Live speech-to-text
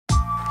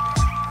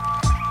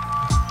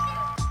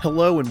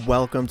Hello and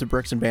welcome to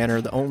Bricks and Banner,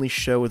 the only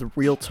show with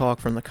real talk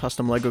from the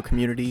custom LEGO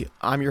community.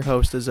 I'm your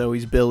host, as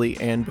always, Billy,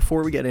 and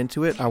before we get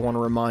into it, I want to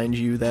remind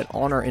you that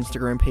on our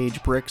Instagram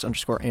page,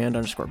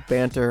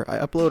 bricks_and_banter, I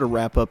upload a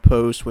wrap-up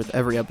post with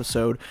every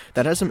episode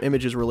that has some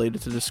images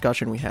related to the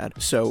discussion we had.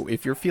 So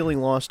if you're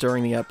feeling lost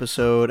during the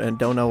episode and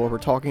don't know what we're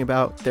talking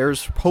about,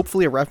 there's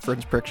hopefully a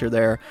reference picture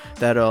there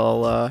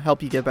that'll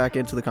help you get back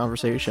into the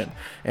conversation.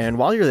 And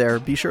while you're there,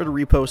 be sure to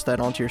repost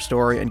that onto your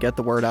story and get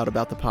the word out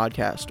about the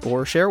podcast,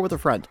 or share it with a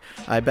friend.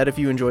 I bet if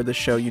you enjoyed this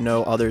show, you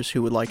know others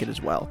who would like it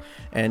as well.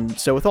 And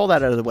so with all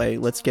that out of the way,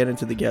 let's get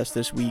into the guest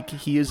this week.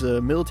 He is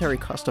a military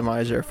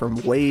customizer from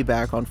way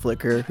back on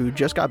Flickr who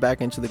just got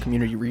back into the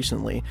community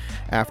recently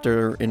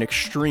after an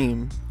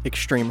extreme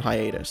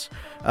hiatus.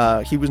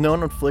 He was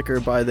known on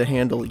Flickr by the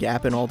handle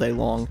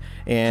YappenAllDay,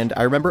 and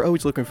I remember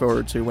always looking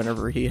forward to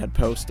whenever he had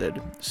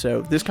posted.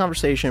 So this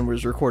conversation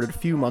was recorded a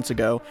few months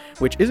ago,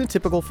 which isn't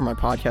typical for my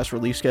podcast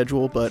release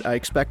schedule, but I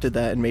expected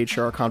that and made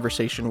sure our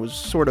conversation was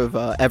sort of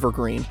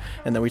evergreen.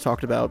 And then we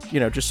talked about,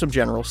 just some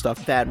general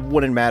stuff that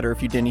wouldn't matter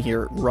if you didn't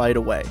hear it right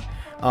away.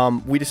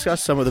 We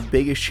discussed some of the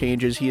biggest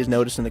changes he has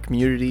noticed in the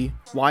community,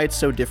 why it's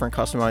so different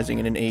customizing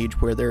in an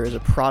age where there is a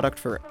product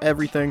for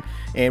everything,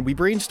 and we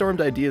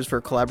brainstormed ideas for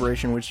a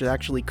collaboration which is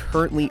actually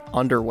currently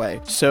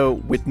underway. So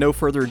with no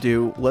further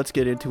ado, let's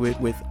get into it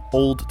with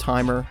Old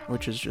Timer,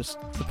 which is just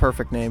the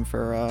perfect name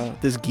for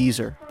this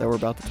geezer that we're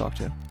about to talk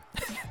to.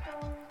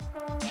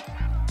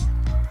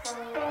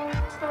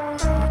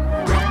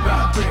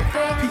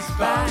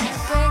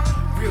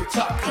 Real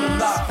talk coming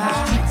live from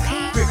the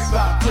streets. Brick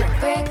by brick,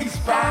 piece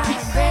by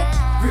piece.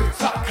 Real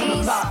talk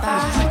coming live from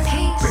the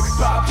streets. Brick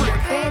by brick,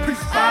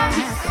 piece by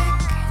piece.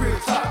 Real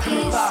talk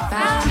coming live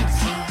from the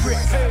streets.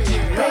 Brick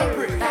by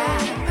brick, by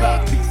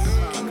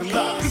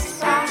piece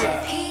by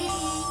piece.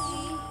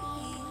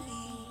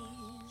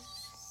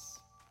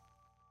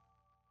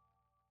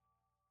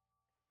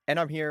 And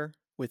I'm here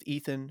with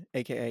Ethan,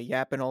 aka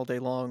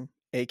YappenAllDay,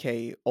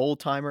 aka Old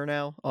Timer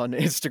now on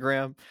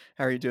Instagram.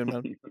 How are you doing,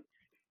 man?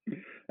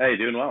 Hey,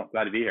 doing well.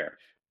 Glad to be here.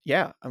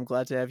 Yeah, I'm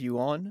glad to have you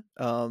on.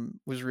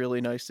 Was really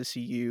nice to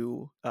see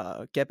you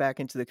get back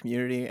into the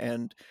community.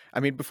 And I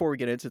mean, before we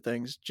get into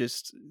things,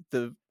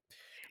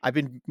 I've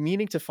been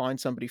meaning to find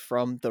somebody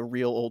from the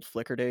real old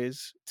Flickr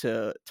days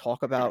to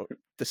talk about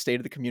the state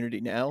of the community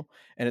now,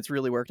 and it's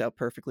really worked out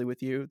perfectly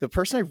with you. The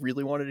person I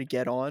really wanted to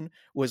get on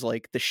was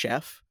like the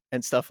chef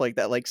and stuff like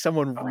that, like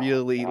someone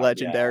really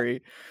legendary.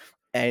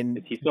 Yeah. And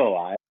is he still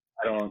alive?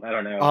 I don't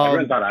know.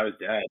 Everyone thought I was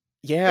dead.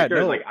 Yeah,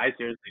 no. Like, I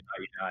seriously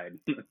thought you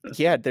died.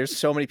 Yeah, there's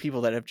so many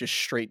people that have just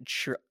straight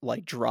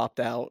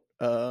dropped off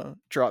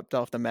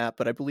the map.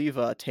 But I believe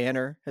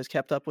Tanner has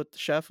kept up with the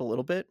chef a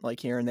little bit, like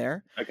here and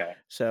there. Okay.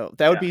 So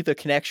that would be the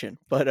connection.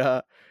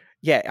 But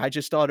yeah, I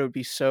just thought it would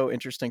be so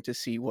interesting to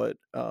see what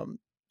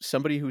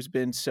somebody who's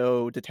been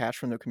so detached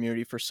from the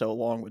community for so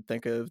long would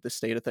think of the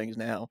state of things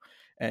now.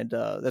 And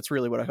that's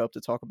really what I hope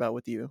to talk about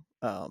with you.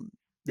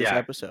 This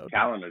episode.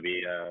 Callan would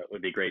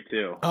be great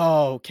too.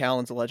 Oh,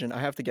 Callan's a legend. I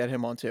have to get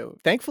him on too.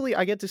 Thankfully,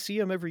 I get to see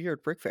him every year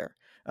at Brick Fair.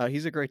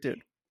 He's a great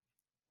dude.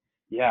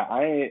 Yeah,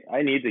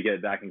 I need to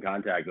get back in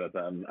contact with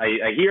him.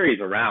 I hear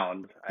he's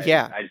around. I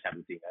just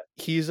haven't seen it.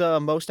 He's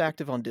most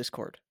active on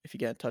Discord. If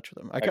you get in touch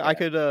with him, I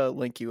could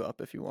link you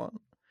up if you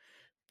want.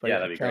 But yeah,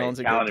 that'd be great.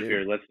 Callan, if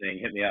you're listening,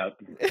 hit me up.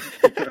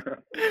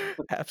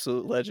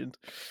 Absolute legend.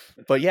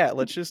 But yeah,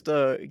 let's just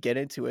get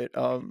into it.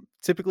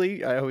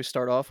 Typically, I always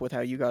start off with how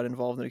you got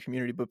involved in the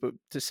community, but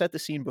to set the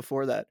scene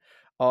before that,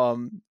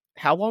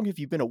 how long have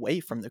you been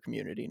away from the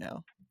community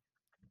now?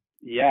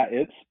 Yeah,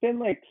 it's been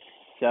like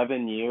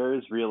 7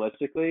 years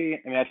realistically.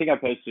 I mean, I think I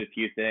posted a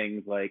few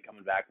things like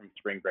coming back from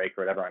spring break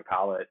or whatever in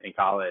college.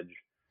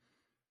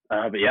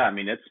 But yeah, I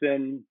mean, it's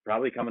been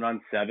probably coming on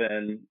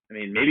 7. I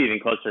mean, maybe even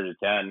closer to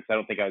 10. Because I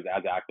don't think I was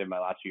as active my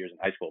last few years in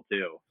high school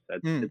too. So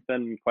it's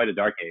been quite a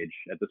dark age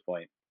at this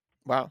point.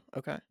 Wow.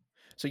 Okay.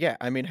 So yeah,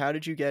 I mean, how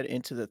did you get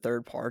into the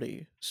third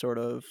party sort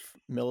of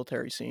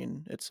military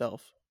scene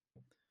itself?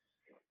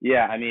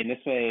 Yeah, I mean, this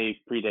may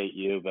predate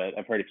you, but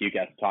I've heard a few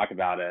guests talk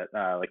about it.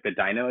 Like the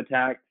Dino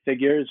Attack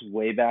figures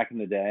way back in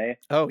the day.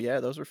 Oh yeah,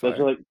 those were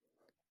fun.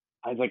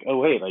 I was like, oh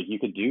wait, like you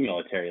could do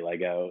military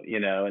Lego,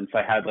 And so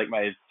I had like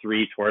my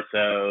 3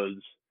 torsos,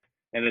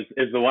 and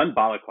is the one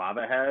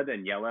balaclava head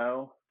in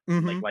yellow,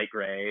 like light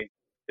gray.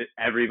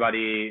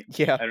 Everybody,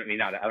 yeah. I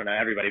don't know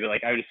everybody, but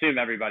like I would assume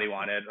everybody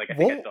wanted. Like I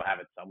think I still have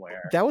it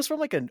somewhere. That was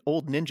from like an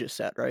old ninja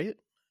set, right?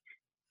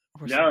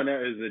 No, it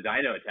was the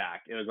Dino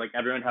Attack. It was like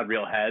everyone had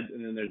real heads,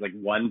 and then there's like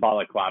one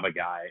balaclava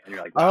guy, and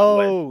you're like,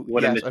 wow,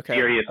 what a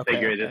mysterious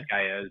figure this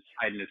guy is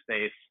hiding his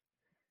face.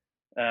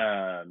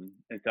 And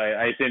so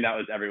I assume that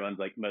was everyone's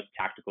like most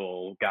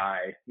tactical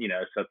guy,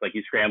 so it's like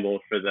you scramble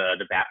for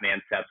the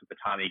Batman sets with the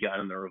Tommy gun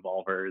and the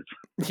revolvers.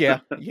 Yeah.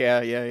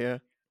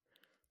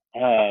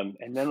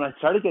 And then when I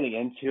started getting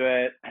into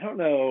it, I don't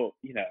know,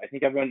 I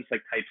think everyone just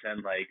like types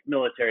in like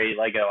military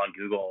Lego on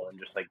Google and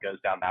just like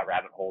goes down that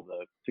rabbit hole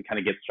to kind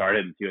of get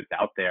started and see what's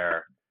out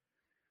there.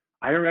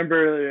 I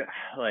remember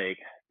like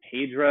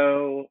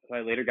Pedro, who I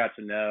later got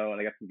to know,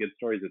 and I got some good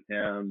stories with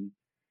him.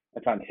 I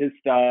found his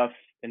stuff,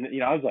 and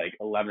I was like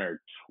 11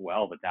 or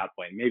 12 at that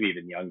point, maybe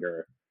even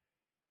younger.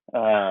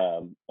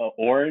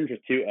 Orange with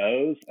two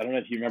O's. I don't know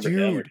if you remember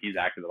him or if Dude, he's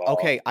active at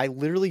okay, all. I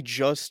literally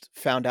just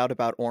found out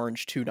about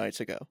Orange 2 nights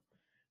ago.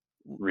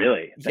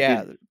 Really, that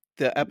Yeah, dude's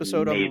the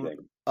episode I'm amazing.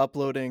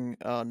 uploading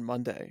on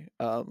Monday,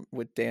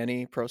 with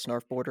Danny, Pro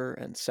Snarf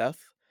and Seth.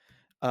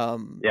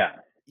 Um, Yeah,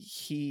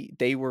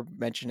 they were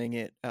mentioning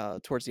it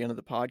towards the end of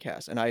the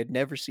podcast, and I had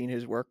never seen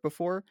his work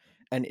before,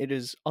 and it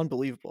is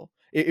unbelievable.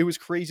 It was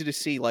crazy to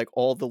see like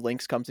all the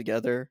links come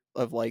together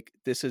of like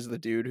this is the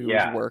dude who was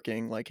yeah,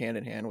 working like hand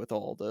in hand with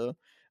all the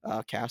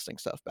casting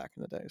stuff back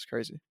in the day. It's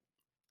crazy.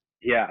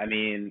 yeah. I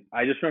mean,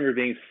 I just remember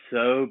being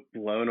so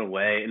blown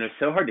away, and it was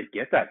so hard to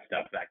get that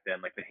stuff back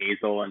then, like the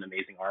Hazel and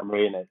Amazing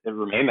Armory, and it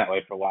remained that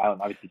way for a while,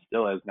 and obviously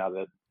still is now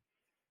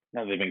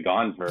they've been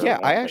gone for Yeah,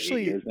 what, like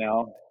 8 years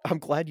now. I'm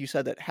glad you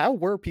said that. How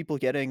were people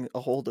getting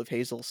a hold of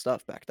Hazel's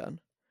stuff back then?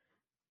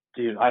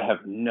 Dude, I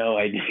have no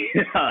idea.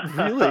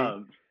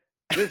 Really?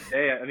 To this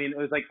day, I mean, it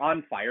was like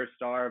on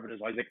Firestar, but it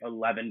was always like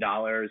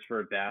 $11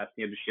 for a vest.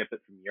 You had to ship it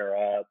from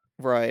Europe.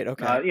 Right.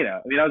 Okay. I mean,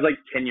 I was like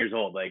 10 years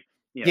old. Like,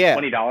 Yeah.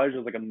 $20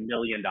 was like $1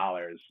 million.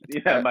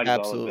 Yeah, it might as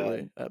well have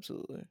been. Absolutely.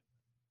 Absolutely.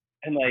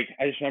 And like,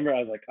 I just remember I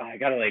was like, oh, I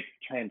gotta like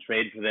try and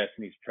trade for this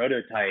and these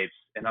prototypes.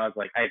 And I was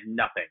like, I have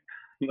nothing.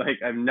 Like,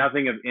 I have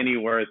nothing of any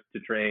worth to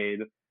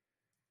trade.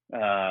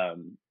 I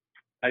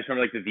just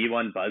remember like the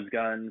V1 buzz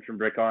gun from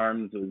Brick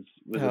Arms was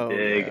a Oh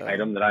big yeah.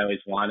 item that I always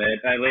wanted.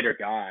 And I later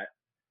got.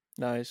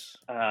 Nice.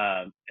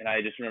 And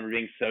I just remember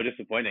being so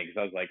disappointed because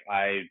I was like,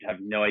 I have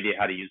no idea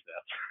how to use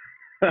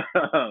this.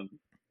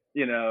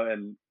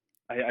 And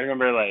I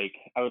remember like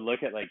I would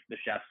look at like the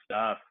chef's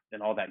stuff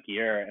and all that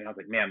gear, and I was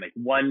like, man, like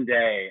one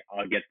day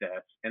I'll get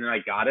this. And then I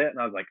got it, and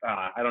I was like,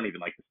 I don't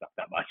even like this stuff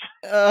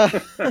Uh,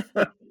 that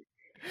much.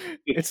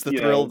 Just, it's the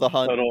thrill of the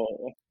hunt.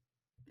 total.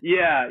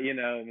 Yeah, I mean,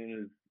 it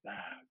was,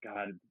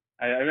 God.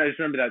 I just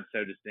remember that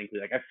so distinctly.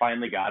 Like, I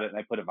finally got it, and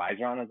I put a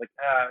visor on. I was like,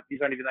 these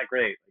aren't even that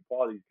great. The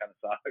quality kind of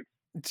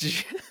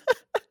sucks.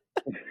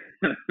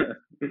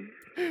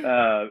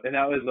 And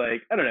that was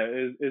like, I don't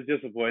know. It was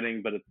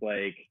disappointing, but it's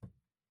like,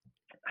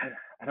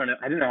 I don't know.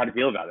 I didn't know how to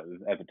feel about it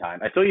at the time.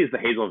 I still use the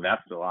Hazel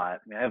vest a lot.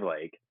 I mean, I have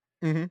like,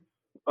 hmm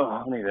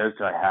how many of those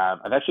do I have?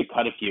 I've actually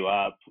cut a few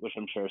up, which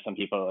I'm sure some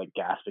people are like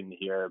gasping to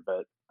hear,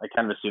 but I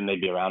kind of assumed they'd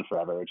be around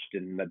forever, which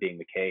didn't end up being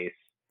the case.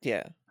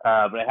 Yeah.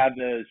 But I had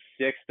those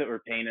 6 that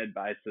were painted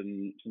by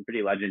some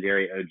pretty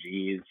legendary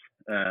OGs.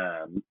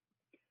 I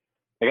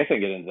guess I can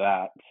get into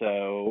that.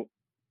 So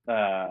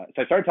I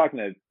started talking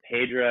to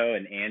Pedro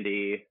and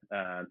Andy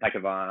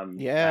Pekavam back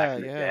Yeah.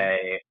 in the Yeah.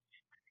 day.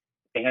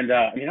 And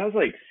I mean, I was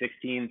like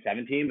 16,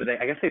 17, but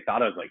I guess they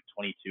thought I was like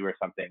 22 or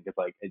something. Cause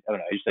like, I don't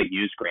know, I just like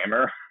used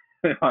grammar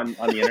on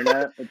the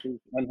internet, which is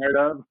unheard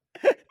of.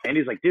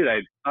 Andy's like, dude,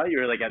 I thought you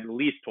were like at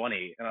least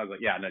 20. And I was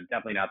like, yeah, no,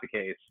 definitely not the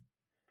case.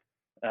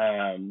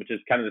 Which is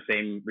kind of the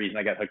same reason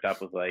I got hooked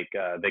up with like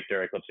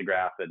Victor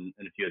Eclipsograph and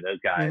a few of those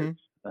guys.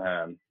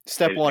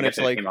 Step one, I guess it's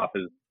they like came off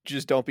as,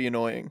 just don't be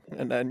annoying,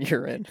 and then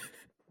you're in.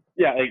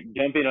 yeah, like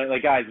don't be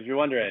like, guys, if you're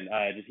wondering,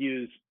 just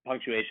use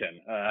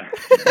punctuation.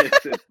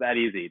 It's that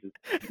easy. Just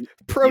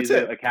Pro use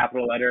tip: a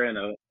capital letter and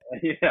a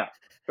yeah.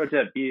 Pro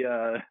tip: be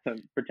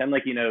pretend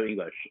like you know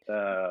English.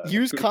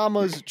 use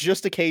commas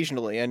just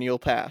occasionally, and you'll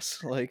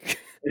pass. Like,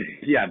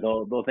 Yeah,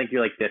 they'll think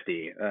you're like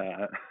 50.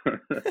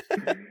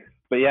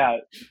 But yeah,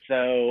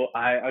 so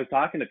I was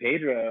talking to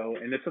Pedro,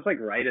 and this was like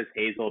right as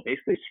Hazel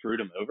basically screwed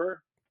him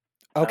over.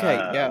 okay,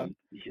 yeah.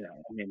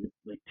 I mean,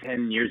 like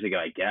 10 years ago,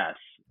 I guess.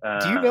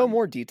 Do you know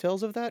more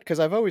details of that? Because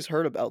I've always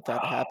heard about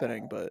that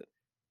happening, but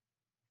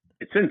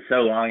It's been so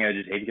long, I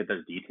just hate to get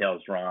those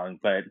details wrong.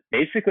 But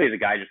basically, the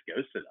guy just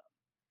ghosted him.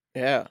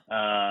 yeah.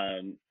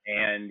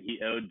 And he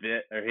owed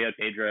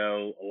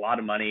Pedro a lot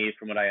of money,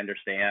 from what I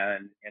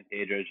understand. And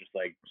Pedro's just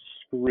like,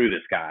 screw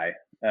this guy.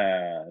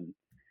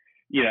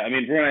 I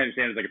mean, from what I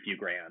understand, it's like a few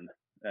grand.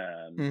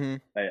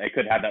 I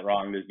could have that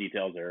wrong. Those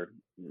details are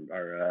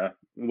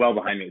well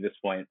behind me at this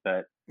point,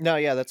 but No,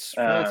 yeah, that's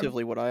um,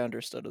 relatively what I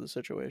understood of the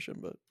situation,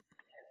 but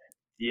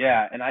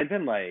yeah. And I'd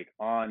been like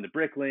on the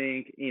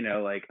Bricklink,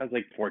 like I was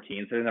like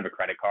 14, so I didn't have a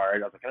credit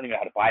card. I was like, I don't even know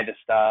how to buy this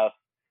stuff.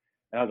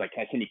 And I was like,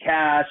 can I send you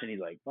cash? And he's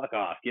like, fuck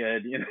off,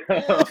 kid.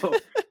 So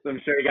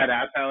I'm sure he got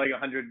asked that like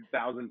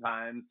 100,000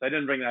 times. So I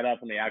didn't bring that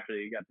up when they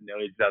actually got to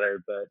know each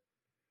other. But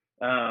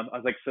I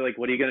was like, so like,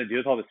 what are you gonna do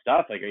with all this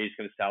stuff? Like, are you just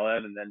gonna sell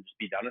it and then just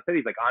be done with it?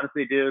 He's like,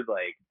 honestly, dude,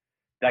 like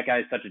that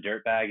guy's such a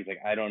dirtbag. He's like,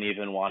 I don't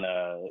even want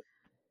to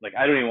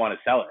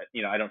sell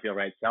it. I don't feel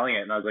right selling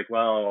it. And I was like,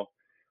 well,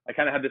 I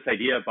kind of had this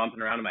idea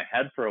bumping around in my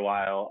head for a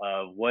while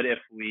of what if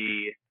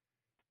we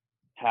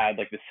had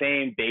like the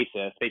same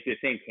basis, basically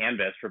the same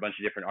canvas for a bunch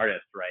of different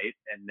artists, right?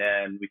 And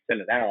then we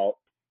send it out,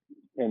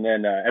 and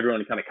then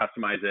everyone kind of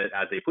customize it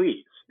as they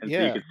please. And so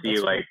you yeah, could see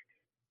that's like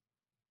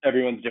cool.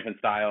 everyone's different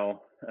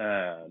style,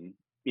 and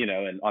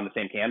on the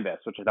same canvas,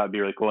 which I thought would be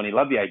really cool. And he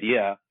loved the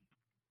idea.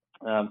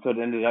 So it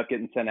ended up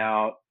getting sent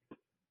out.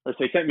 Or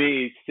so he sent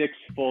me 6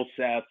 full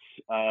sets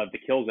of the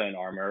Killzone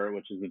armor,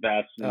 which is the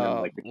vest, and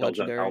then like the Killzone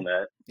Legendary.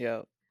 helmet.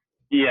 Yeah.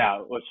 Yeah,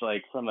 which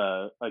like from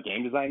a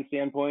game design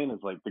standpoint is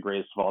like the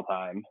greatest of all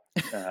time.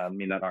 I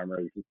mean that armor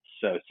is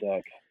so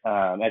sick.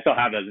 I still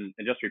have those and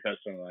just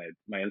reposted on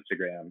my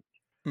Instagram.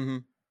 Mm-hmm.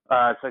 So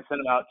I sent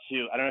them out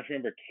to, I don't know if you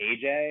remember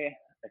KJ. I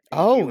think he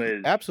Oh,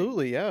 was,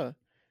 absolutely, yeah. I yeah,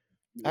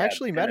 it's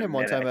actually been met a him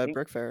one minute. time I at think,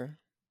 Brick Fair.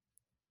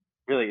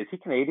 really, is he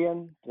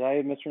Canadian? Did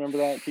I misremember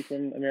that? Is he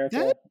from That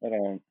America? I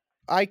don't.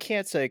 I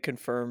can't say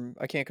confirm.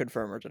 I can't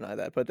confirm or deny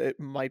that, but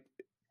it might.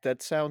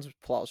 That sounds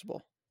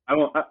plausible. I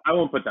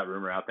won't put that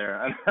rumor out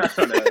there. I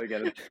don't know.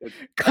 Again,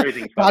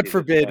 everything's God fuzzy at this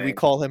forbid we point.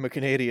 call him a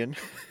Canadian.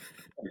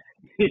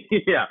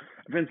 Yeah,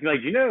 friends be like,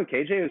 do you know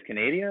KJ was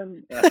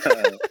Canadian?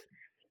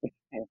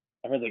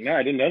 Everyone's like, no,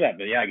 I didn't know that,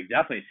 but yeah, I could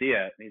definitely see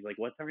it. And he's like,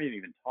 what's everyone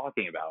even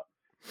talking about?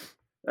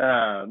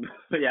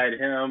 But yeah, I had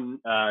him.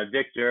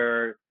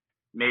 Victor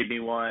made me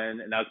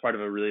one, and that was part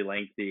of a really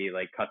lengthy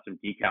like custom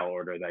decal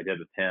order that I did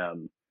with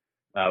him,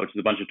 which is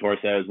a bunch of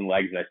torsos and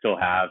legs that I still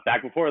have.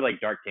 Back before like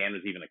dark tan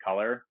was even a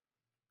color.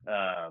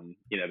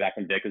 Back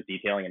when Vic was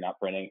detailing and not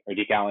printing, or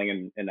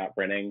decaling and not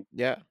printing.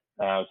 Yeah.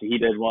 So he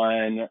did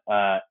one.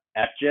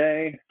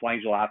 FJ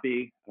Flying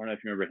Jalopy. I don't know if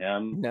you remember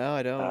him. No,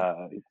 I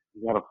don't.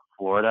 He's out of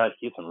Florida.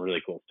 He has some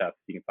really cool stuff.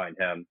 If you can find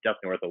him,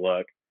 definitely worth a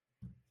look.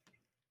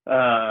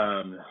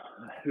 Um,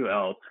 who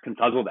else?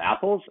 Confuzzled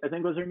Apples, I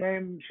think was her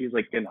name. She's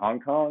like in Hong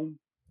Kong.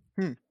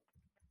 Hmm.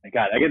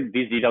 God, I get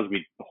these details would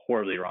be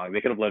horribly wrong.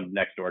 They could have lived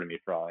next door to me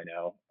for all I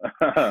know.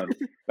 But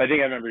I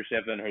think I remember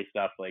shipping her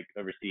stuff like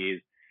overseas.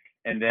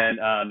 And then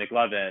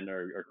McLovin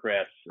or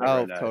Chris over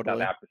Oh, in South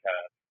totally. Africa.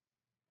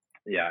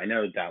 Yeah, I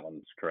know that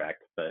one's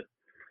correct. But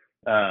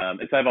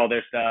instead of all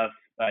their stuff,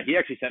 he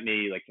actually sent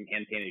me like some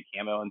hand painted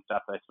camo and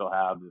stuff that I still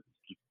have. It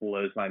just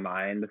blows my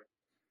mind.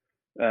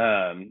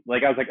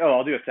 Like I was like, oh,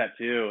 I'll do a set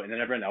too, and then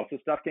everyone else's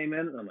stuff came in,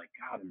 and I'm like,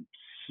 God, I'm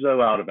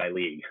so out of my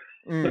league.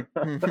 Mm.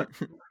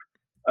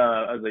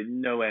 I was like,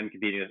 no way I'm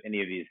competing with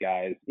any of these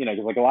guys, because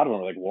like a lot of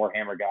them are like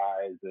Warhammer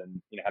guys,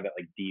 and have that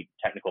like deep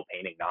technical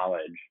painting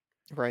knowledge.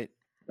 Right.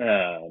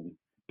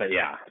 But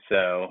yeah,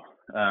 so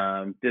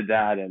did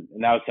that, and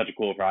that was such a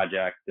cool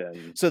project,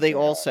 and So they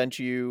all sent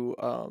you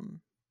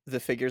the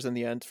figures in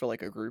the end for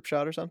like a group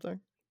shot or something?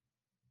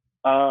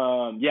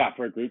 Yeah,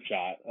 for a group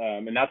shot.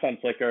 And that's on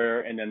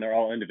Flickr, and then they're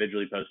all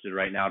individually posted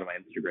right now to my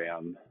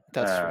Instagram.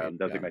 That's sweet.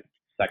 That's Yeah. like my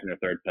second or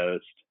third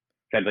post.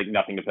 I had like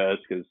nothing to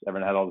post because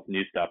everyone had all this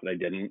new stuff and I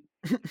didn't.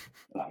 And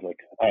I was like,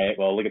 all right,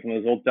 well, look at some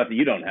of this old stuff that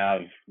you don't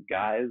have,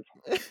 guys.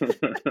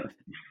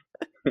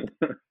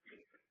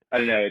 I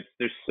don't know.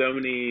 There's so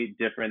many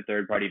different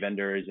third-party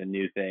vendors and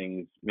new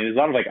things. I mean, there's a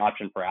lot of like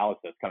option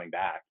paralysis coming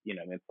back.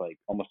 It's like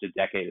almost a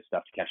decade of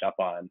stuff to catch up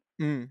on.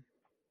 Mm.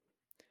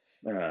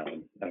 I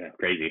don't know,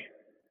 crazy.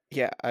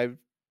 Yeah, I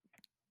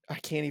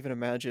can't even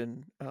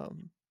imagine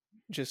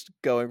just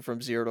going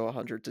from 0 to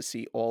 100 to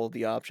see all of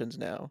the options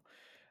now.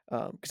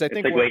 Because I It's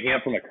think like waking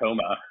up from a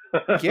coma.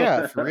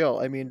 yeah, for real.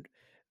 I mean,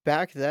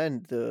 back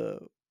then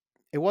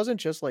it wasn't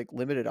just like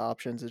limited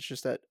options. It's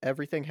just that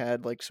everything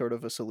had like sort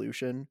of a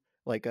solution,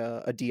 like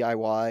a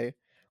DIY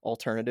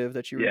alternative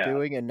that you were Yeah.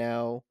 doing, and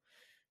now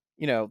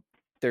you know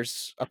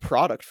there's a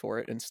product for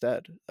it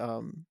instead.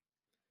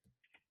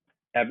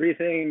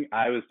 Everything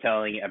I was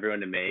telling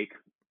everyone to make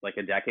like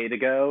a decade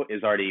ago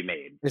is already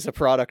made. It's a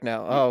product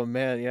now. Oh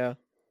man, yeah.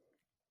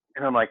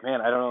 And I'm like,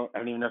 man, I don't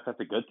even know if that's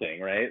a good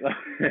thing, right?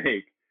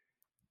 Like,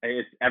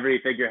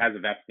 every figure has a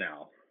vest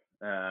now,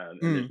 and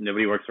there's Mm.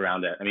 nobody works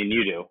around it. I mean,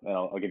 you do. And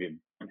I'll give you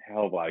a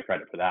hell of a lot of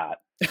credit for that.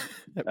 I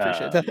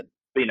appreciate that.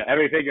 But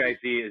every figure I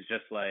see is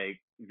just like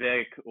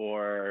Vic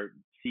or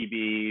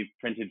CB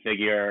printed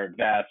figure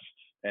vest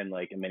and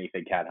like a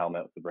minifig cat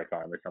helmet with the brick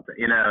arm or something.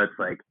 It's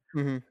like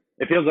Hmm.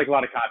 it feels like a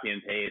lot of copy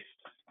and paste,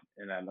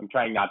 and I'm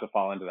trying not to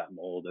fall into that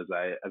mold as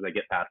I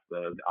get past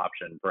the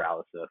option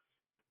paralysis.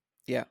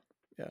 Yeah,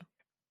 yeah.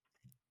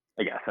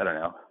 I guess I don't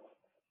know.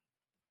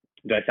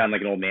 Do I sound like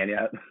an old man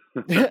yet?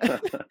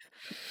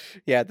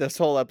 Yeah, this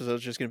whole episode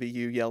is just gonna be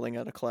you yelling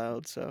at a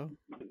cloud. So,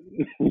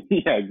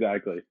 Yeah,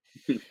 exactly.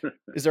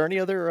 is there any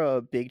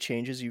other big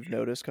changes you've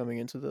noticed coming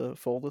into the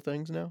fold of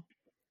things now?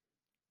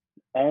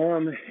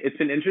 It's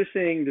been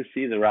interesting to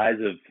see the rise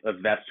of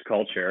vest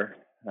culture.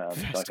 So like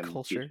Fast I'm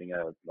culture. teaching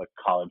a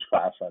college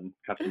class on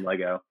custom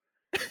Lego,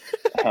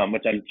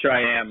 which I'm sure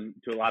I am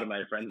to a lot of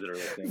my friends that are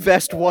listening.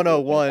 Vest Listening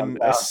on 101, a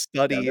cloud. Yeah,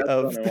 study that's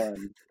of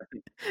 101.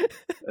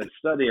 A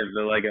study of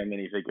the Lego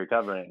minifigure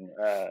covering.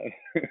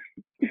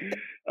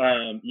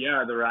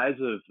 Yeah, the rise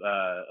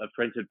of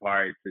printed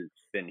parts has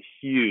been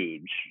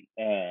huge.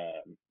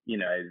 I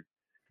mean,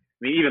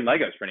 even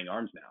Lego's printing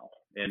arms now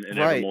and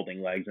over right,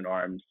 molding legs and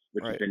arms,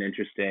 which has right. been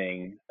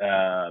interesting.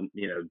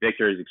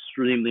 Victor is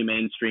extremely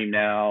mainstream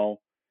now.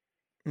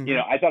 Hmm.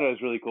 I thought it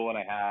was really cool when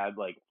I had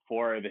like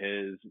 5 of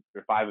his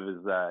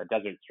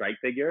Desert Strike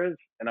figures,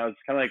 and I was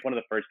kind of like one of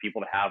the first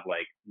people to have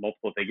like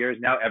multiple figures.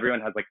 Now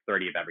everyone has like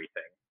 30 of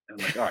everything. And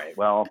I'm like, all right,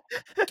 well,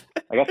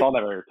 I guess I'll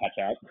never catch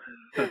up.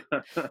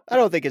 I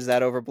don't think it's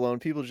that overblown.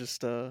 People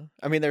just, I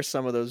mean, there's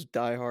some of those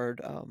diehard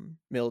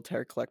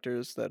military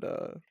collectors that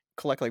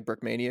collect like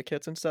Brickmania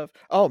kits and stuff.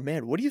 Oh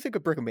man, what do you think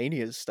of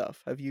Brickmania's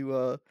stuff? Have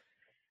you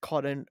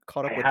caught I up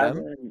with them?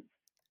 haven't.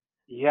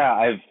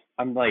 Yeah,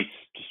 I'm like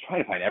just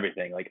trying to find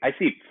everything. Like I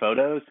see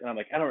photos and I'm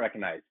like, I don't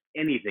recognize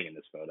anything in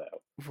this photo,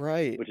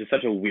 Right. which is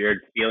such a weird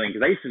feeling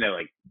because I used to know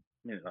like,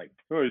 like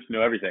oh, I used to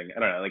know everything. I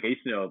don't know, like I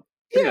used to know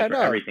pretty Yeah, much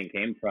where no. everything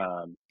came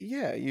from.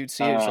 Yeah, you'd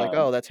see it, it's like, Um,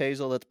 oh, that's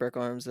Hazel, that's Brick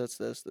Arms, that's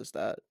this,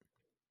 that.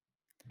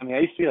 I mean, I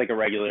used to be like a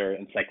regular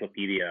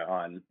encyclopedia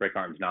on Brick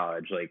Arms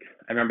knowledge. Like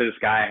I remember this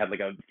guy had like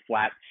a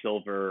flat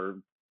silver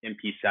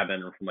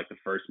MP7 from like the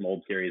first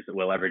mold series that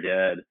Will ever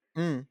did,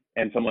 Mm,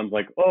 and someone's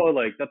like, "Oh,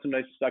 like that's a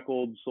nice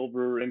speckled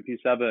silver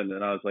MP7,"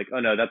 and I was like, "Oh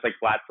no, that's like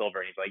flat silver."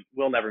 And he's like,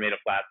 "Will never made a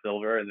flat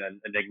silver," and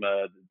then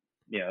Enigma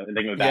yeah,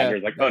 Badger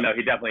is like, "Oh yeah. no,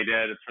 he definitely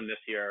did. It's from this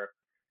year."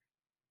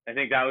 I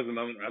think that was the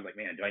moment where I was like,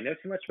 "Man, do I know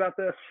too much about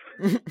this?"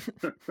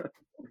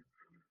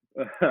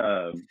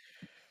 um,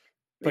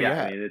 But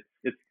yeah, I yeah, mean,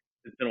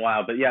 it's been a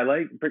while, but yeah,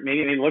 like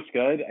maybe I mean, it looks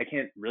good. I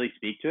can't really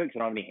speak to it because I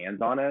don't have any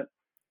hands on it.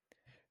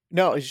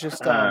 no, it's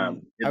just, I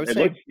would It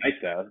say, looks nice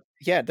though.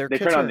 yeah, their They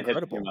print kits are on the hips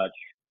too incredible. much.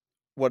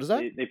 What is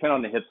that? They print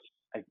on the hips.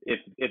 If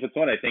it's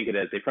what I think it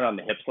is, they print on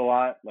the hips a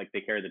lot. Like they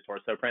carry the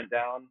torso print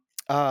down,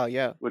 Ah,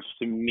 yeah. which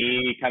to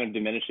me kind of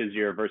diminishes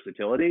your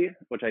versatility,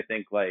 which I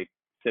think like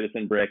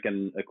Citizen Brick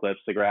and Eclipse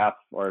Graph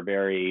are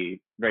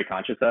very very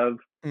conscious of.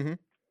 Mhm.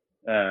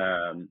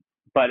 Um,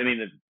 but I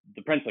mean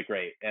the prints look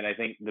great, and I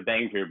think the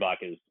bang for your buck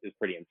is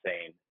pretty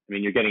insane. I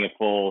mean you're getting a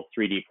full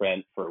 3D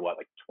print for what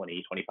like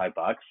 20-25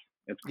 bucks.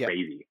 It's Yeah,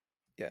 crazy.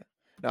 yeah.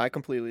 No, I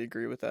completely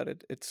agree with that.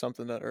 It's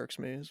something that irks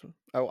me is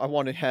I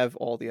want to have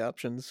all the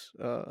options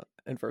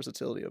and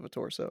versatility of a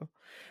torso.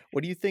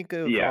 What do you think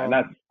of Yeah, and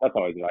that's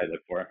always what I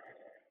look for.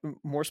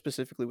 more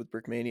specifically with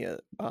Brickmania,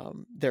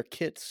 their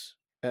kits,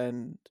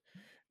 and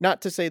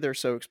not to say they're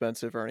so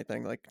expensive or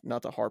anything, like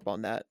not to harp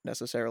on that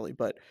necessarily,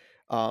 but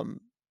um,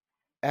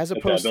 as Like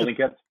opposed to building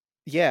kits.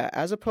 yeah,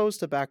 as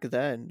opposed to back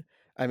then,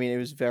 I mean, it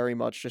was very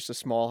much just a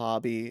small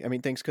hobby. I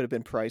mean, things could have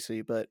been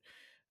pricey, but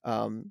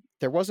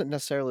there wasn't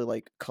necessarily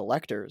like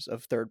collectors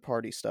of third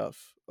party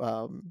stuff.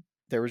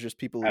 There was just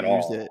people who At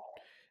used all.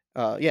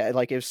 it. Yeah,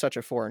 like it was such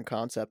a foreign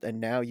concept, and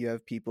now you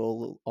have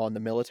people on the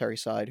military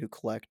side who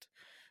collect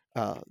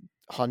uh,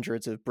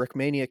 hundreds of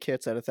Brickmania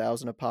kits at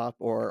 1,000 a pop,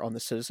 or on the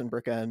Citizen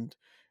Brick end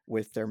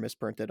with their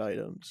misprinted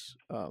items.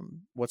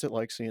 What's it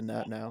like seeing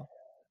that now?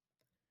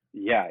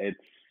 Yeah, it's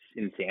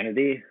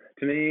insanity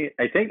to me.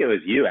 I think it was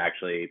you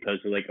actually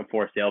posted like a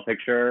for sale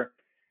picture,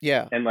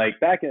 Yeah, and like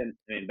back in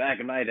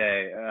my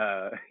day,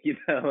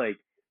 like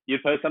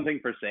you'd post something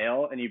for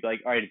sale, and you'd be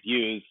like, all right, it's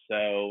used,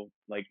 so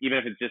like even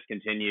if it's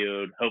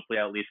discontinued, hopefully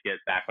I'll at least get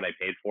back what I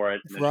paid for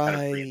it, and then just kind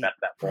of right, reinvest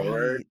that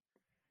forward. right.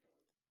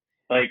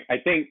 Like I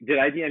think did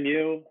I DM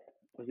you?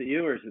 Was it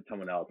you or is it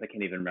someone else? I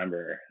can't even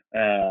remember.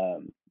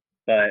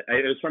 But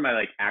it was from my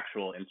like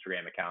actual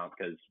Instagram account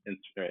because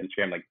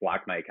Instagram like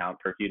blocked my account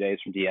for a few days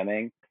from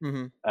DMing.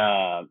 Hmm.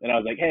 And I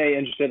was like, hey,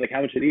 interested, like,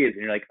 how much are these?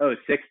 And you're like, oh,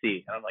 60.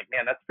 And I'm like,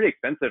 man, that's pretty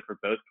expensive for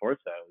both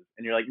torsos.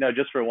 And you're like, no,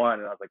 just for one.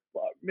 And I was like,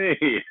 fuck me.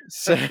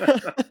 So,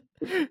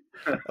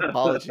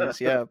 apologies,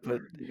 yeah,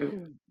 but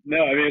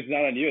No, I mean, it's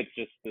not on you. It's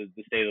just the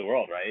state of the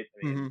world, right?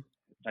 I mean, mhm.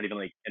 it's not even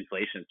like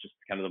inflation. It's just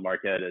kind of the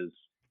market is,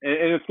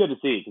 and it's good to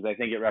see because I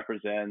think it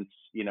represents,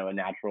 a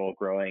natural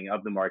growing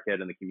of the market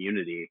and the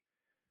community.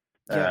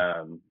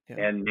 Yeah, yeah.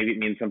 And maybe it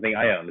means something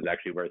I own is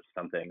actually worth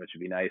something, which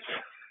would be nice.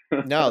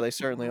 No, they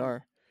certainly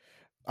are.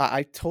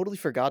 I totally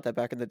forgot that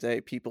back in the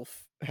day, people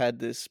had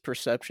this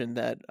perception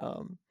that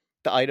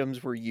the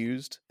items were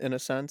used in a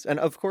sense, and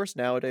of course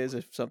nowadays,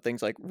 if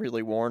something's like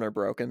really worn or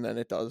broken, then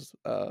it does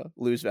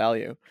lose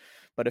value.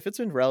 But if it's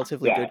in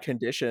relatively Yeah. good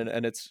condition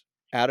and it's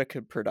out of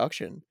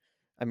production,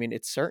 I mean,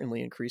 it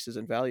certainly increases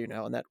in value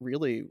now, and that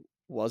really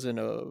wasn't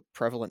a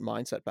prevalent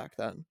mindset back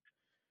then.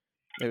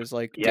 It was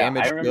like Yeah. I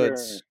damaged remember,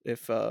 goods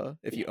if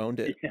you owned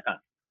it. yeah.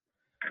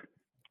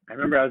 I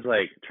remember I was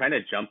like trying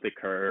to jump the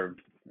curve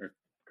or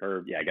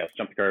curve, yeah, I guess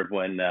jump the curve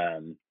when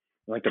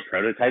like the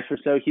prototypes were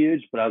so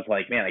huge, but I was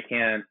like, man, I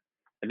can't.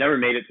 I've never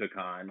made it to a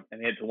con. I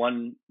made it to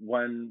one. I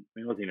mean,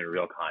 it wasn't even a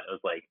real con. It was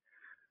like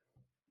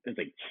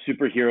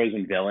superheroes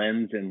and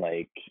villains in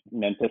like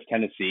Memphis,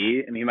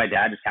 Tennessee. I mean, my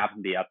dad just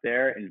happened to be up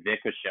there, and Vic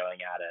was showing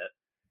at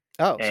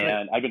Oh, it, sweet.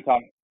 and I've been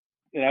talking.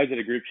 I was at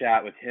a group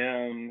chat with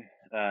him,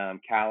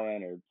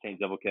 Callan or Saint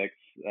Double Kicks,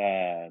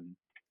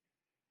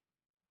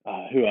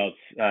 who else?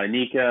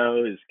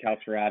 Nico is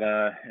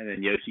Calcerata, and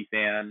then Yoshi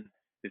Fan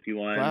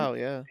 51, Wow,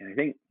 yeah. and I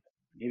think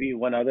maybe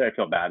one other. I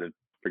feel bad to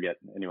forget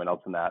anyone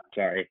else in that.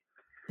 Sorry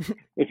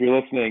if you're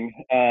listening.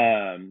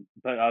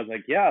 But I was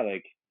like, yeah,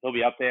 like he'll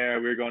be up there.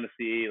 We were going to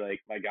see like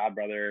my god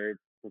brother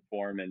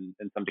perform in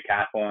some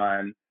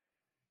decathlon,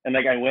 and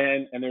like I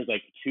went and there's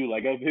like two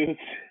Lego booths.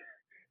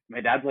 My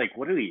dad's like,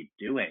 what are we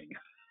doing?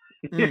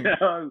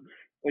 Mm,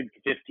 Like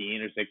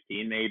 15 or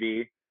 16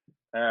 maybe.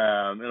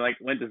 And like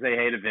went to say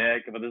hey to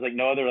Vic, but there's like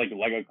no other like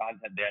Lego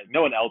content there.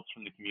 No one else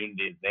from the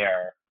community is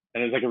there,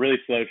 and it was like a really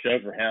slow show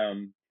for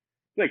him.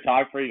 He like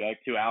talked for like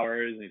 2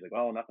 hours, and he's like,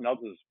 well, nothing else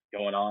is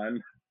going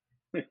on.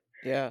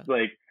 yeah.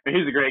 Like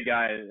he's a great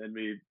guy, and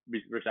we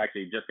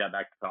actually just got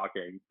back to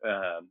talking.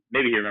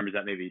 Maybe he remembers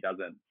that, maybe he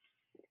doesn't.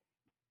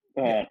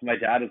 Yeah. My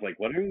dad was like,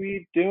 "What are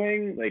we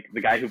doing?" Like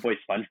the guy who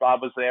voiced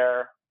SpongeBob was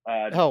there,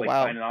 just Oh, like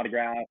wow. signing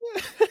autographs.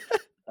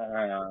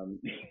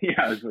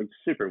 Yeah, it was like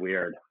super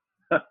weird.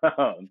 I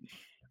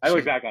look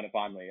Shoot. back on it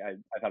fondly.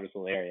 I thought it was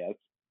hilarious.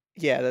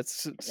 Yeah,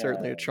 that's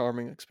certainly a Um,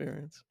 charming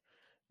experience.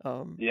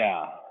 Um,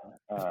 yeah,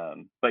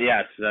 but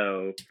yeah,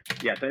 so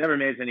I never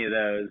made any of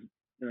those.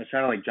 And I was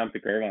trying to like jump the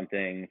curve on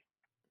things,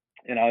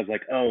 and I was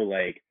like, oh,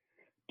 like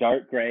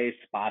dark gray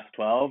Spas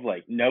 12,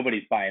 like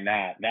nobody's buying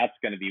that. That's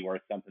going to be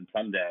worth something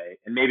someday,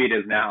 and maybe it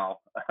is now.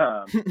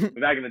 But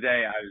back in the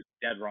day, I was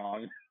dead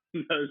wrong.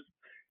 Those,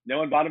 no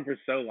one bought them for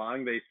so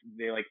long.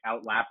 They like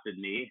outlasted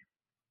me,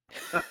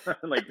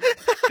 like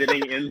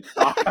sitting in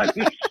stock on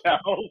the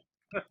shelf.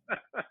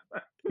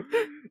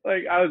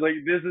 Like I was like,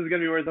 this is gonna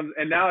be worth something.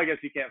 And now I guess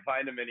you can't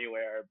find them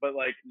anywhere. But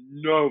like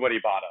nobody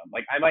bought them.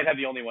 Like I might have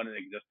the only one in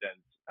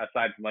existence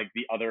aside from like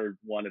the other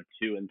one of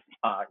two in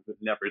stock that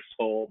never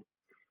sold.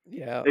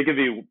 yeah. It could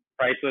be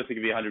priceless. It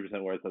could be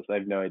 100% worthless. I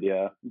have no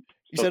idea. It's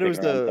You still said it was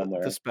kicking around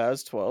the somewhere.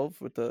 Spaz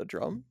 12 with the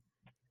drum?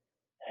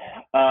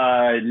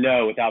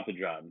 No, without the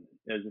drum.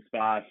 It was a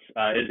spot.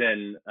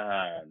 It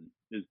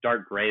was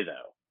dark gray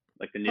though,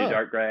 like the new Huh.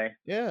 dark gray.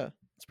 Yeah.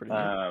 That's pretty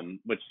neat.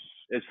 Which,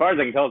 as far as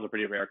I can tell, is a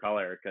pretty rare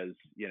color because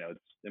it's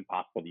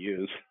impossible to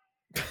use.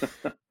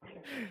 So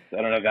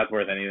I don't know if that's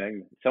worth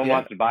anything. If someone Yeah.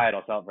 wants to buy it,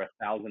 I'll sell it for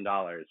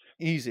 $1,000.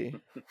 Easy.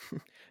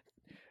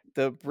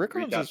 The Brick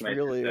Reach Arms out to is my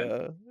really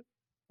assistant.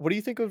 what do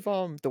you think of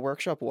the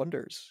workshop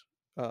wonders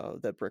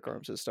that Brick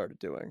Arms has started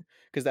doing?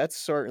 Because that's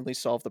certainly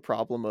solved the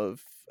problem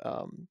of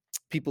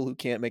people who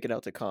can't make it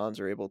out to cons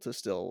are able to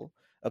still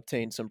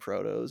obtain some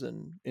protos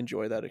and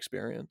enjoy that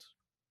experience.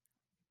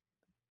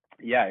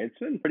 Yeah, it's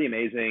been pretty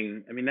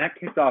amazing. I mean, that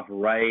kicked off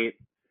right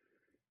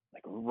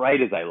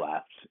as I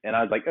left, and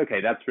I was like,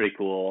 okay, that's pretty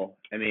cool.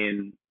 I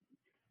mean,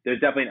 there's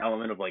definitely an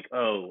element of like,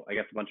 oh, I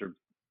guess a bunch of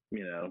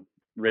you know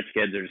rich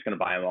kids are just gonna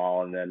buy them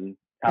all and then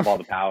have all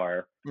the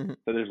power. Mhm.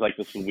 So there's like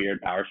this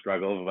weird power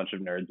struggle of a bunch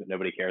of nerds that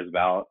nobody cares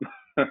about,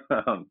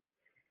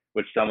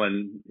 which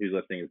someone who's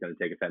listening is going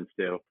to take offense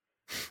to.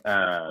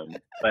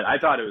 But I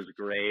thought it was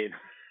great.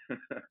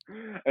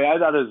 I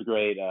thought it was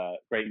great,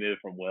 great move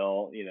from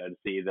Will. To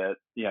see that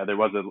there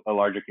was a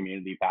larger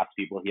community past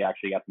people he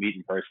actually got to meet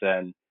in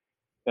person.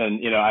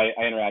 And I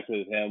interacted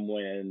with him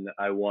when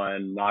I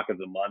won Mock of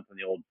the Month on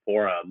the old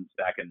forums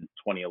back in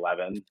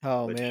 2011.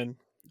 Oh Which, man,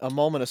 a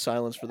moment of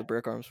silence for the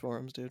Brick Arms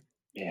forums, dude.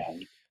 yeah,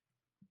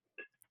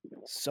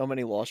 So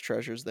many lost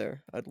treasures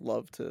there. I'd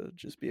love to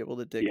just be able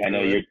to dig yeah, I know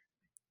through it.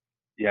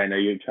 you're, yeah, I know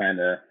you're trying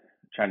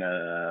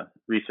to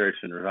research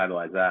and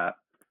revitalize that.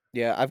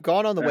 Yeah, I've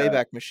gone on the Uh,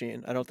 Wayback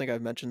Machine. I don't think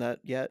I've mentioned that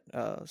yet,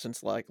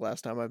 since like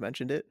last time I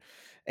mentioned it.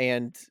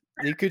 And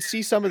you could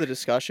see some of the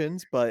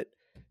discussions, but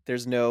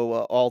there's no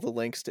all the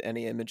links to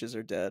any images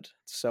are dead.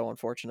 It's so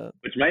unfortunate.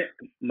 which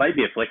might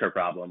be a Flickr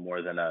problem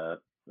more than a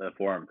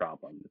forum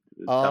problem.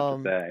 It's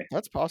tough to say.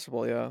 That's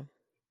possible, yeah.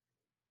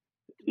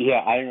 Yeah,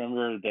 I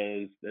remember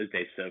those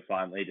days so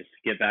fondly. Just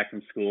get back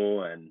from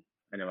school, and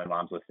I know my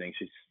mom's listening.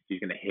 She's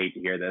gonna hate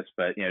to hear this,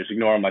 but just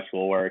ignore my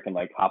schoolwork and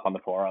like hop on the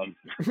forum.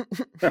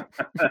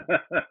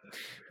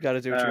 Got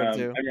to do what you got to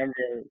do. I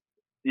remember,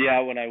 yeah,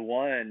 when I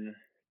won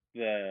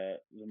the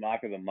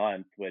mock of the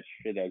month, which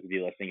for those of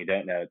you listening who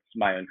don't know, it's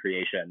my own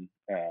creation.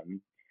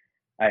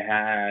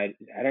 I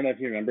don't know if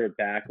you remember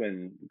back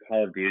when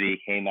Call of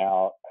Duty came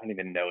out. I don't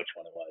even know which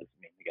one it was. I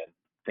mean, again,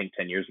 I think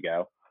 10 years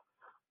ago.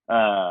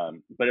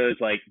 But it was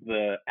like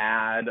the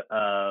ad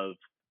of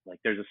like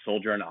there's a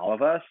soldier in all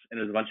of us, and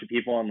there's a bunch of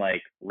people in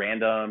like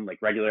random, like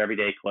regular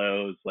everyday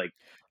clothes, like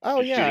Oh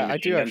just yeah, shooting I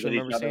do machine guns actually at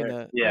each remember seeing other.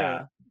 that. Yeah.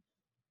 Yeah.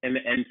 And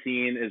the end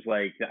scene is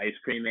like the ice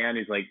cream man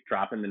who's like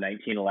dropping the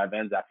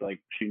 1911s after like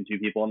shooting two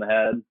people in the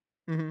head.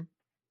 Hmm.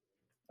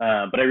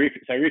 But I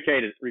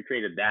recreated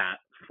that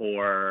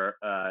for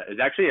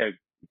it's actually a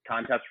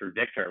contest for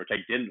Victor, which I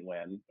didn't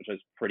win, which I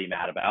was pretty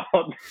mad about.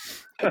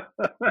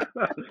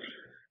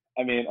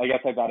 I mean, I guess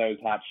I thought I was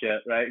hot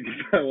shit, right?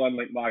 Because I won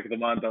like Mock of the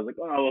Month. I was like,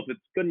 oh, well, if it's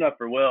good enough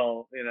for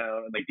Will, and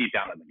like deep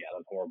down, I'm like, yeah,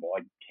 that's horrible.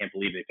 I can't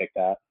believe they picked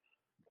that.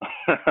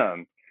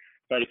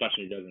 Sorry to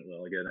question who doesn't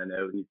Will again. I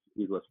know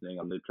he's listening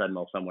on the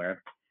treadmill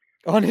somewhere.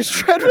 On his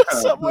treadmill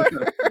somewhere.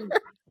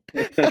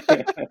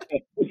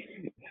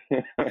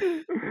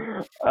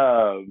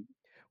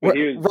 But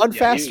he was, Run yeah, he was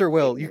faster,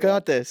 Will. You totally got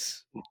right.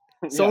 this.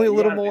 It's Yeah, only a you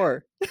little got it, man.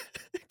 more.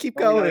 Keep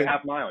Only another going.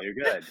 half mile. You're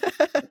good.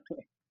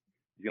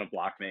 He's gonna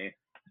block me.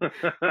 But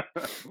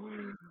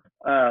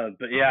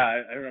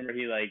yeah, I remember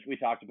we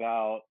talked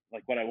about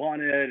like what I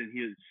wanted, and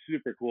he was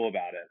super cool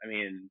about it. I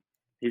mean,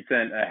 he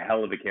sent a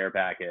hell of a care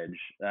package,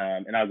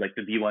 and I was like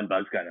the V1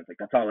 buzz gun. I was like,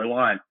 that's all I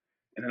want.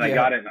 And then I Yeah.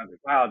 got it, and I was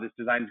like, wow, this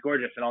design's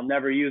gorgeous, and I'll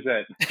never use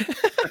it.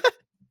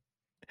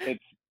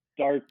 It's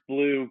dark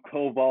blue,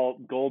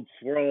 cobalt, gold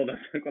swirled. I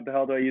was like, what the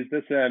hell do I use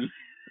this in?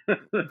 Oh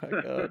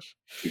my gosh.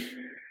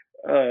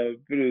 But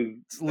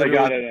It's I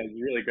got literally it. I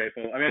was really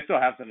grateful. I mean, I still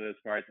have some of those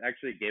parts. I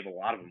actually gave a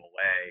lot of them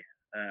away.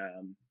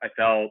 I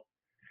felt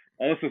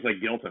almost this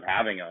like guilt of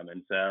having them,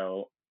 and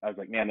so I was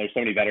like, man, there's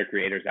so many better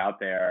creators out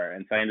there,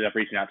 and so I ended up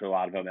reaching out to a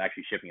lot of them and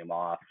actually shipping them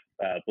off.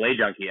 Blade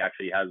Junkie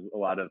actually has a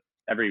lot of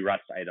every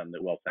Rust item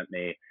that Will sent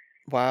me, and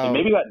Wow.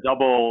 maybe that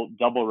double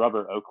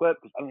rubber O clip,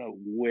 because I don't know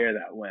where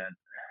that went.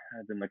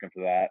 I've been looking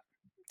for that.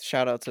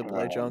 Shout out to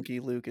Blade Um, Junkie.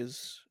 Luke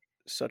is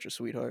such a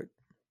sweetheart.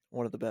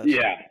 One of the best.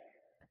 yeah,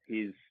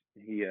 he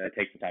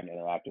takes the time to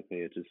interact with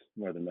me, which is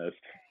more than most.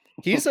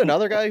 He's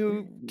another guy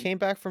who came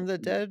back from the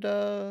dead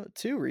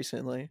too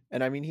recently.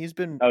 And I mean he's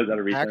been Oh, is that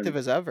a active recent?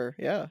 as ever.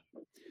 Yeah.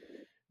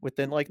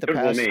 Within like the Good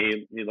for past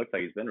me. He looks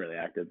like he's been really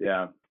active.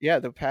 Yeah.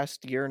 the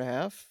past year and a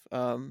half,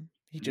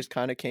 he just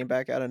kind of came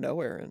back out of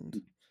nowhere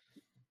and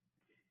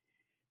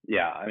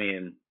Yeah, I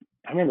mean,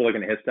 I remember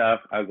looking at his stuff.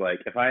 I was like,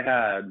 if I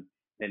had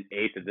an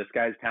eighth of this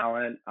guy's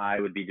talent, I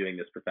would be doing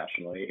this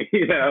professionally.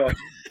 I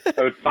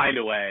would find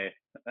a way.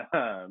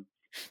 Um,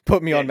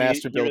 put me yeah, on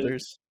Master he really,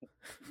 Builders.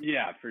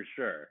 yeah, for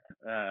sure.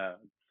 But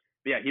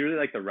yeah, he really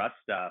liked the Rust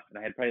stuff, and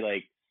I had probably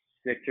like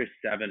 6 or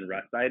 7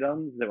 Rust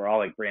items that were all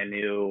like brand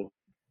new.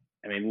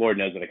 I mean, Lord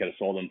knows what I could have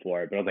sold them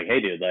for, but I was like, hey,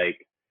 dude, like,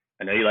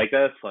 I know you like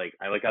this. Like,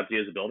 I look up to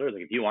you as a builder.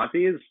 Like, if you want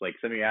these, like,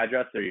 send me your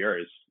address. They're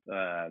yours.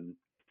 And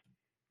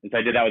so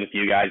I did that with a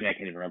few guys. I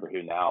can't even remember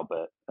who now,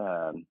 but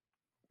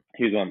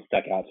he was the one that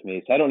stuck out to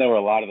me. So I don't know where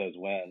a lot of those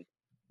went.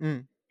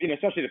 Mm.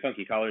 Especially the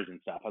funky colors and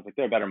stuff. I was like,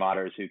 there are better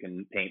modders who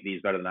can paint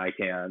these better than I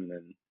can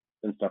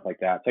and stuff like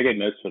that. So I gave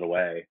most of it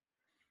away.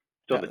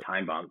 Still Yeah, the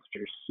time bombs,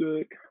 which are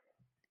sick.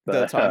 the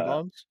But time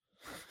bombs.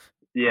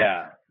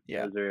 yeah,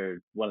 Yeah, those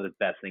are one of the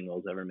best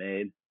singles ever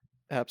made.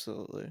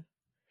 absolutely.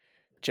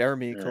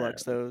 Jeremy Uh,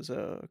 collects those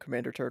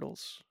Commander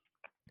Turtles.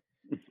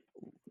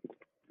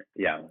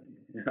 yeah.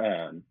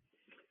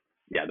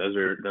 Yeah, those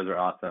are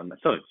awesome. I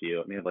still have a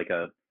few. I mean, I have like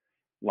a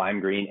lime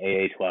green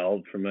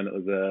AA-12 from when it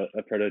was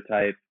a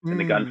prototype, and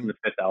the gun from Mm. the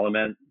Fifth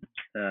Element,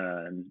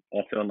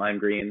 also in lime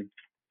green.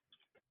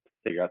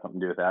 Figure out something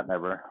to do with that,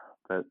 never.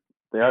 But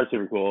they are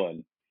super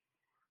cool,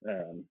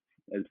 and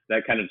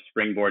that kind of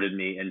springboarded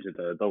me into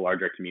the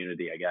larger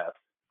community, I guess.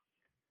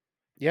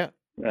 Yeah.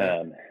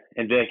 Yeah.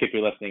 And Vic, if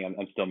you're listening,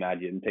 I'm still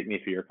mad you didn't pick me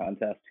for your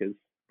contest because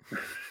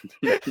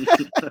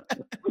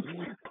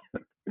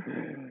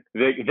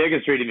Vic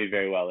has treated me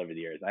very well over the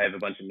years. I have a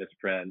bunch of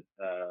misprint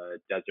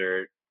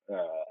desert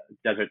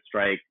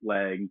strike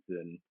legs,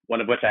 and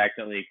one of which I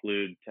accidentally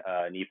glued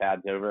knee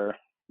pads over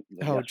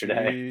Oh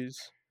yesterday. jeez.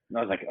 And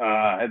I was like,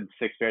 I had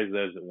 6 pairs of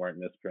those that weren't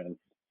misprints.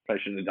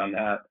 Probably shouldn't have done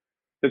that.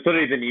 It's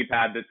literally the knee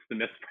pad that's the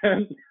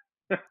misprint.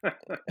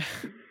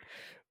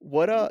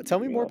 What tell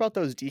me more Yeah. about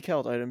those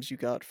decaled items you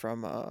got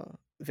from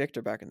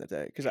Victor back in the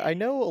day, because I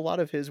know a lot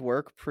of his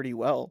work pretty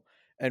well.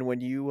 And when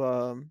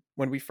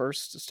we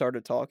first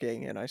started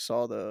talking and I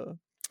saw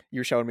you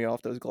were showing me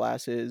off those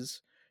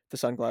glasses, the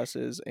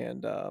sunglasses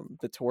and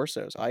the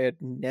torsos, I had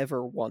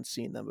never once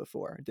seen them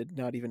before. I did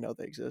not even know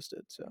they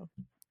existed. So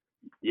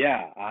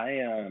Yeah,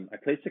 I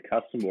placed a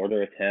custom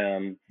order with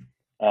him.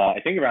 I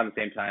think around the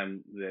same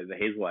time the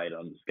Hazel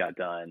items got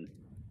done,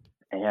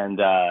 and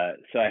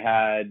so I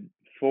had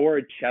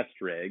 4 chest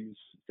rigs,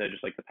 so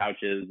just like the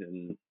pouches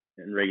and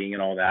rigging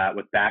and all that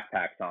with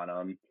backpacks on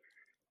them.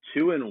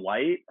 2 in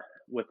white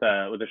with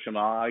a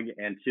shamag,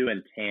 and 2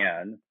 in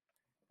tan.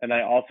 And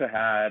I also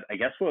had, I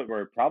guess, what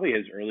were probably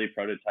his early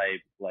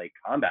prototype like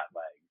combat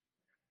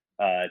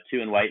legs,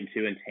 2 in white and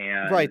 2 in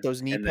tan, right,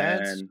 those knee and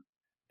pads. then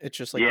It's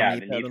just like the yeah,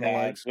 knee the pad knee on the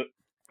pads legs.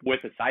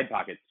 with the side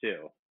pockets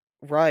too.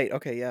 Right.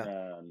 Okay. Yeah.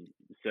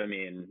 So I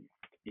mean,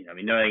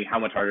 knowing how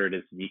much harder it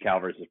is to decal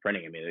versus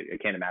printing, I mean, I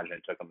can't imagine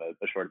it took them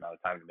a short amount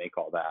of time to make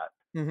all that.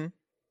 Mm-hmm.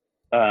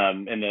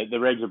 And the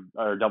rigs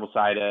are double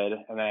sided,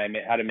 and then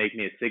I had to make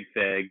me a sig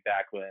fig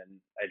back when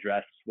I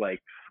dressed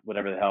like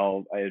whatever the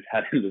hell I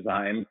had him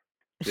design.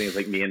 I think it was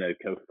like me in a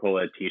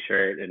Coca-Cola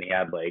t-shirt, and he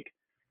had like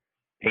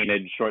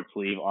painted short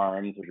sleeve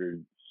arms, which are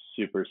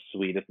super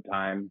sweet at the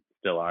time,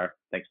 still are.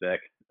 Thanks, Vic.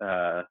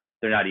 They're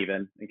not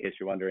even, in case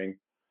you're wondering,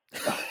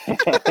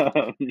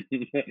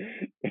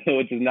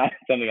 which is not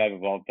something I've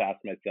evolved past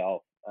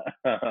myself.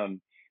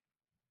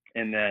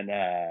 And then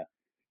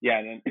yeah,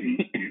 and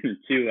then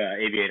 2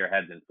 aviator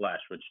heads in flesh,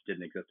 which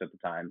didn't exist at the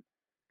time.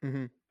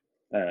 Mm-hmm.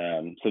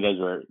 So those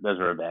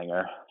were a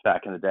banger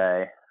back in the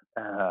day.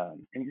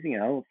 Anything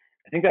else?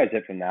 I think that was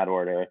it from that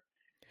order.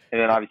 And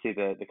then obviously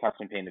the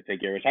custom painted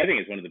figure, which I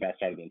think is one of the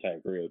best out of the entire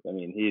group. I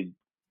mean,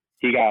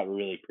 he got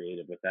really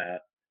creative with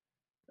that,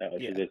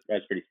 which Yeah. I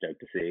was pretty stoked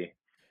to see.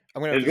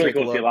 I'm gonna It have was to really take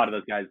a cool to see a look. lot of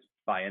those guys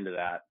buy into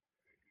that.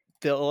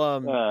 They'll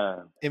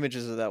Uh,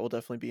 images of that will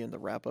definitely be in the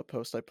wrap up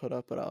post I put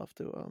up, but I'll have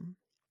to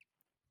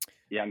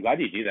yeah, I'm glad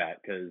you do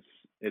that because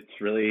it's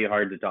really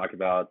hard to talk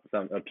about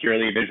some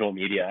purely visual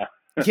media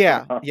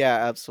yeah,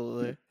 yeah,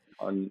 absolutely.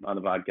 on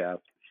the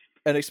podcast.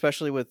 And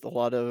especially with a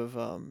lot of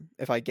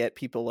if I get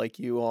people like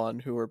you on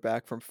who are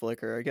back from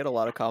Flickr, I get a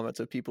lot of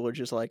comments of people who are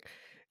just like,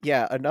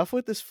 yeah, enough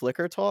with this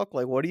Flickr talk.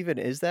 Like, what even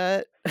is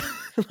that?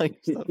 Like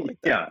stuff like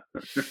that.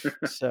 Yeah.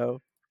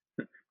 So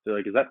So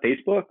like, is that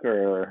Facebook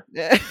or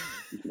yeah.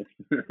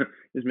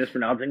 is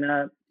mispronouncing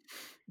that?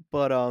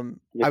 But I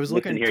was Listen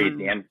looking here,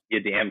 through you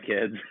damn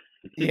kids.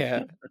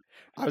 Yeah.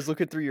 I was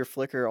looking through your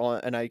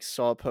Flickr and I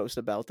saw a post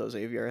about those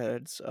aviary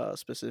heads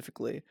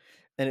specifically,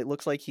 and it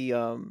looks like he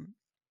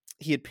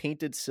had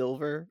painted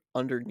silver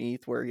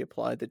underneath where he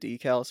applied the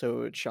decal so it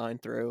would shine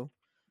through.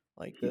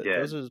 Like He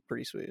those did. are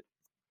pretty sweet.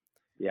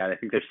 Yeah, and I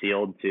think they're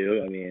sealed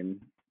too. I mean,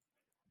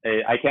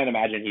 I can't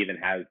imagine he even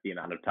has the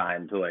amount of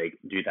time to like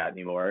do that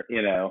anymore.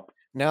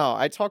 No,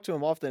 I talk to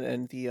him often,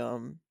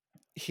 and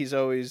he's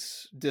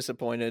always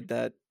disappointed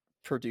that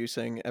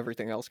producing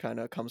everything else kind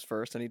of comes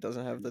first, and he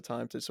doesn't have the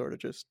time to sort of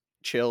just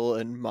chill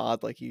and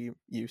mod like he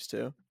used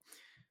to.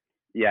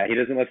 Yeah, he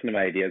doesn't listen to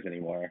my ideas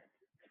anymore.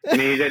 I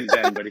mean, he didn't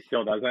then, but he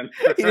still doesn't.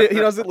 He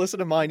doesn't listen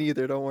to mine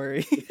either. Don't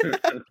worry.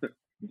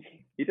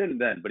 He didn't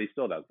then, but he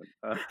still doesn't.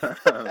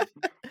 At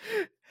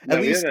No,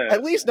 we had least a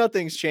at least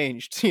nothing's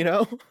changed, you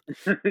know?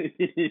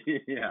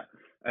 yeah.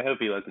 I hope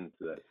he listens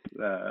to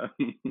this.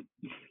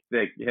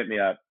 Vic, hit me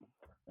up.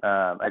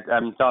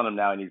 I'm telling him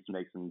now he needs to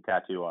make some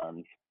tattoo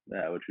arms,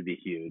 which would be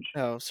huge.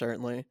 Oh,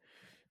 certainly.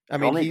 I The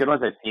mean, only good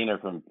ones I've seen are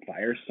from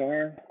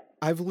Firestar.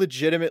 I've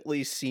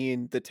legitimately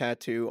seen the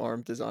tattoo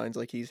arm designs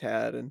like he's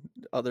had and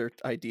other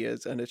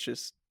ideas, and it's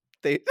just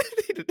they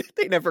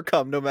they never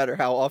come no matter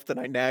how often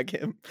I nag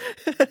him.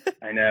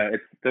 I know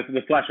it's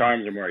the flesh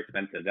arms are more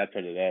expensive. That's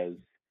what it is.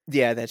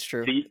 Yeah, that's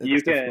So true. It you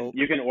is can difficult.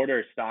 you can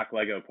order stock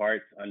Lego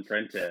parts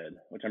unprinted,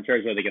 which I'm sure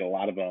is where they get a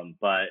lot of them,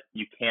 but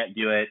you can't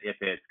do it if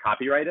it's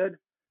copyrighted.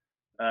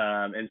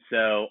 And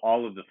so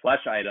all of the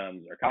flesh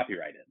items are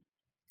copyrighted.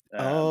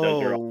 Those Oh, are all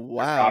their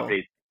wow.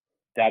 properties.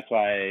 That's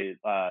why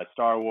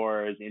Star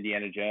Wars,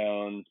 Indiana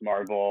Jones,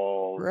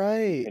 Marvel,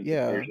 Right, Prince of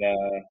yeah. Persia,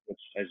 which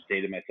I just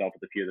dated myself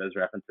with a few of those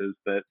references,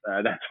 but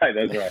that's why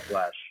those are all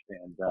flesh,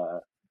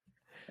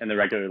 and the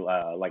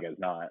regular Lego's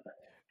not.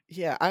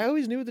 Yeah, I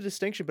always knew the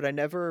distinction, but I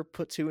never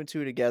put two and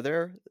two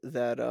together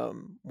that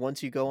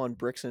once you go on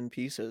bricks and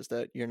pieces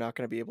that you're not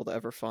going to be able to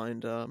ever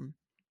find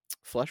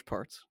flesh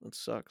parts. That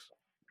sucks.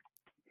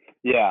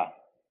 Yeah,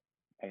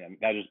 I mean,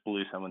 that just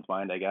blew someone's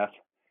mind, I guess.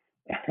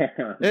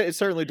 It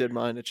certainly did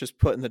mine. It's just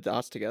putting the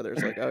dots together.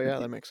 It's like, oh yeah,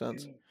 that makes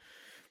sense.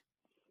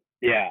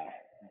 Yeah,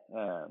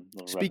 little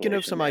Speaking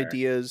of revelation some there.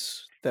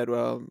 ideas that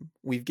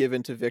we've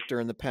given to Victor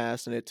in the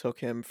past, and it took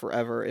him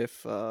forever,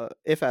 if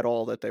at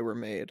all, that they were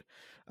made.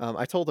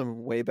 I told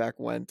him way back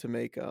when to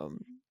make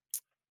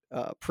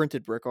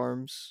printed brick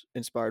arms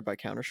inspired by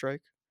Counter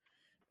Strike,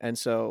 and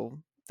so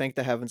thank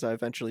the heavens I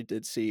eventually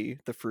did see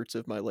the fruits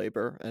of my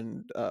labor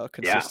and Yeah,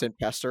 consistent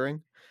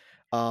pestering.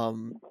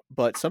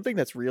 But something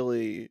that's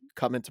really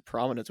come into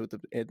prominence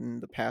in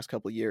the past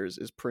couple of years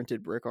is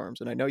printed brick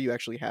arms, and I know you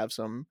actually have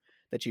some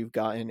that you've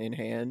gotten in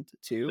hand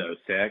too. so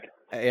sick.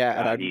 Yeah,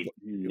 and God, he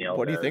nailed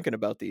what are you those. thinking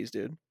about these,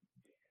 dude?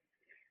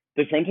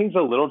 The printing's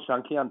a little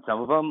chunky on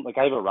some of them. Like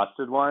I have a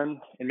rusted one,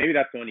 and maybe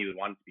that's the one you would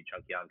want it to be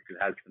chunky on because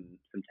it has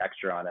some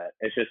texture on it.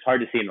 It's just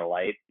hard to see in the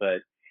light, but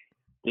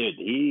dude,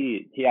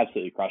 he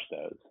absolutely crushed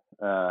those.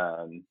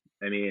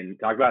 I mean,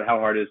 talk about how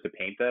hard it is to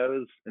paint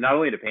those, and not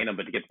only to paint them,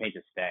 but to get the paint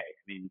to stay.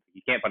 I mean,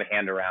 you can't put a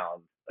hand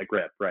around a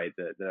grip, right?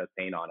 That has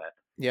paint on it.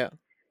 Yeah.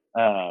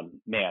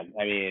 Man,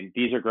 I mean,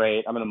 these are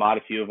great. I'm gonna mod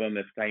a few of them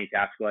if Tiny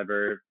Tactical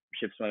ever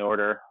ships my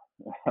order.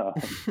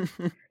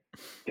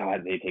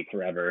 God, they take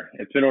forever.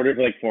 It's been ordered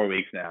for like 4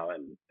 weeks now,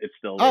 and it's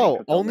still waiting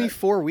Oh, only fulfillment.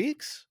 4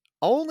 weeks?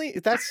 Only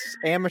that's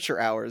amateur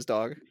hours,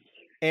 dog.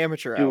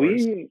 Amateur Do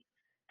hours. we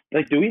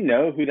do we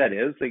know who that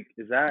is? Like,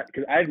 is that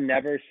because I've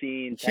never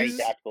seen Tiny He's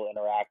Tactical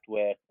interact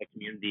with a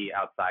community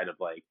outside of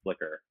like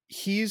Flickr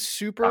he's comments?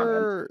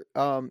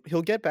 super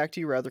he'll get back to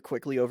you rather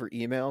quickly over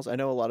emails. I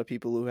know a lot of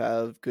people who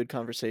have good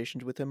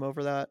conversations with him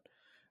over that.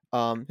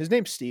 His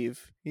name's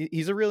Steve.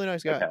 He's a really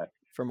nice guy Okay,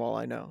 from all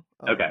I know.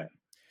 okay,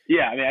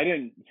 yeah. I mean, I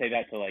didn't say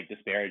that to like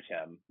disparage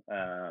him.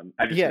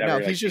 I've just Yeah, no, never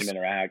like he's seen him just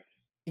interact.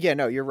 yeah,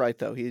 no, you're right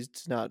though. He's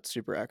not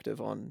super active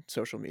on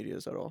social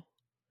medias at all.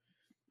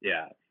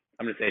 Yeah,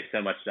 I'm gonna say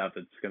so much stuff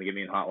that's gonna get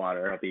me in hot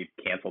water. I'll be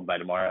canceled by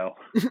tomorrow,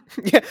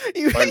 Yeah,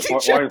 you, or in you or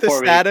check in the 4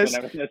 weeks, status.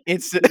 whenever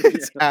this.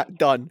 It's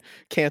done.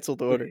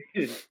 Canceled order.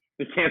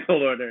 The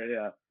canceled order.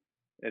 Yeah,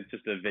 it's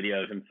just a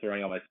video of him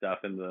throwing all my stuff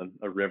in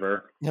a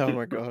river. Oh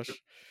my gosh.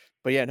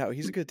 But yeah, no,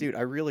 he's a good dude.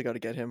 I really got to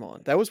get him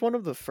on. That was one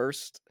of the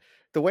first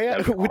the way I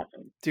That would be with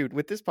awesome. dude,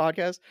 with this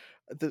podcast,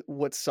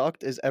 what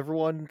sucked is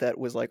everyone that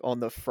was like on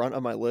the front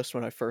of my list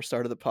when I first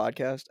started the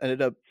podcast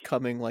ended up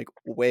coming like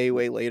way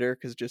later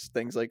cuz just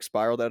things like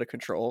spiraled out of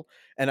control.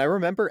 And I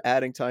remember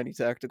adding Tiny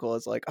Tactical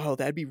as like, "Oh,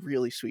 that'd be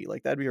really sweet.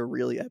 Like that'd be a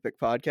really epic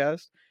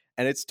podcast."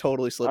 And it's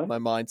totally slipped my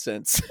mind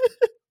since.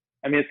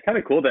 I mean, it's kind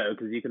of cool though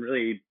because you can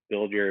really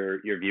build your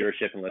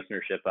viewership and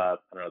listenership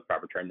up. I don't know what the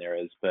proper term there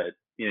is, but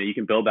you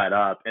can build that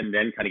up and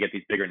then kind of get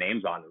these bigger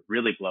names on, and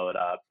really blow it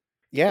up.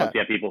 Yeah. Once you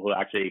have people who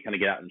actually kind of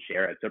get out and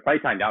share it, so it probably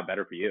timed out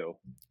better for you.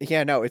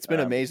 Yeah, no, it's been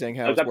Um, amazing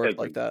how those it's worked episodes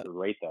like that. are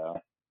great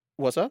though.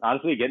 What's up?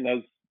 Honestly,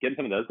 getting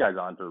some of those guys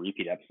on for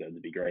repeat episodes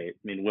would be great. I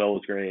mean, Will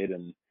was great,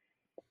 and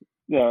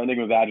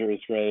Enigma Badger was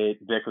great.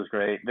 Vic was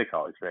great. Vic's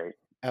always great.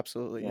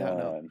 Absolutely. Yeah,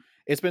 no. Um,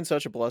 It's been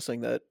such a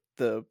blessing that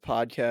the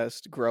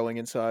podcast growing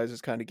in size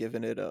has kind of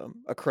given it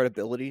a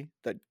credibility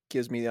that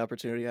gives me the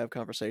opportunity to have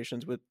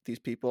conversations with these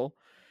people.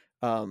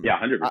 Yeah,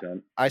 I,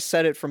 100%. I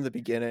said it from the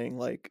beginning,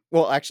 like,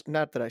 well, actually,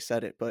 not that I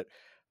said it, but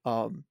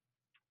um,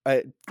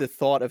 the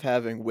thought of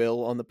having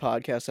Will on the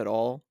podcast at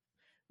all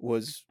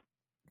was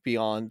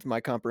beyond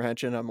my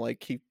comprehension. I'm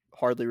like, he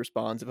hardly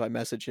responds if I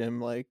message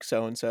him like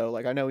so and so.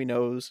 Like, I know he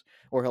knows,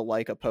 or he'll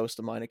like a post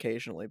of mine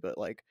occasionally, but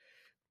like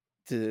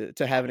to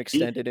have an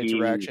extended He's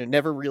interaction.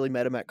 Never really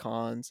met him at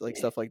cons, like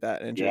stuff like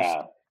that, and just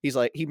yeah, he's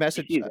like he he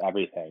messaged. sees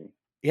everything.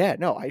 Yeah,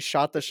 no, I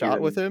shot the Like, he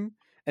shot with didn't. him,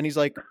 and he's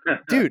like,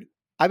 "Dude,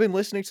 I've been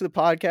listening to the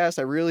podcast.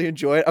 I really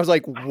enjoy it." I was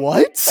like,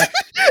 "What?"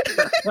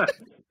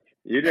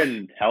 You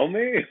didn't tell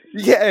me?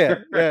 Yeah,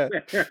 yeah.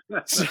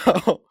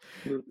 So,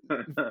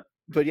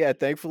 but yeah,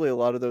 thankfully a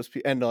lot of those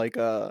people, and like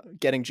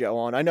getting Joe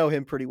on. I know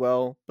him pretty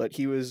well, but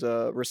he was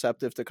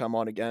receptive to come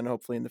on again,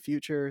 hopefully in the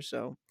future.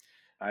 So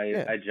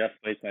yeah, I just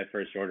placed my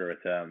first order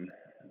with him.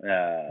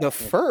 the We'll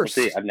see. first.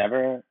 I've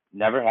never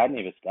had any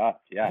of his stuff.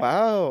 Yeah.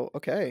 Wow.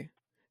 Okay.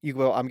 You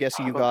well, I'm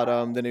guessing you got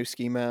the new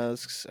ski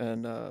masks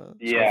and skull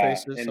Yeah,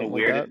 faces, and something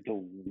like that.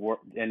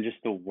 and just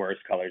the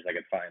worst colors I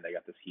could find. I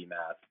got the ski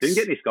mask. Didn't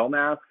get any skull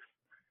masks.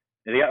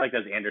 And they got like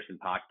those Anderson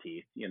Paak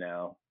teeth, you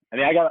know. I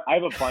mean, I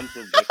have a bunch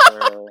of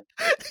Victor. I don't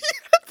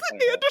The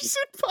know.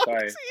 Anderson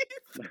Sorry.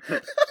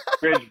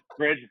 Paak.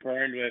 Bridge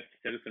burned with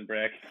Citizen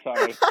Brick.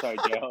 Sorry,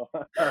 Joe.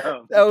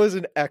 That was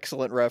an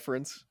excellent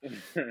reference.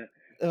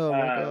 Oh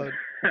my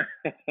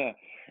god.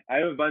 I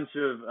have a bunch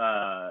of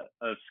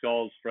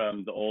skulls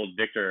from the old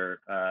Victor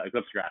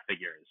Eclipse Graph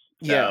figures.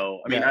 So Yeah.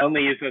 I mean, Yeah. I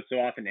only use those so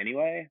often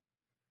anyway.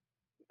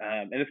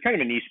 And it's kind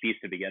of a niche piece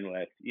to begin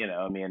with. You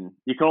know, I mean,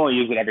 you can only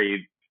use it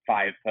every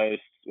 5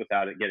 posts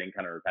without it getting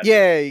kind of repetitive.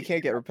 Yeah, you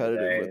can't get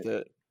repetitive with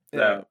it. Yeah.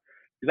 So,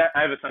 because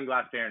I have a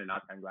sunglass pair and a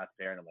not sunglass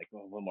pair, and I'm like,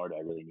 well, what more do I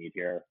really need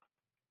here?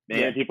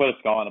 Maybe if you put a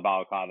skull on a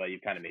balaclava,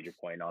 you've kind of made your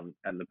point on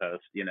the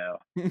post, you know.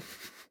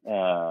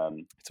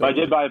 So I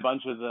did buy a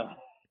bunch of the.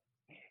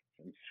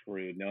 I'm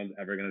screwed. No one's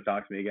ever going to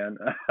talk to me again.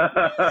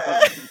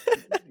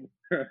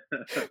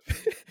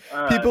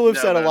 People have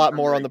said a lot I'm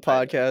more really on the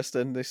podcast,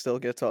 and they still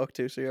get talked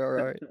to. So you're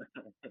all right.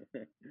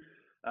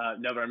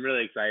 No, but I'm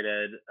really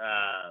excited.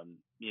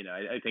 You know,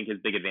 I think his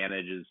big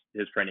advantage is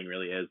his printing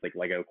really is like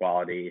Lego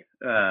quality,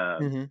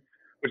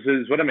 which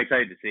is what I'm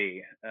excited to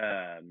see.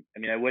 I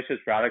mean, I wish his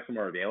products were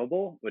more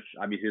available, which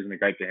obviously isn't a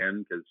gripe to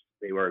him because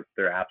they work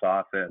their ass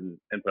off and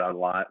put out a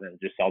lot and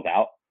it just sells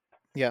out.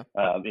 Yeah.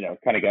 You know,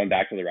 kind of going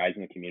back to the rise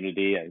in the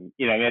community. And,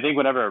 you know, I mean, I think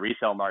whenever a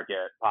resale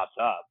market pops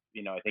up,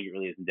 you know, I think it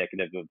really is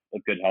indicative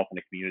of good health in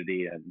the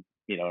community and,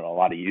 you know, and a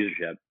lot of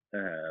usership.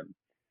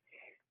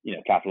 You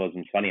know,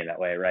 capitalism's funny in that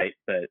way, right?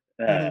 But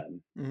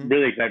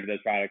really excited for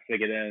those products. They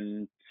get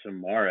in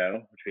tomorrow,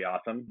 which will be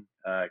awesome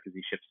because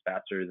he ships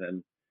faster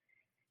than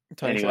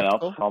anyone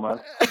else,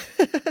 almost.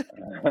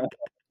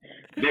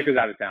 Nick was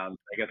out of town.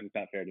 I guess it's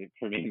not fair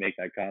for me to make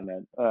that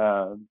comment.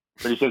 But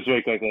he ships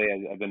very quickly.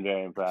 I've been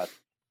very impressed.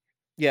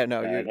 Yeah,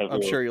 no,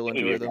 I'm sure you'll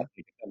enjoy them.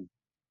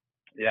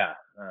 Yeah,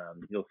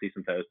 you'll see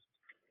some posts.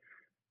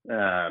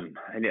 I'm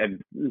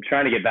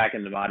trying to get back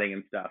into modding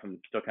and stuff. I'm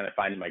still kind of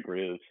finding my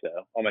groove, so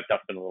all my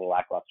stuff's been a little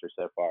lackluster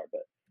so far.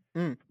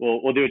 But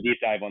we'll do a deep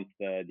dive once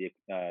the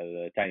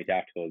Tiny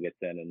Tactical gets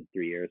in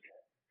 3 years.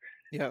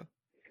 Yeah,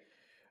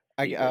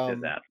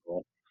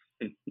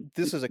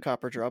 this is a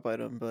copper drop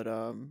item, but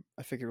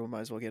I figured we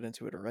might as well get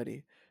into it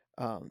already.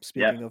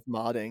 Speaking of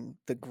modding,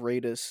 the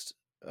greatest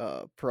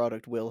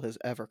product Will has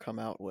ever come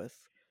out with,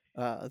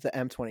 the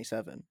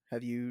M27.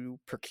 Have you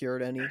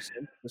procured any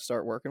to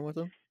start working with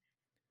them?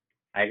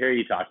 I hear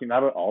you talking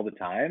about it all the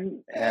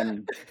time,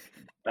 and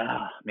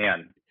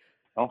man,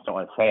 I almost don't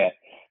want to say it.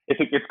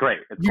 It's great.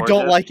 It's you gorgeous.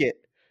 Don't like it?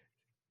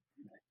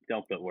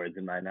 Don't put words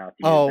in my mouth,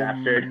 you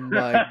bastard.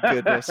 My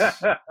goodness.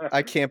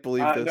 I can't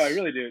believe this. No, I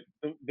really do.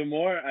 The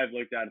more I've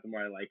looked at it, the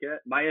more I like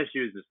it. My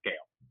issue is the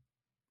scale.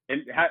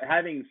 And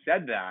having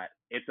said that,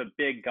 it's a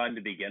big gun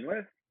to begin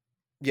with.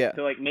 Yeah.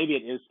 So, like, maybe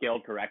it is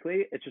scaled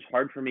correctly. It's just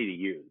hard for me to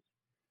use.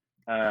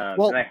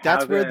 Well,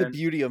 that's where the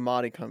beauty of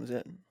modding comes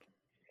in.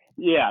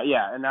 Yeah,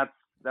 and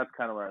that's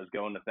kind of where I was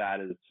going with that.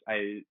 Is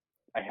I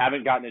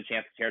haven't gotten a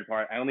chance to tear it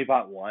apart. I only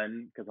bought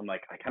one because I'm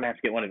like, I kind of have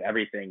to get one of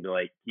everything to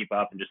like keep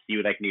up and just see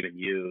what I can even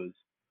use.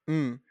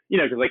 You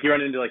know, because like you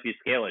run into like these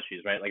scale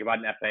issues, right? Like I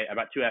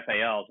bought 2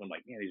 FALs. And I'm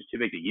like, man, these are too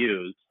big to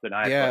use. So now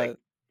I have to like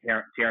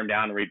tear them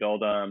down and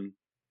rebuild them.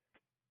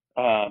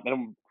 And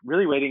I'm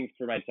really waiting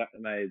for my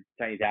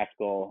Tiny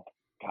Tactical.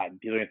 God,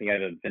 people are gonna think I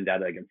have a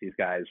vendetta against these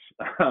guys.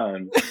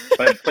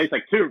 But I placed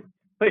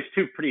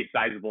two pretty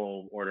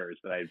sizable orders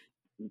that I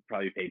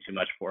probably paid too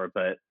much for.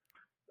 But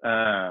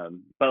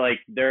like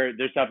their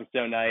stuff is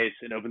so nice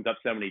and opens up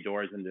so many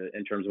doors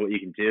in terms of what you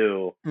can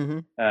do.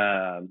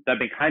 That I've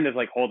been kind of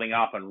like holding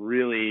off on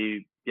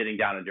really getting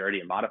down and dirty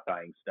and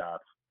modifying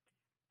stuff.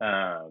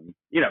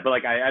 You know, but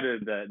like I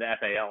added the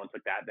FAL and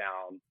took that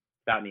down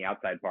in the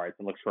outside parts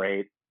and looks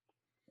great.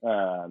 You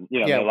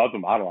know, I love the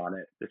model on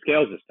it. The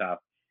scales is tough.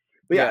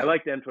 But I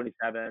like the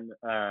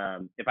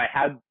M27. If I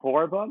had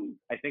 4 of them,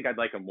 I think I'd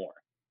like them more.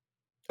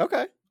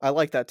 Okay, I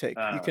like that take.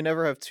 You can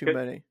never have too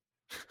many.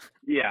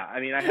 Yeah, I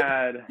mean, I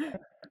had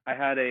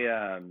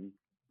an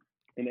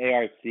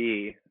ARC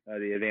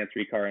the advanced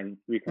recon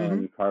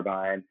Mm-hmm.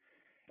 carbine,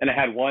 and I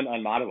had one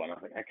unmodded one. I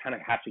was like, I kind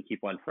of have to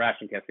keep one fresh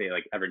in case they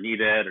like ever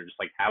need it or just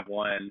like have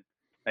one.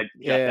 I just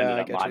Yeah, ended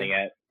I up get you.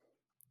 modding it.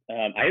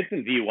 I had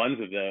some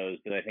V1s of those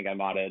that I think I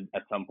modded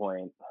at some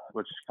point,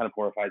 which kind of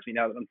horrifies me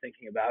now that I'm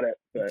thinking about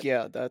it.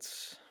 Yeah,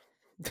 that's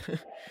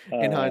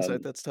in hindsight,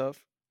 Um, that's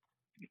tough.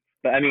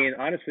 but I mean,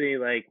 honestly,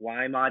 like,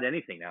 why mod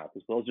anything now?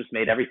 Because Will's just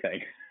made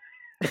everything.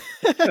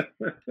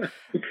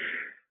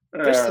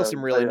 There's still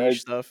some really I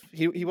niche stuff.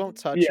 He won't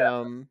touch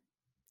yeah,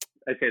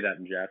 I say that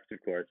in jest,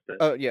 of course, but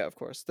oh yeah, of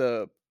course.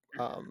 The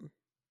um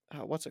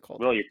what's it called?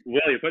 Will,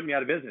 you're putting me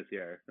out of business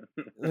here.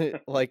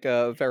 Like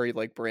very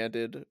like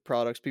branded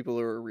products. People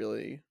who are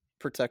really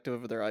protective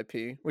of their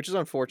IP, which is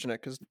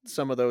unfortunate because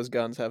some of those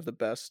guns have the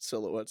best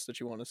silhouettes that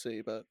you want to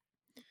see. But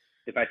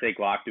If I say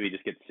Glock, do we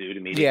just get sued yeah,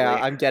 immediately?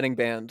 I'm getting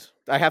banned.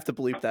 I have to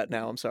bleep that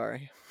now. I'm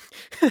sorry.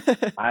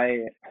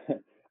 I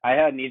I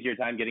had an easier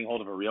time getting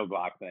hold of a real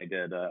Glock than I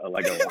did a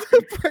Lego one.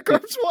 The Brick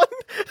Arms one.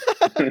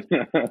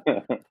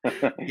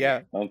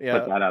 Yeah, I'll put yeah,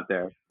 that out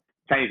there.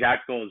 Chinese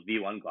Tactical's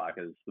V1 Glock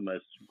is the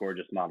most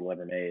gorgeous model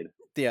ever made.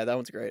 yeah. That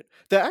one's great.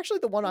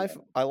 The one Yeah.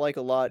 I like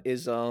a lot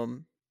is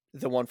the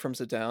one from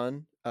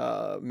Zidane,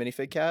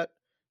 minifig cat.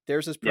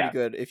 Theirs is pretty Yeah,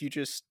 good. If you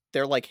just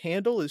their like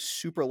handle is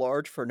super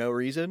large for no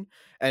reason,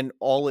 and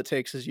all it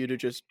takes is you to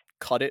just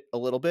cut it a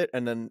little bit,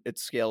 and then it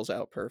scales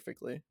out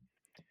perfectly.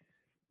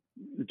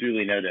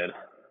 duly noted.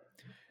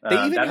 They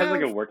even That has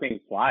like a have working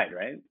slide,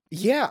 right?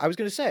 yeah. I was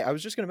gonna say I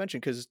was just gonna mention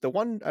because the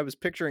one I was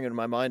picturing in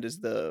my mind is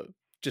the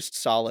just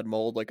solid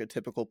mold like a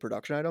typical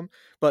production item,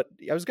 but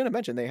I was gonna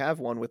mention they have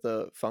one with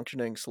a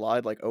functioning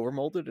slide like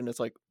overmolded, and it's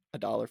like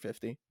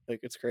 $1.50. Like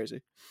it's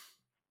crazy.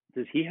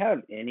 Does he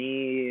have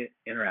any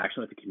interaction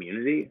with the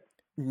community?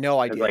 No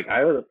Because idea. like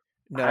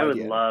No I would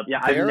idea. love. Yeah,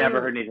 I've never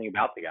They're heard anything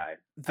about the guy.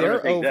 I don't know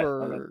if they're they exist. I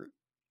don't know. over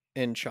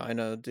in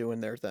China doing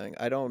their thing.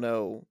 I don't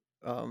know.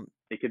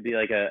 It could be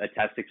like a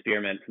test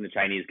experiment from the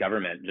Chinese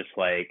government, just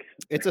like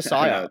It's a I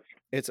don't know. psyop.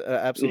 It's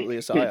absolutely a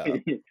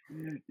psyop.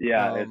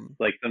 Yeah, it's Um,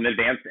 like some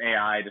advanced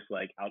AI just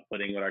like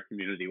outputting what our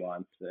community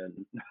wants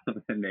and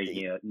and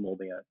making y- it,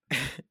 molding it.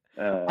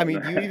 I Um,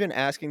 mean, you even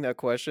asking that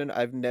question,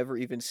 I've never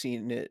even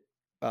seen it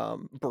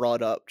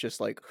brought up. Just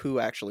like who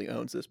actually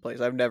owns this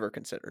place, I've never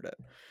considered it.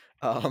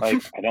 Um,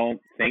 like I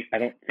don't think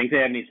they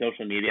have any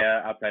social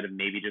media outside of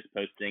maybe just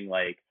posting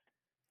like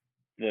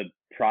the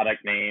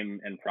product name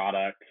and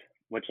product,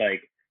 which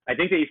like I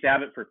think they used to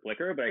have it for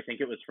Flickr, but I think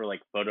it was for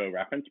like photo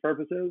reference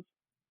purposes.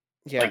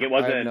 Like yeah, it I have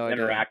wasn't no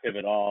idea. interactive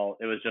at all.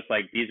 It was just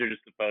like these are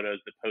just the photos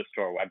that post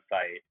to our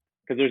website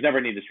because there's never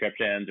any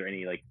descriptions or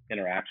any like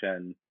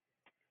interaction.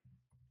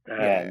 Um,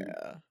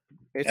 Yeah, I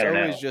it's don't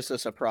always know. just a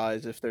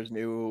surprise if there's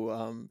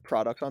new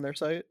product on their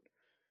site.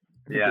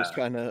 Just Yeah.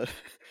 kind of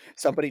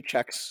somebody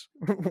checks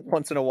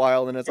once in a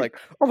while, and it's like,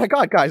 oh my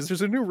god, guys,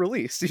 there's a new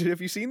release.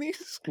 Have you seen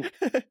these?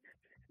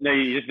 No,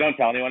 you just don't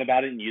tell anyone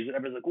about it and use it.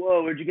 Everyone's like,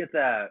 "Whoa, where'd you get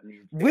that?" And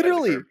you stay ahead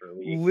of the curve Literally, for a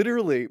week,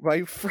 literally,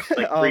 my friend.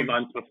 like 3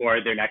 months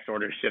before their next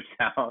order ships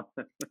out.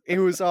 It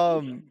was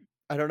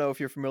I don't know if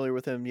you're familiar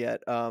with him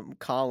yet.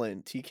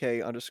 Colin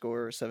TK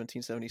underscore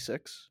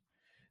 1776.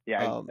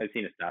 Yeah, Um, I've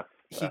seen his stuff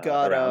he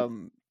got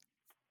around.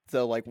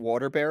 the like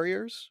water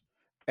barriers,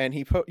 and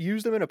he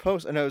used them in a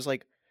post, and I was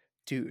like,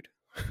 dude,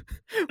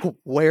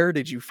 where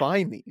did you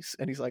find these?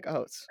 And he's like,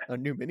 oh, it's a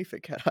new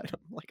minifig cat item.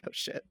 I'm like, oh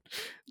shit,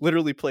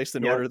 literally placed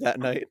an Yeah, order that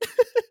night.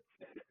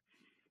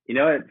 you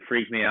know what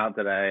freaked me out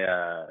that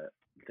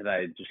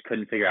I just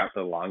couldn't figure out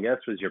for the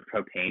longest was your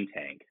propane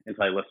tank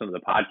until I listened to the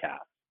podcast.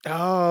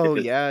 Oh If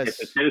the yes,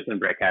 Citizen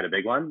Brick had a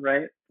big one,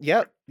 right?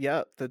 yep,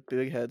 the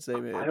big heads they I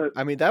made. was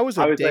I mean, that was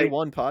a I was day like,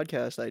 one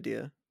podcast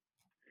idea.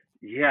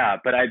 yeah,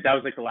 but that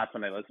was like the last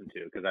one I listened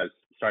to because I was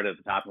started at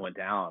the top and went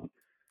down.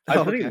 I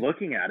was Oh, really okay.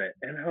 looking at it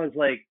and I was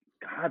like,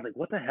 God, like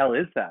what the hell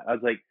is that? I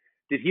was like,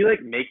 did he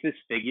like make this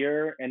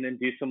figure and then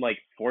do some like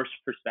forced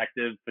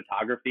perspective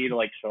photography to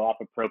like show off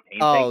a propane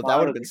tank Oh, that mod?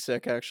 would have been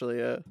sick, actually.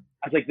 Yeah.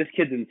 I was like, this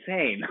kid's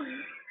insane.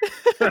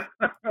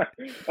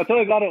 That's what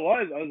I thought it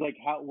was. I was like,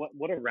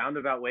 what a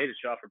roundabout way to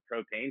show off a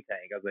propane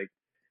tank. I was like,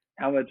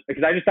 how much?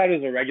 Because I just thought it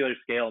was a regular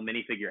scale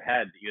minifigure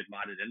head that you had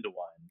modded into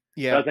one.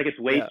 But I Yeah. was like, it's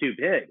way Yeah. too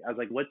big. I was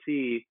like, what's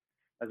he?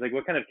 I was like,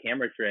 what kind of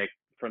camera trick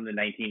from the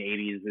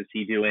 1980s is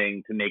he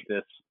doing to make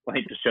this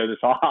like to show this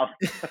off?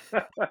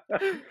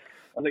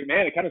 I was like,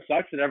 man, it kind of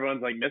sucks that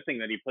everyone's like missing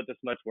that he put this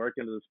much work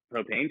into this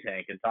propane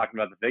tank and talking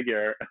about the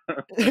figure.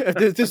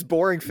 This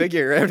boring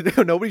figure.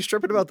 Nobody's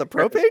tripping about the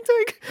propane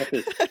Got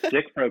this tank.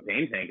 sick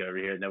propane tank over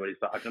here that nobody's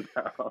talking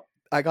about.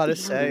 I gotta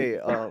say,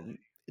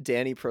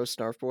 Danny Pro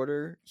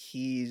Snarfboarder,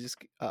 he's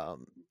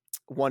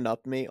one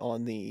up me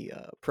on the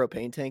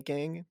propane tank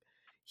gang.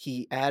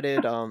 He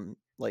added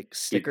like He's the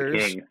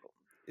stickers. king.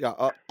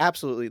 Yeah,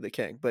 absolutely the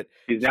king. But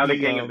He's now the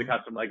he king of the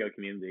custom Lego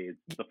community.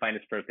 It's the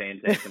finest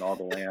propane tank in all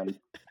the land.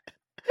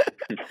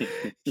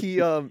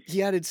 he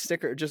added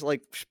sticker just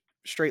like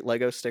straight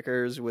Lego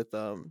stickers with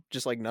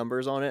just like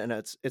numbers on it, and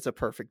it's a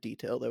perfect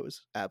detail that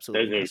was Those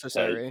absolutely are so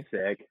necessary.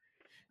 sick.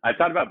 I've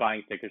thought about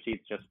buying sticker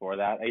sheets just for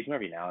that. I use them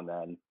every now and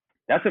then.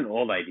 That's an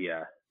old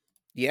idea.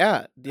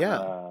 Yeah, yeah.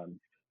 Um,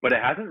 but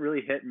it hasn't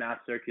really hit mass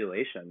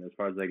circulation as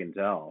far as I can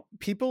tell.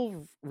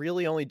 People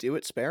really only do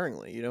it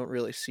sparingly. You don't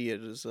really see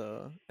it as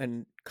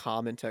an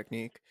common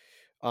technique.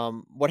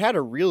 What had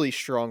a really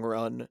strong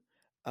run,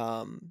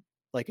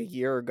 like a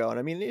year ago, and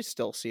I mean you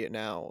still see it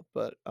now,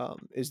 but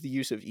is the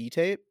use of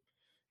e-tape.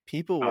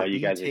 People Oh, were you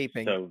guys are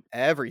e-taping so.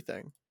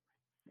 everything.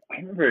 I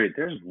remember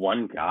there's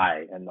one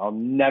guy, and I'll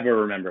never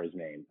remember his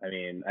name. I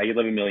mean, I could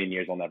live a million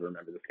years, I'll never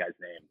remember this guy's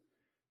name.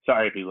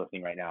 Sorry if he's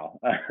listening right now.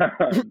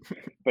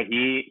 But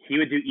he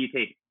would do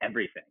e-tape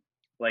everything.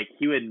 Like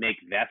he would make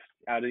vests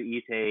out of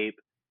e-tape.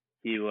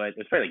 He would.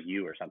 It's probably like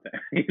you or something.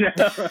 You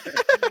know.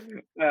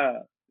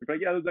 But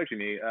yeah, that was actually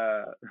me.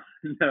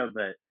 No,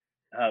 but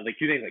like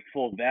he would make like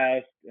full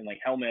vests and like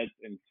helmets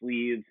and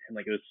sleeves, and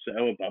like it was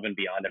so above and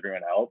beyond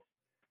everyone else.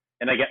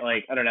 And I get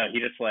like I don't know. He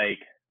just like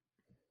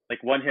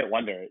one hit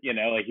wonder. You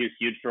know, like he was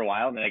huge for a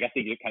while, and then I guess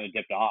he just kind of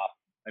dipped off.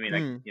 I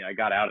mean, I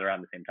got out around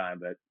the same time,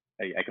 but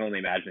I can only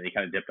imagine he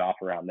kind of dipped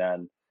off around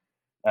then.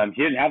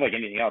 He didn't have like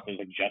anything else. It was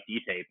like just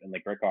E-tape and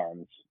like brick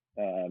arms,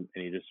 and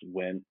he just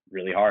went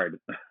really hard.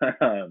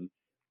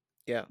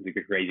 Yeah, it's like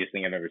the craziest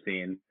thing I've ever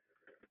seen.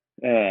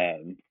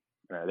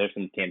 There's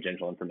some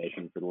tangential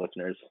information for the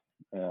listeners.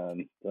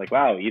 Like,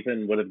 wow,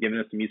 Ethan would have given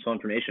us some useful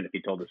information if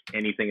he told us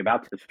anything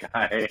about this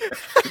guy.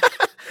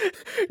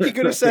 He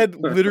could have said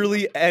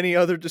literally any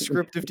other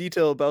descriptive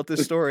detail about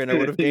this story, and I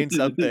would have gained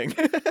something.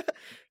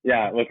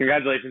 Yeah, well,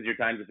 congratulations, your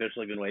time's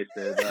officially been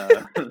wasted.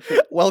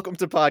 Welcome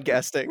to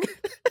podcasting.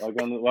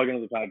 welcome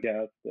to the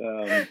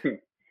podcast.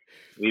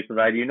 We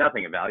provide you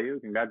nothing of value.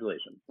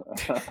 Congratulations.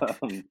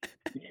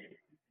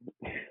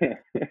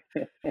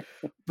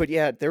 But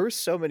yeah, there were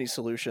so many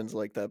solutions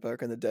like that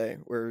back in the day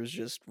where it was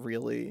just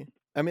really,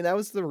 I mean, that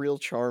was the real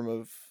charm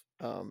of,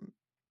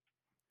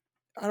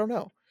 I don't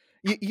know.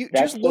 You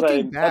that's just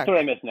looking back. That's what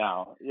I miss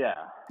now. Yeah.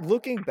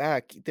 Looking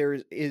back, there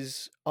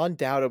is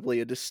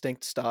undoubtedly a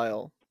distinct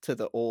style to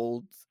the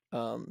old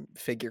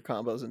figure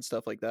combos and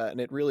stuff like that.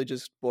 And it really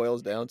just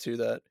boils down to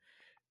that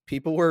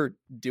people were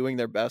doing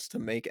their best to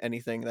make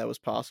anything that was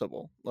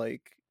possible,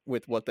 like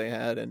with what they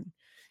had, and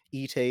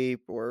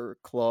e-tape or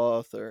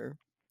cloth or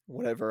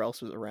whatever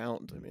else was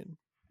around. I mean,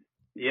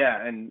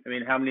 yeah, and I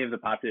mean, how many of the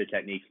popular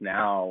techniques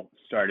now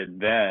started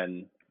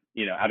then,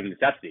 out of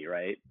necessity,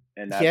 right?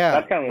 And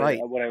that's kind of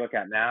right. what I look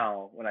at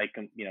now when I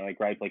can, I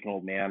gripe like an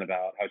old man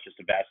about how it's just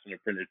a vest and a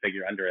printed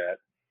figure under it,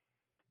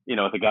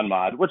 with a gun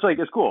mod, which like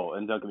is cool.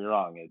 And don't get me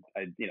wrong,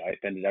 I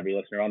offended every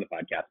listener on the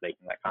podcast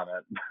making that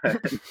comment.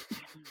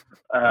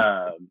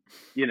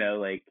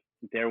 Like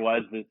there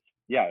was this,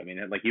 yeah, I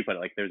mean, like you put it,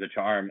 like there's a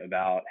charm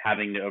about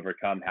having to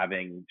overcome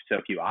having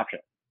so few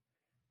options.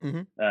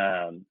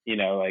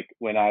 Like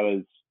when I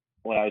was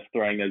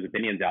throwing those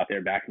opinions out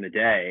there back in the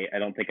day, I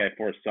don't think I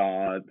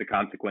foresaw the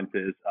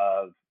consequences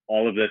of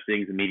all of those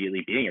things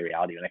immediately being a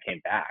reality when I came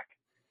back.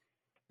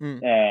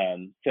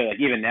 So like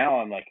even now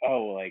I'm like,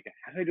 oh, like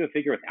how do I do a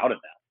figure without a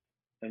vest?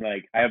 And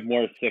like I have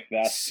more sick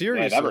vests than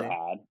I've ever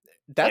had.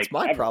 That's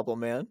like, my problem,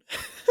 man.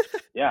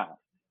 Yeah.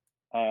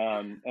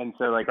 And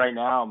so like right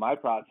now my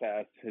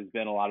process has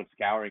been a lot of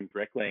scouring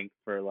Bricklink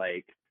for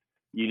like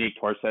unique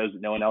torsos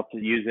that no one else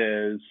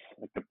uses.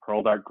 Like the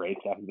Pearl Dark Gray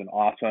stuff has been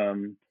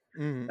awesome.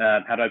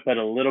 How do I put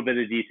a little bit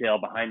of detail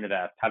behind the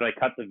vest? How do I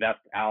cut the vest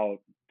out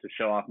to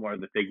show off more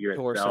of the figure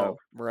itself?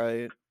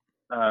 Right.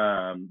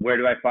 Where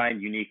do I find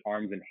unique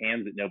arms and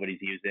hands that nobody's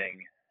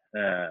using?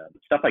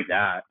 Stuff like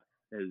that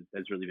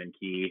has really been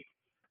key.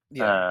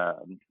 Yeah.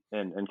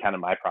 And kind of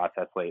my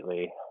process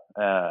lately.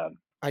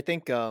 I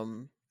think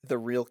the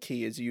real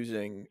key is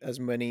using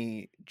as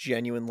many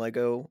genuine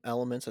Lego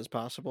elements as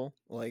possible,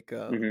 like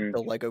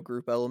the Lego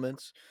group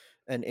elements,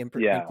 and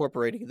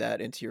incorporating that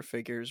into your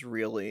figures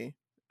really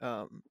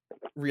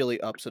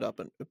ups it up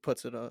and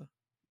puts it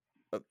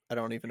I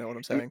don't even know what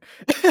I'm saying.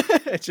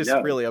 It just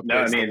really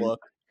upgrades the look.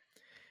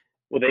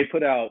 Well, they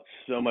put out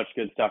so much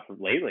good stuff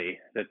lately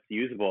that's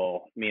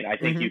usable. I mean, I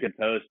think you could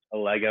post a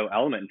Lego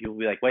element and people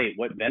will be like, wait,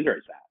 what vendor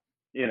is that?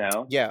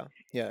 Yeah.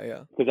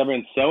 Because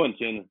everyone's so in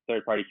tune with the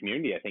third-party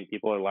community. I think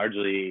people are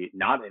largely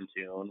not in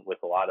tune with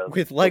a lot of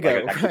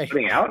Lego right?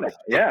 Putting out now.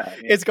 Yeah, I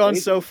mean, it's gone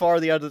so far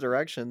the other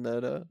direction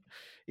that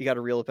you got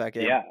to reel it back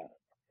in. Yeah,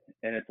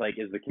 and it's like,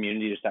 is the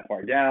community just that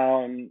far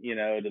down?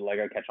 Did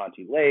Lego catch on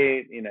too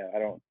late? I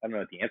don't know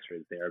what the answer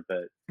is there,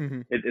 but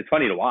it's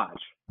funny to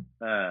watch.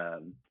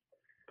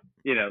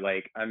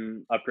 Like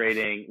I'm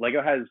upgrading.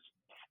 Lego has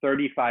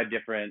 35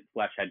 different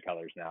flesh head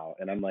colors now,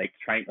 and I'm like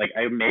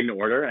I made an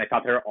order and I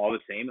thought they were all the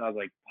same, and I was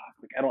like,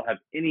 fuck, I don't have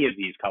any of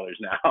these colors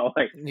now.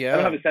 I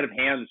don't have a set of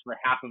hands for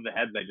half of the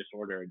heads I just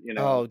ordered.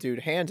 Oh, dude,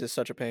 hands is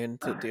such a pain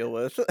to deal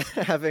with.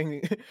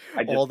 Having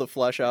all the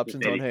flesh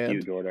options on hand.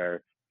 Huge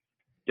order.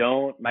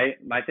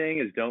 My thing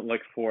is don't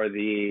look for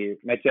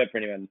my tip for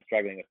anyone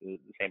struggling with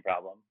the same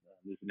problem.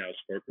 This is no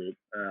sport group.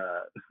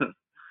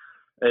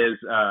 Is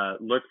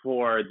look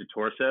for the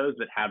torsos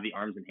that have the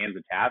arms and hands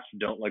attached.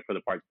 Don't look for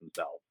the parts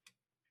themselves.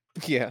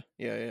 Yeah.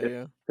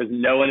 Because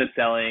no one is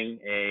selling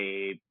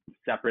a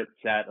separate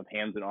set of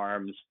hands and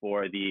arms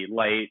for the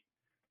light,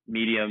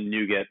 medium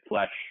nougat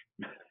flesh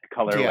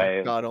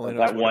colorway God only of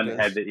knows that what one it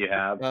head is. that you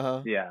have.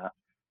 Uh-huh. Yeah.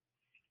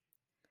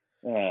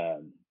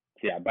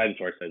 So yeah, buy the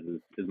source size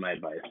is my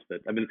advice.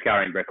 But I've been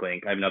scouring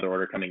Bricklink. I have another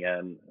order coming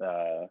in.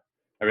 I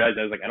realized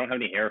I was like, I don't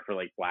have any hair for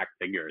like black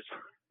figures,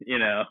 you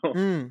know.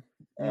 Mm.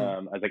 I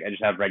was like, I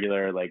just have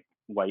regular like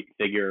white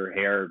figure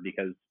hair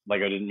because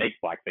Lego didn't make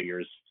black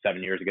figures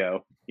 7 years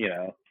ago, you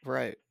know.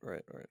 Right.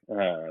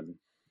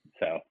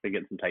 So they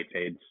get some tight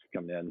fades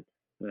coming in.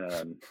 I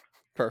don't know.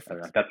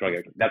 Perfect. That's what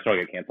I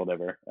get canceled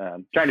over.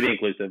 Trying to be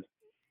inclusive.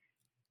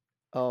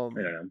 I don't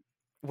Um, know.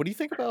 what do you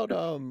think about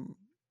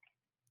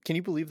can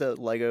you believe that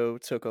Lego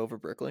took over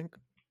Bricklink?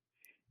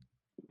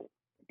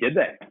 Did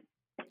they?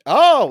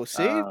 Oh,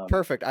 see? Um,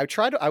 Perfect.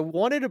 I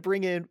wanted to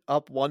bring in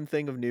up one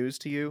thing of news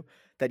to you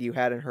that you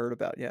hadn't heard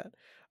about yet.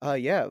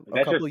 Yeah,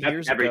 that's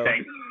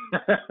everything.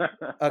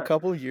 a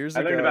couple years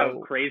I learned about ago.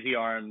 Crazy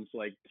Arms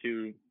like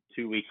two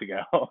weeks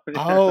ago.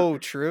 Oh,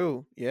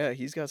 true. Yeah,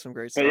 he's got some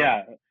great But stuff.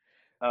 yeah,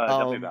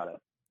 definitely Um, about it.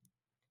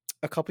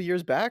 a couple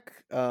years back,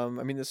 I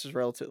mean, this is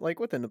relative, like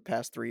within the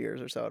past 3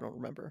 years or so, I don't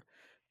remember.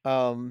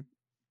 Um,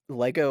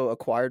 Lego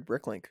acquired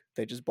Bricklink.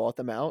 They just bought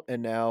them out,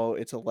 and now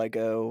it's a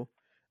Lego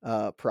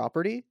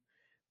property.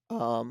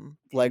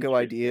 Lego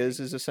Ideas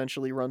Interesting. is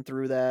essentially run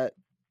through that,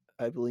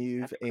 I That's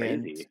believe,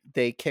 and crazy.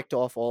 they kicked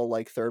off all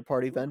like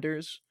third-party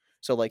vendors.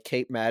 So like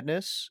Cape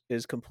Madness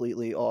is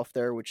completely off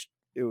there, which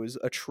it was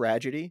a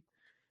tragedy,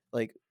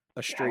 like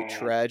a straight God.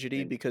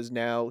 tragedy, because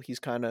now he's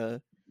kind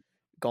of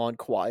gone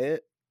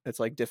quiet. It's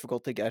like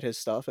difficult to get his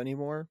stuff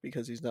anymore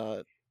because he's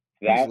not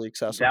That easily that would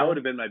accessible.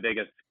 have been my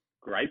biggest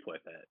gripe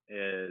with it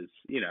is,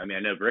 I mean, I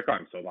know Brick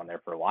Arms was on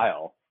there for a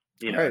while,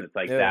 and Right. it's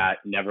like Yeah. that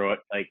never would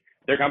like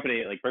their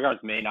company like Brick Arms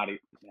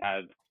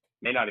have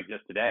may not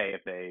exist today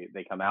if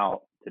they come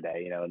out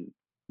today, and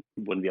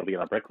wouldn't be able to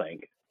get on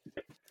Bricklink.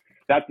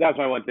 That's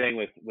my one thing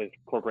with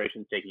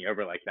corporations taking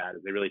over like that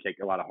is they really take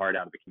a lot of heart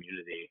out of the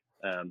community,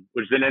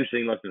 which has been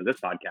interesting to listen to this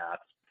podcast.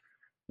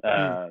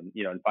 Mm.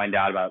 And find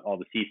out about all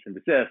the cease and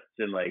desists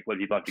and like what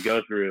people have to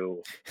go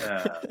through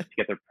to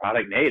get their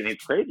product made. And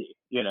it's crazy.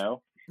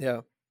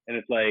 Yeah. And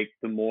it's like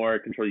the more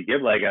control you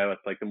give Lego,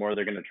 it's like the more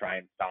they're going to try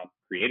and stomp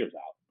creators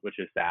out, which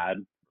is sad.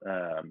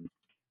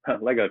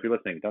 Lego, if you're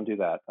listening, don't do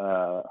that.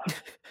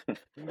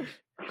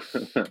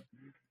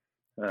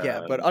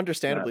 Yeah, but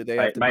understandably they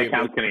have to my be a bit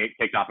account's going to get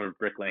kicked off of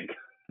Bricklink.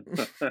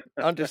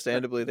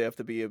 understandably they have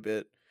to be a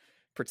bit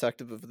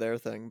protective of their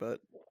thing, but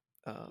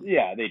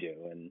Yeah, they do.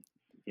 And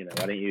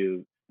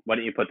why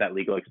don't you put that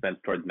legal expense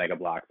towards Mega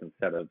Blocks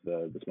instead of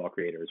the small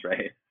creators,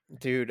 right?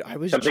 dude, I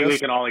was Something we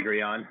just can all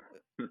agree on.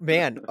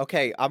 man,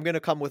 okay, I'm gonna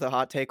come with a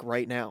hot take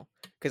right now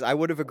because I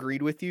would have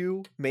agreed with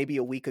you maybe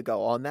a week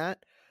ago on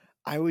that.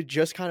 I would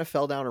just kind of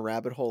fell down a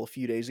rabbit hole a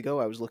few days ago.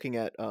 I was looking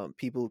at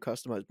people who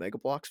customize Mega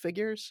Bloks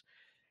figures,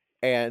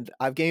 and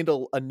I've gained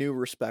a new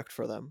respect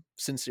for them.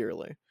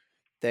 Sincerely,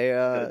 they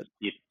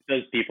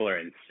Those people are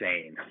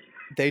insane.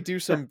 they do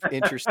some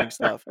interesting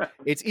stuff.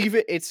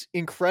 It's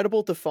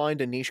incredible to find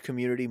a niche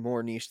community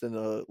more niche than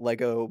the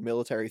Lego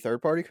military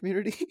third party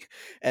community,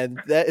 and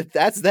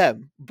that's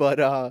them. But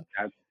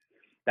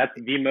That's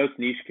the most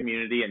niche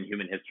community in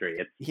human history.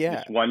 It's yeah,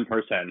 just one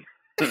person.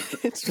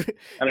 it's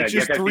I don't know. it's Do you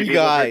have just to have two three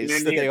people per guys that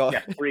community? they all. Yeah,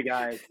 three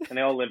guys, and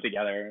they all live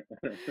together.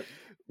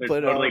 They're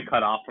But totally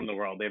cut off from the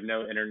world. They have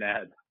no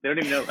internet. They don't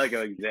even know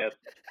Lego exists.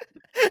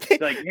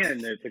 It's like, man,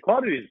 the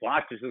quality of these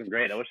blocks just isn't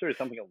great. I wish there was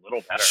something a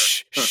little better.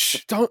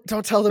 shh,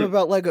 don't tell them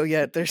about Lego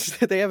yet.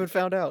 They haven't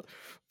found out.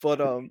 But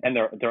And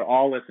they're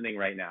all listening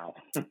right now.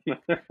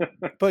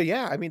 but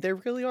yeah, I mean they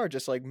really are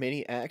just like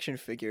mini action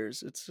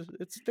figures. It's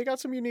they got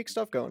some unique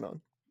stuff going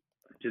on.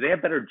 Do they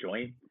have better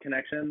joint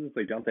connections?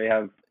 Like, don't they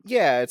have?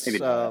 Yeah, Maybe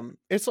not.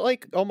 it's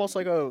like almost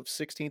like a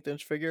 16th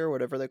inch figure,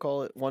 whatever they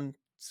call it.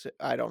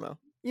 I don't know.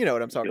 You know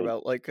what I'm talking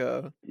about, like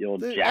The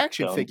old the Jack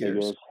action Stone figures.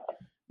 figures.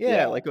 Yeah,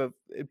 Yeah. like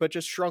but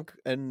just shrunk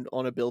and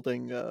on a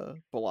building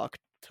block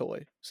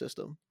toy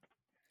system.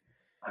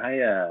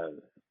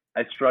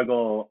 I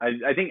struggle.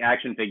 I think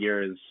action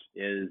figures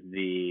is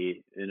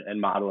and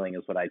modeling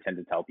is what I tend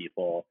to tell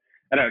people.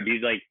 I don't know. Do you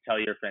like tell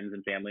your friends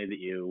and family that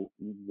you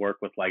work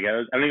with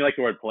Legos? I don't even like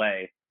the word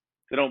play.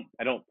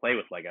 I don't play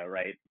with Lego,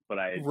 right? But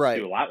I Right.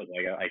 do a lot with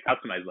Lego. I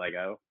customize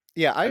Lego.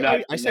 Yeah, I'm not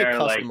I sitting say there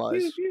like, customize.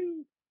 pew,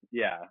 pew.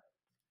 Yeah.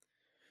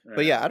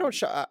 But yeah, I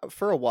don't Um,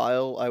 for a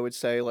while I would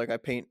say like I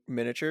paint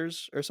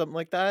miniatures or something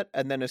like that,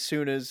 and then as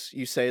soon as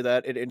you say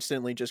that, it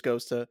instantly just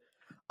goes to,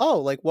 oh,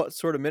 like what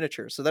sort of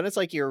miniature? So then it's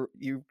like you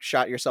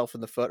shot yourself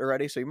in the foot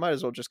already, so you might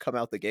as well just come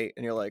out the gate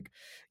and you're like,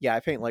 yeah, I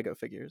paint Lego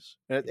figures.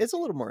 And it's a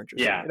little more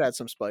interesting. yeah. It adds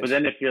some But spice.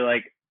 then if you're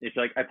like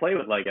I play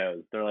with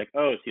Legos, they're like,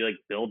 oh, so you like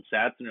build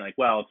sets, and you're like,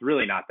 well, it's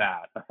really not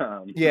that.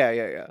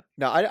 Yeah.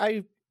 No,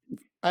 I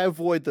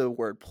avoid the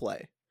word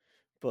play,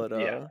 but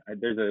Yeah,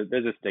 there's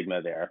a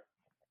stigma there.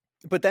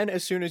 but then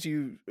as soon as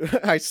you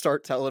I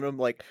start telling them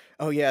like,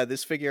 oh yeah,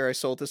 this figure I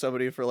sold to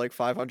somebody for like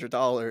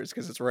 $500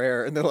 because it's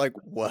rare, and they're like,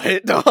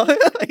 what?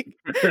 Like,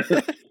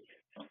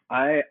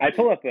 I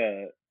pull up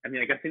I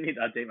mean, I guess I need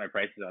to update my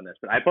prices on this,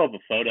 but I pull up a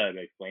photo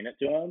to explain it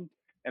to them,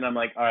 And I'm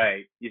like, all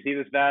right, you see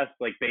this vest,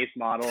 like base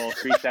model,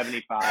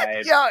 $375.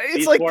 Yeah, it's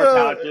These like 4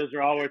 pouches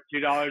are all worth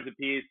 $2 a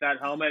piece. That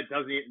helmet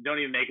don't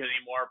even make it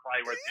anymore.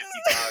 Probably worth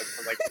 $50.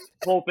 I'm like,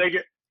 full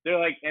figure. They're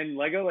like, and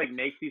Lego like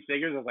makes these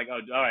figures. I was like, oh,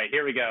 all right,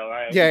 here we go. All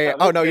right, yeah.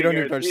 Oh this no, you don't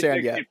figure even is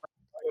understand 360. yet.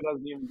 Lego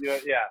doesn't even do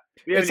it. Yeah,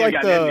 we It's haven't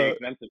even like gotten into the the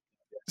expensive.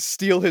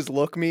 steal his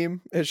look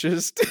meme. It's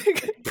just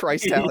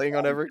price tallying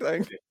on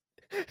everything.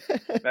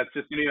 That's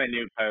just gonna be my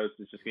new post.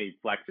 It's just gonna be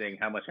flexing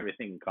how much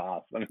everything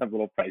costs. I'm gonna have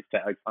little price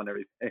tags on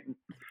everything.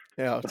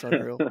 Yeah, it's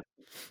unreal.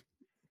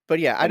 But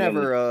yeah, I And then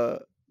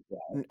never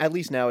at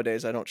least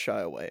nowadays I don't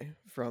shy away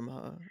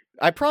from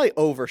I probably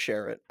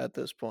overshare it at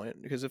this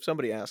point, because if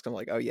somebody asks, I'm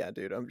like, oh yeah,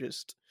 dude, I'm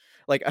just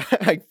like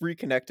I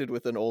reconnected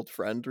with an old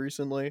friend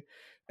recently,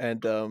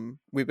 and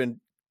we've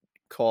been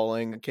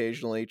calling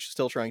occasionally,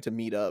 still trying to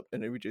meet up,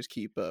 and we just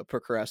keep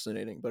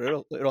procrastinating, but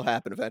it'll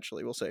happen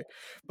eventually, we'll see.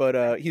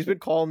 But he's been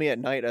calling me at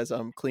night as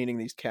I'm cleaning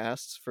these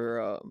casts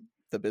for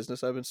the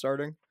business I've been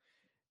starting,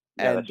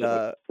 yeah, that and shit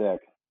looks sick.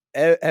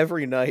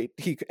 every night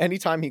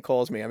anytime he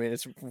calls me, I mean,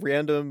 it's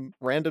random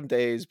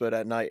days, but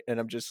at night, and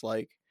I'm just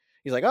like,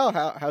 he's like, oh,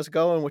 how's it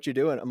going, what you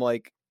doing? I'm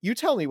like, you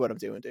tell me what I'm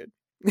doing, dude.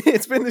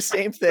 It's been the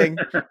same thing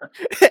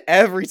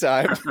every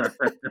time.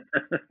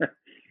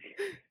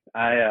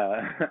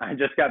 I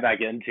just got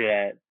back into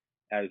it,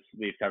 as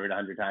we've covered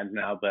 100 times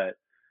now, but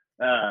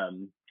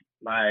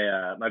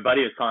my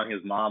buddy was calling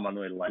his mom on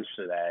the way to lunch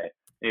today.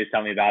 He was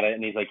telling me about it,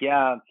 and he's like,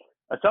 yeah,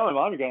 I was telling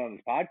my mom you're going on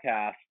this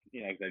podcast,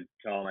 you know, because I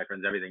tell all my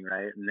friends everything,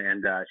 right?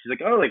 And she's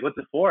like, oh, like what's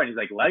it for? And he's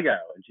like, Lego.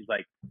 And she's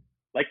like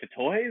the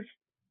toys?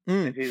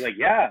 And she's like,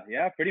 yeah,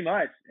 pretty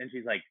much. And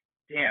she's like,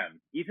 damn,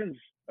 Ethan's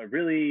a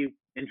really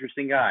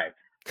interesting guy.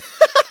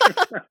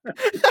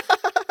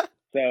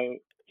 So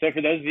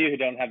for those of you who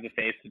don't have the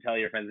face to tell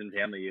your friends and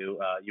family you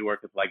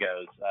work with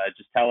Legos,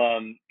 just tell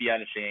them, be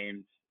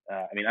unashamed.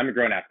 I mean, I'm a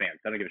grown ass man,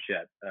 so I don't give a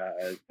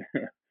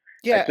shit.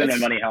 Yeah, I spend my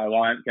money how I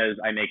want because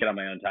I make it on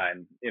my own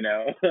time. You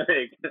know,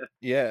 like,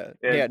 yeah.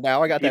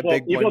 Now I got that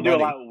big boy people do a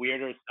money. lot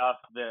weirder stuff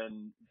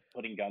than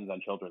putting guns on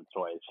children's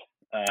toys.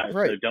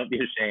 Right. So don't be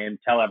ashamed.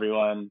 Tell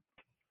everyone.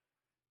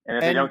 And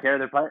if they don't care,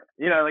 they're probably,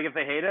 you know, like if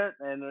they hate it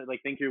and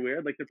like think you're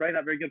weird, like they're probably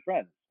not very good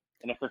friends.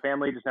 And if they're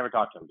family, just never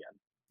talk to them again.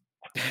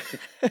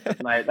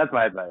 That's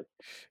my advice.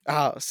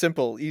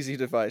 Simple, easy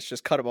advice.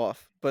 Just cut them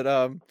off. But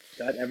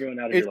cut everyone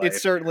out of your life.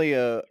 It's certainly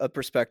a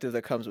perspective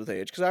that comes with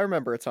age. Because I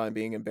remember a time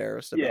being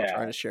embarrassed about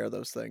trying to share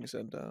those things,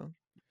 and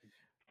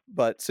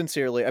but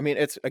sincerely, I mean,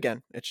 it's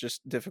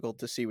just difficult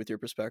to see with your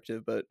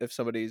perspective. But if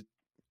somebody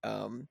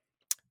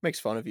makes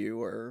fun of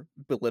you or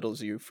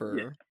belittles you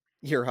for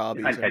your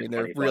hobbies, I mean,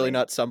 they're really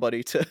not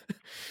somebody to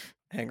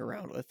hang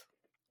around with.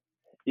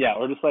 Yeah,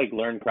 or just like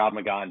learn Krav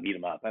Maga and beat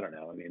them up. I don't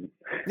know. I mean,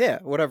 yeah,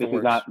 whatever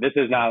works. This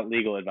is not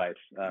legal advice.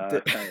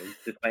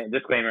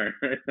 Disclaimer: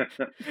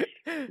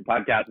 the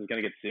podcast is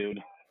gonna get sued.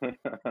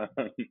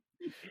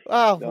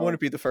 Oh, wouldn't it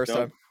be the first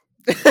time?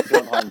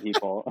 Don't harm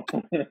people.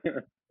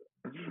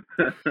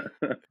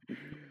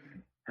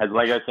 Has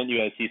Lego sent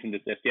you a cease and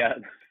desist yet?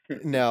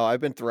 No,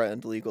 I've been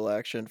threatened legal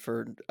action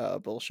for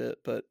bullshit,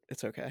 but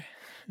it's okay.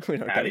 We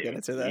don't gotta get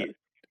into that.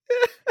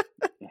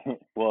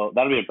 Well,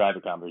 that'll be a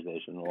private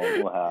conversation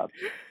we'll have.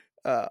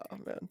 Oh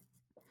man.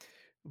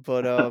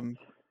 But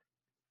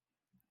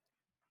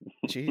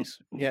jeez,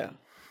 yeah.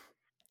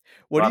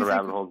 What do you think? A lot of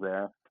rabbit holes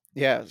there.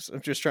 Yeah, I'm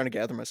just trying to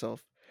gather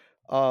myself.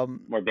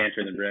 More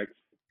banter than bricks.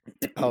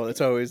 Oh, that's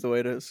always the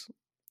way it is.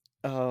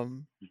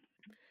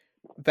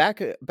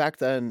 Back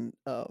then,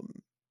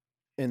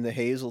 in the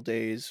Hazel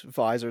days,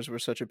 visors were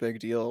such a big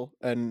deal,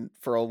 and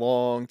for a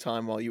long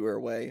time while you were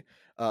away,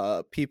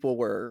 people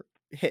were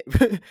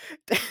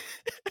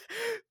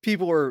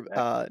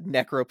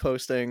necro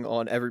posting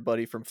on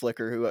everybody from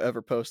Flickr who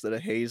ever posted a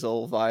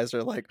Hazel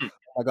visor, like, oh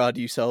my god,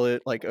 do you sell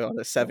it, like on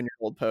a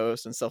 7-year-old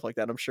post and stuff like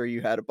that. I'm sure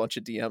you had a bunch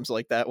of DMs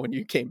like that when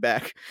you came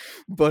back,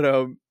 but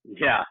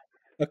yeah,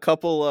 a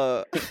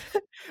couple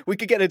we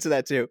could get into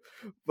that too,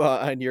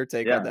 on your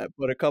take on that,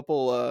 but a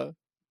couple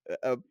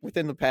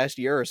within the past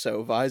year or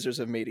so, visors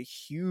have made a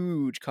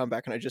huge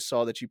comeback, and I just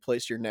saw that you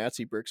placed your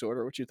Nazi bricks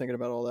order. What you thinking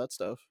about all that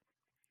stuff?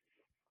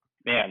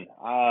 Man,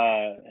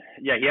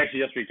 yeah, he actually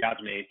just reached out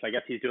to me. So I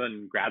guess he's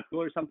doing grad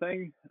school or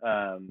something.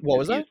 What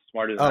was that?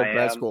 Smarter than I am.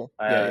 Grad school.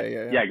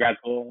 Yeah, grad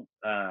school.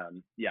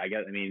 Yeah,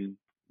 I mean,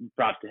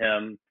 props to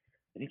him.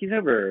 I think he's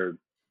over.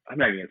 I'm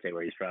not even gonna say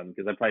where he's from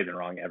because I've probably been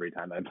wrong every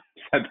time I've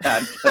said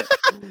that.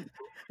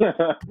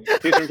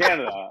 He's from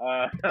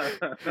Canada.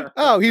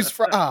 Oh, he's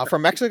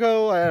from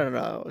Mexico. I don't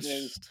know.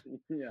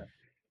 Yeah,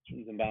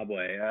 from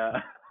Zimbabwe.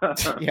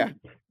 Yeah.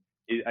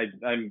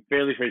 I'm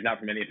fairly sure he's not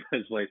from any of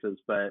those places,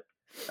 but.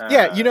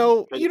 Yeah, you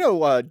know, do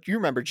you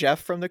remember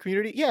Jeff from the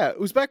community? Yeah,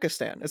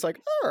 Uzbekistan. It's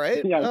like, all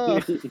right. Yeah,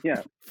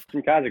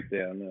 from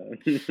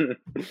Kazakhstan.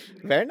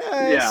 Very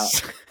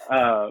nice.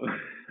 Yeah.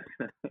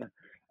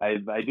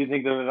 I do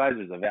think those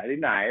advisors are very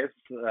nice.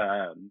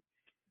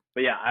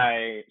 But yeah,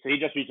 so he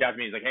just reached out to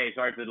me. He's like, hey,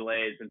 sorry for the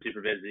delay. It's been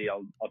super busy.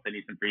 I'll send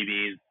you some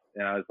freebies.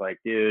 And I was like,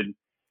 dude,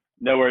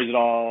 no worries at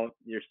all.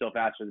 You're still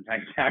faster than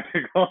Tiny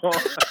Tactical.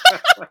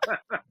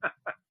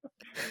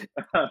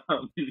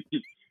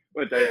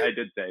 Which I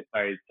did say.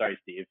 Sorry,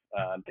 Steve.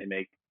 They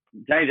make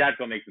Tiny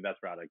Tactical makes the best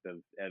product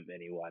of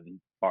anyone,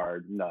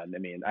 bar none. I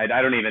mean, I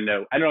don't even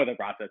know. I don't know what the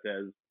process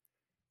is,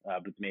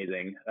 but it's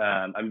amazing.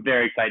 I'm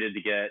very excited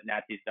to get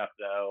Nasty stuff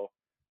though.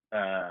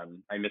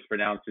 I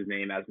mispronounced his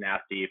name as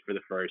Nasty for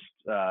the first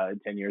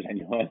 10 years I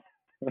knew it.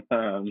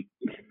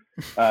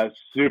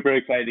 Super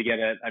excited to get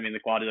it. I mean, the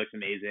quality looks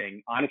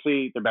amazing.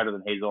 Honestly, they're better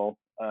than Hazel.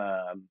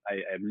 I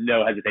have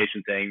no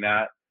hesitation saying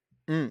that.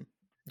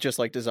 Just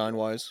like design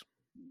wise.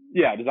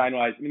 Yeah, design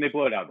wise, I mean, they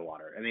blow it out of the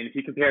water. I mean, if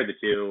you compare the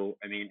two,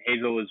 I mean,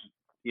 Hazel was,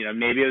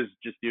 maybe it was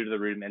just due to the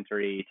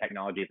rudimentary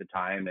technology at the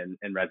time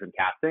and resin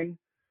casting.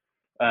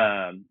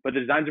 But the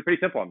designs are pretty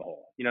simple on the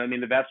whole. I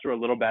mean, the vests were a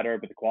little better,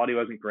 but the quality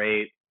wasn't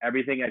great.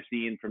 Everything I've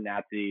seen from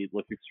Nazi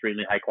looks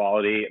extremely high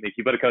quality. I mean, if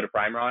you put a coat of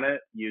primer on it,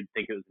 you'd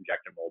think it was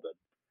injection molded.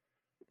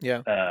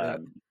 Yeah.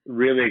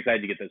 Really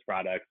excited to get this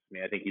product. I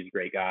mean, I think he's a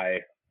great guy.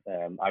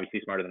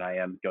 Obviously smarter than I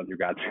am, going through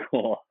grad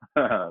school.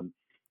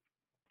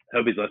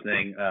 Hope he's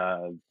listening.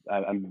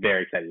 I'm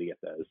very excited to get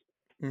those.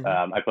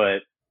 Mm-hmm. I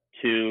put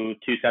two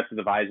sets of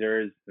the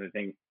visors, and I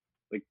think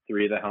like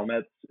 3 of the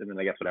helmets, and then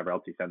I guess whatever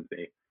else he sends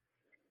me.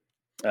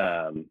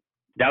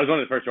 That was one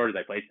of the first orders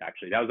I placed,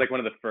 actually. That was like one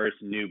of the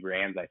first new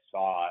brands I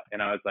saw,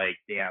 and I was like,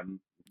 damn,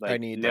 like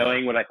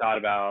knowing what I thought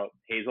about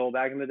Hazel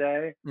back in the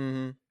day,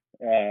 I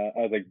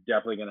was like,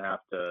 definitely gonna have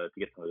to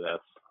get some of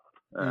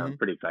this.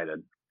 Pretty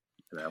excited.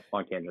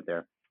 Long tangent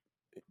there.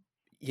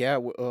 Yeah,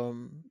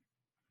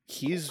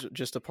 he's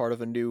just a part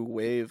of a new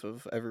wave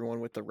of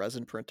everyone with the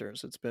resin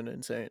printers. It's been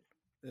insane.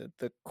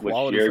 The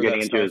quality. Which you're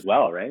getting into as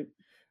well, right?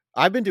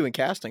 I've been doing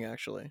casting,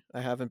 actually.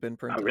 I haven't been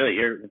printing. Oh, really?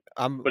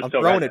 I'm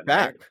throwing it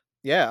back. Right?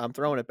 Yeah, I'm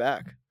throwing it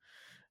back.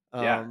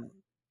 Yeah.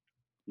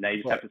 Now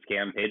you just have to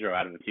scam Pedro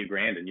out of a few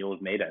grand and you'll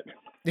have made it.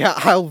 Yeah,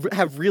 I'll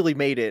have really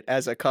made it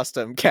as a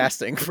custom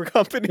casting for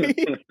company.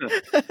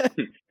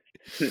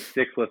 6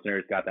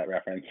 listeners got that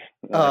reference.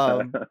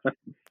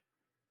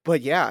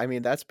 But yeah, I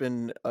mean, that's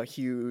been a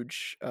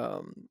huge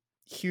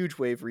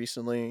wave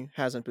recently.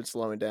 Hasn't been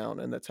slowing down,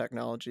 and the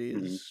technology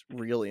is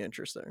really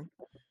interesting.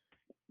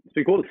 It's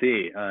been cool to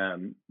see,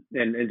 and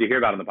to hear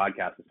about on the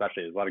podcast,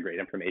 especially. There's a lot of great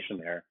information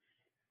there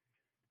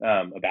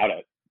about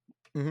it.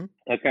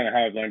 That's kind of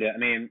how I've learned it. I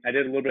mean, I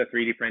did a little bit of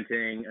 3D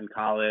printing in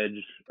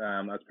college.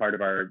 I was part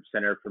of our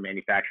Center for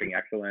Manufacturing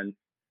Excellence.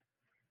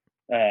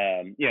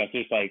 So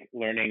just like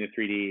learning the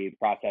 3D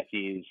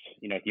processes,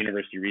 with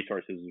university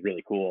resources is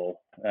really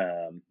cool.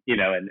 And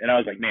I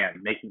was like, man,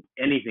 making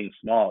anything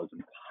small is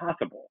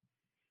impossible.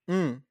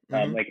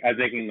 Like I was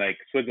making like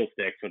swizzle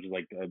sticks, which is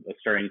like a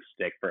stirring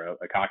stick for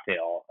a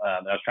cocktail.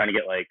 I was trying to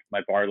get like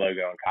my bar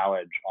logo in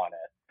college on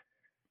it.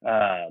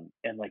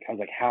 And like, I was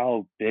like,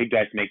 how big do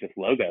I have to make this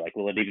logo? Like,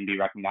 will it even be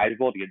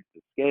recognizable to get to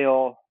the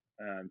scale?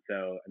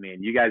 So, I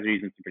mean, you guys are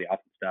using some pretty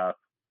awesome stuff.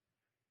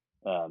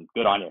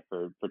 Good on you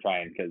for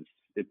trying, because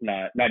it's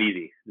not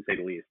easy, to say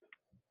the least.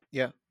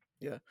 Yeah.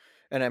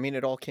 And I mean,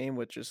 it all came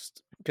with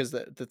just because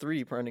the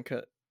 3D printing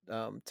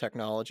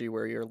technology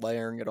where you're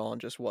layering it on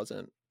just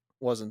wasn't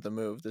the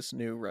move. This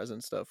new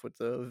resin stuff with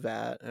the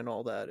vat and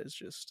all that is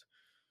just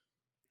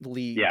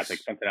leagues. Yeah, it's like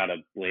something out of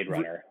Blade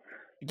Runner.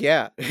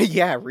 Yeah,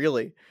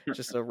 really,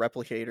 just a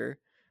replicator.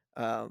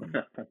 But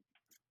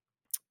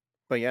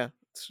yeah,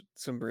 it's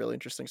some really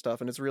interesting stuff,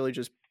 and it's really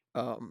just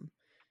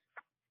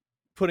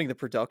putting the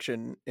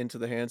production into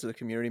the hands of the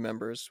community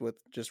members with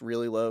just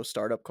really low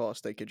startup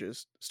costs. They could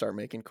just start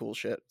making cool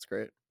shit. It's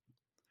great.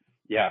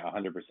 Yeah,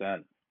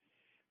 100%.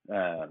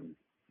 I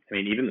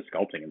mean, even the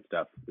sculpting and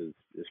stuff is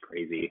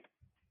crazy.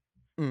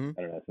 I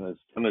don't know,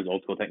 some of those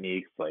old school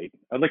techniques. Like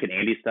I was looking at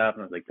Andy stuff,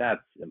 and I was like, that's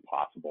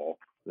impossible.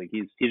 Like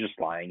he's just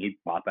lying. He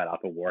bought that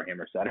off a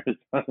Warhammer set or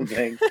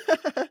something.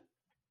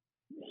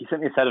 He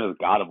sent me a set of his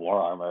God of War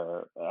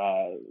armor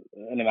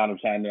an amount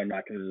of time that I'm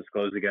not going to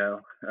disclose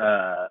ago.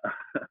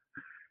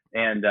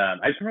 And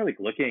I just remember like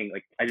looking,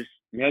 like I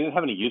didn't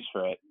have any use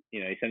for it. He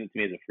sent it to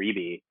me as a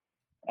freebie.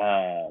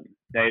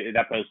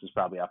 That post is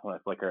probably up on my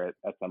Flickr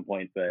at some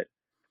point, but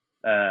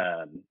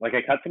like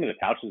I cut some of the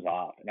pouches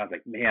off, and I was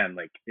like, man,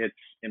 like it's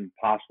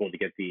impossible to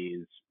get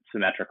these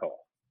symmetrical.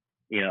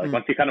 Like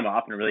once you cut them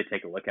off and really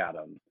take a look at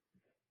them.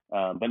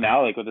 But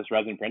now, like with this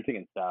resin printing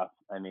and stuff,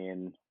 I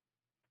mean,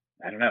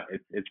 I don't know,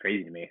 it's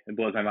crazy to me. It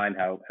blows my mind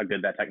how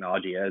good that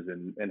technology is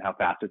and how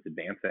fast it's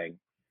advancing.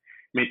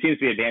 I mean, it seems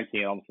to be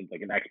advancing at almost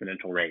like an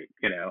exponential rate,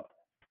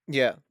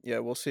 Yeah,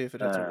 we'll see if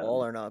it hits a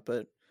wall or not.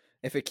 But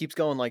if it keeps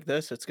going like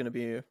this, it's going to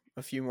be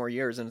a few more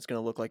years, and it's going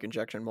to look like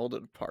injection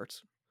molded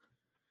parts.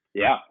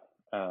 Yeah,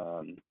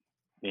 I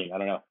mean, I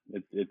don't know.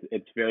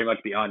 It's very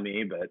much beyond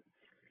me, but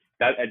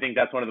I think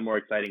that's one of the more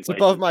exciting. It's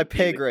above my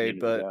pay grade,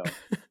 but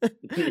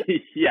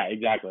yeah,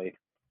 exactly.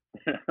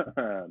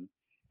 But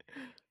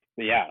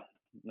yeah,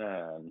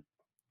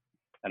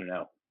 I don't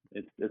know.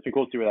 It's been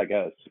cool to see where that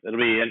goes. It'll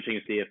be interesting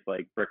to see if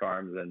like Brick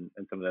Arms and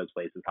some of those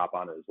places hop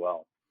on it as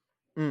well.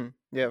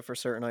 Yeah, for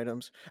certain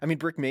items. I mean,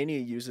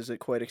 Brickmania uses it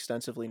quite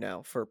extensively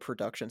now for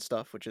production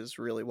stuff, which is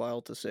really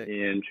wild to see.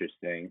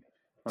 Interesting.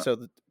 Huh.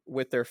 So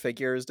with their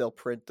figures, they'll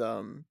print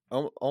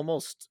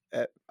almost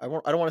I don't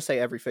want to say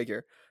every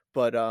figure,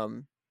 but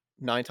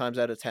 9 times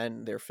out of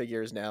 10, their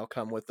figures now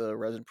come with a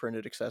resin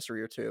printed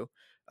accessory or two.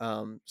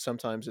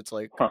 Sometimes it's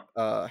like Huh.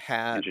 a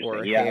hat or Interesting.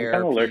 a Yeah, I'm kind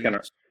hair of lurking.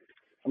 piece.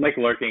 I'm like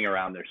lurking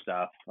around their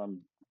stuff.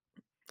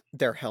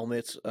 Their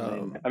helmets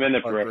I'm in the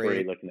are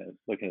periphery great.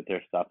 looking at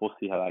their stuff. We'll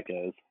see how that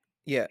goes.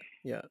 Yeah,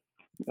 yeah.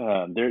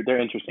 They're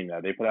interesting though.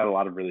 They put out a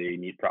lot of really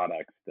neat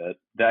products that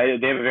they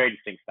have a very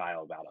distinct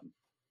style about them.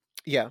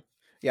 Yeah.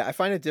 Yeah, I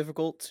find it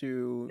difficult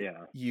to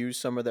Yeah. use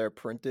some of their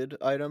printed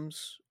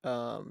items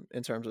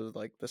in terms of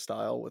like the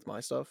style with my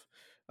stuff.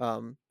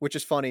 Which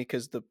is funny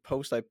because the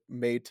post I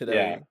made Yeah.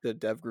 today, the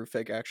Dev Group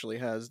fig actually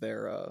has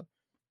their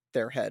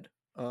head,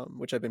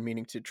 which I've been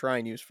meaning to try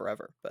and use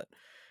forever. But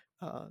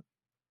uh,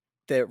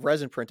 the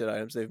resin printed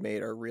items they've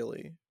made are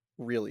really,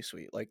 really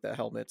sweet. Like the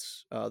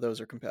helmets, those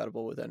are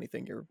compatible with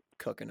anything you're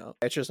cooking up.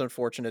 It's just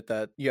unfortunate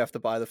that you have to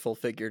buy the full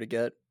figure to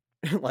get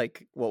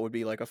like what would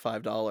be like a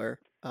 $5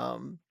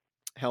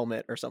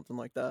 helmet or something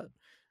like that.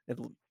 It,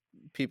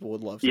 people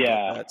would love to get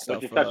Yeah, that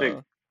which is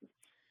stuff.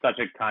 such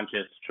a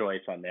conscious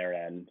choice on their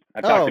end.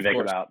 I've talked Oh, to of Vic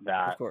course, about of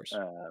that. course.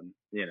 And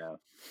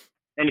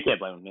you can't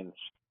blame them. I mean, it's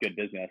good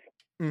business,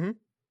 Mm-hmm.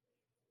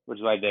 which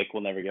is why Vic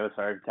will never give us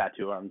our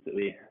tattoo arms that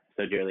we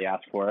so dearly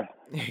asked for.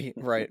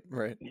 Right,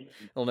 right.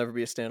 It'll never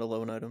be a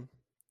standalone item.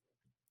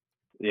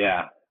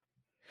 Yeah,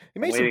 He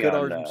I'm made some waiting good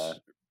on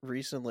items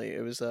recently.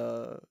 It was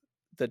the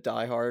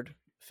Die Hard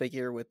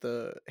figure with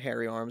the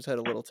hairy arms, had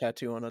a little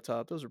tattoo on the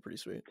top. Those were pretty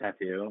sweet.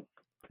 tattoo.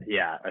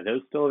 Yeah, are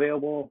those still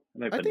available? I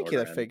might I put an think order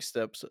that in. fig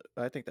steps.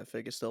 I think that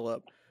fig is still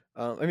up.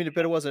 I mean,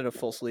 but it wasn't a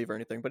full sleeve or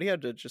anything. But he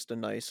had just a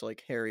nice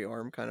like hairy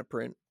arm kind of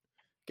print.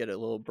 Get a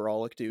little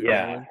brawlic dude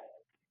Yeah, going.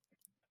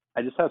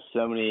 I just have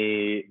so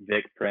many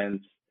Vic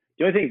prints.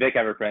 The only thing Vic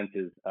ever prints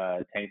is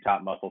tank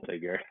top muscle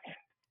figure.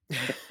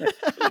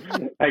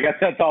 I guess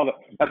that's all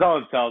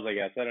it sells. I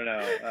guess I don't know.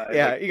 It's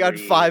Yeah, like you got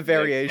three 5 Vic tank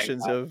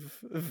variations top of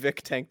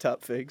Vic tank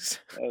top figs.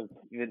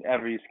 in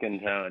every skin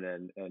tone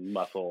and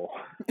muscle,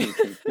 and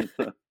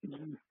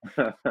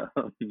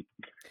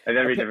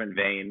every Appa- different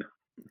vein.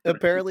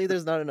 Apparently,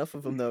 there's not enough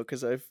of them though,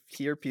 because I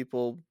hear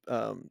people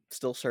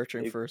still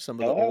searching They for some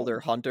of the sell out. older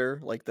Hunter,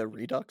 like the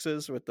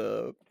Reduxes with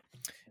the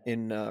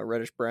in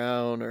reddish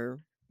brown or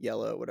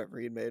yellow, whatever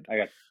he'd made. I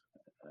got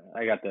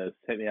I got those.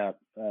 Hit me up.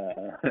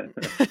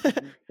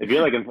 If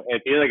you're looking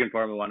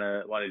for them, want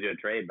to do a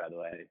trade, by the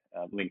way,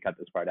 we can cut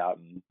this part out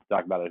and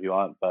talk about it if you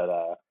want. But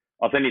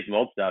I'll send you some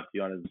old stuff. If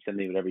you want to send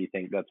me whatever you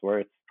think that's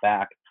worth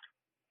back.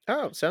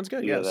 Oh, sounds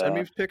good. You Yeah, got send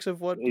me pics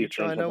of what you you're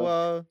send trying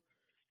to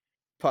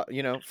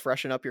something.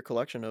 freshen up your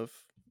collection of.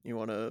 You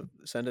want to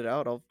send it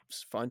out? I'll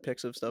find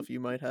pics of stuff you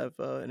might have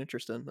an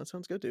interest in. That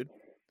sounds good, dude.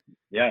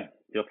 Yeah,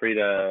 feel free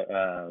to.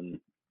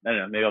 I don't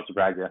know. Maybe I'll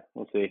surprise you.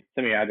 We'll see.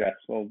 Send me your address.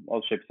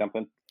 I'll ship you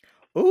something.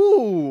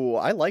 Ooh,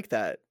 I like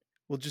that.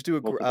 We'll just do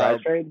a We'll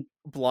surprise trade.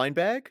 blind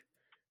bag.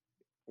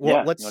 Well,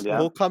 Yeah, you want to do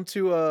we'll that? come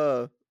to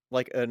a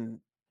like an.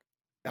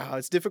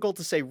 It's difficult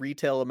to say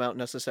retail amount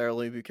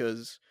necessarily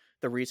because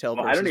the retail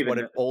Well, I don't versus what even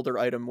an know. older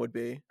item would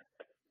be.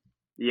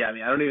 Yeah, I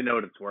mean, I don't even know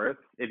what it's worth.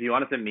 If you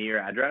want to send me your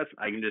address,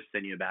 I can just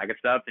send you a bag of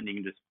stuff, and you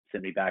can just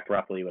send me back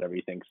roughly whatever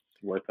you think's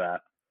worth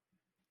that.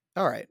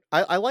 All right.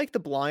 I like the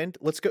blind.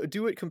 Let's go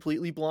do it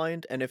completely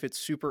blind. And if it's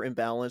super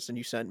imbalanced and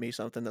you send me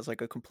something that's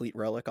like a complete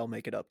relic, I'll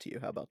make it up to you.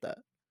 How about that?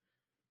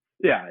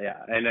 Yeah,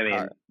 yeah. And I All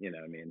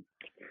mean,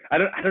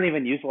 right. I don't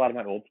even use a lot of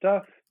my old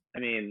stuff. I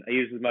mean, I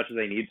use as much as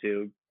I need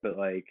to, but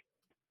like,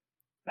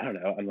 I don't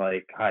know. I'm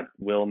like, God,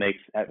 Will makes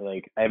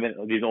like I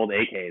haven't these old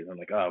AKs. I'm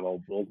like, oh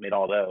well, Will's made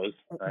all those.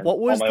 And What all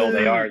was my old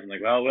the ARs. I'm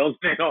like, well, Will's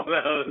made all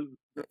those.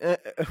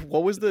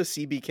 what was the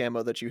CB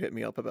camo that you hit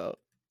me up about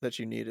that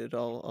you needed?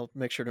 I'll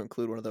make sure to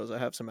include one of those. I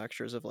have some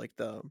extras of like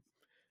the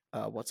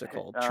what's it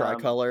called? Um,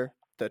 Tricolor,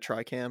 the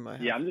tricam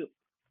I yeah, have.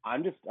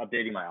 I'm just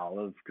updating my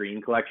olive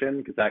green collection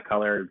because that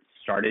color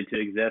started to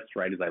exist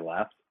right as I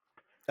left.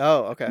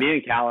 Oh, okay. Me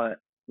and Callan,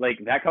 like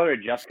that color had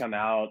just come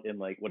out in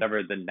like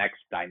whatever the next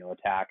Dino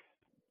Attack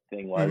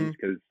thing was. Mhm.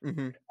 Because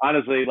Mhm.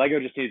 honestly, Lego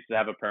just needs to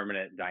have a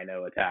permanent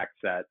Dino Attack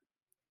set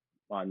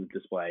on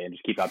display and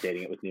just keep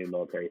updating it with new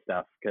military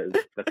stuff because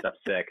that stuff's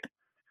sick.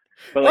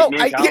 But like Well, me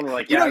and Callan were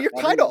like, yeah, you're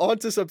kind of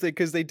onto something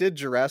because they did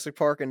Jurassic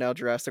Park and now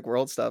Jurassic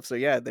World stuff. So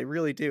yeah, they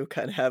really do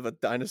kind of have a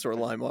dinosaur I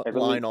line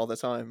literally, all the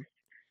time.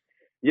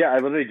 yeah, I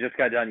literally just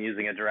got done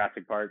using a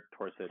Jurassic Park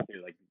torso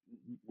too. Like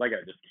Lego,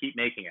 just keep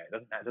making it.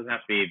 It doesn't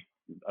have to be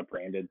a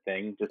branded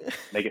thing. Just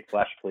make it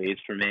flesh, please,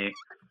 for me.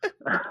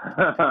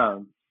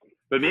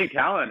 But me and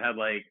Callan had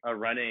like a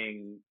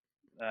running,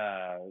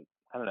 I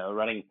don't know, a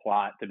running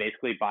plot to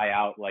basically buy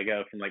out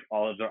Lego from like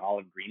all of their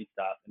olive green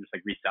stuff and just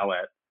like resell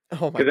it.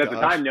 Oh my Because at the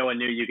time, gosh. no one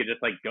knew you could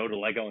just like go to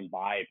Lego and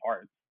buy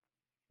parts.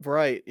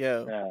 Right,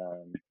 yeah.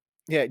 Um,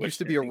 Yeah, it which used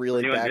to I be a think for really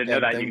anyone who back didn't know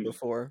end that, you thing can just,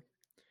 before.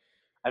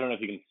 I don't know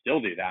if you can still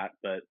do that,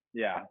 but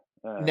yeah.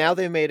 Now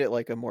they made it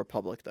like a more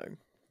public thing.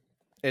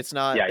 It's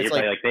not. Yeah, It's you're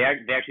like probably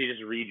like they actually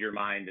just read your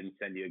mind and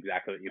send you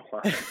exactly what you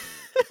want.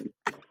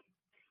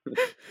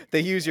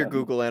 they use your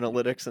Google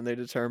Analytics and they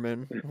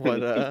determine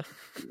what.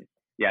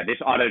 Yeah, they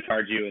just auto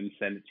charge you and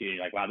send it to you. And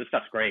you're like, wow, this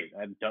stuff's great.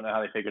 I don't know how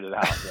they figured it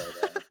out,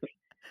 but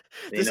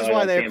they This know is I why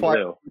love they Sand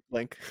acquired Blue.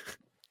 Link.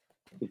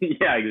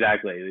 Yeah,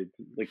 exactly. It's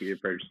look at your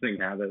purchasing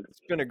habits. It's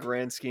been a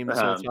grand scheme this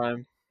whole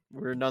time.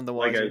 We're none the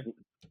wiser.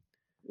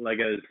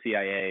 Lego's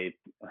CIA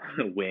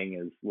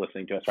wing is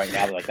listening to us right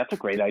now. They're like, that's a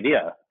great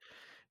idea.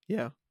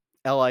 Yeah.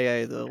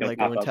 LIA, the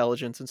Lego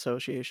Intelligence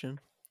Association.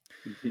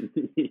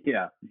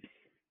 Yeah.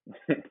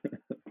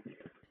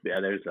 Yeah,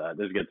 there's a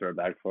good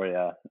throwback for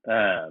you.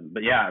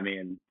 But yeah, I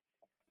mean,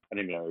 I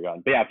didn't even know where we're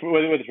going. But yeah,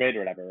 with the trade or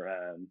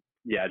whatever,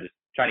 yeah, just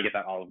trying to get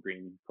that olive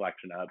green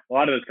collection up. A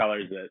lot of those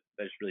colors that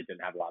just really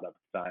didn't have a lot of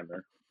time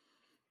are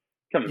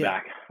coming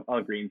back.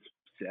 Olive green's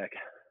sick.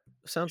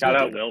 Sounds Shout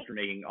good, out dude. Will for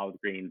making olive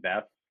green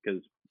vests,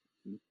 because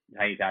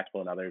Tiny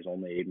Tactical and others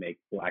only make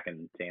black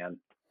and tan.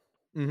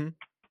 Mm-hmm.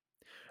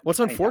 What's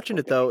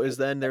unfortunate though is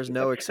then there's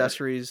no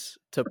accessories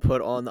to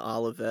put on the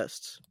olive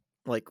vests,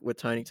 like with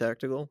Tiny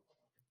Tactical.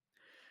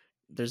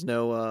 There's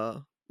no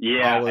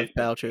olive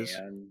pouches.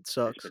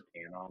 Sucks. I put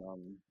tan on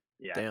them.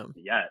 Yeah. Damn.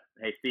 Yeah.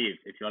 Hey Steve,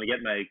 if you want to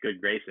get my good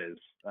graces,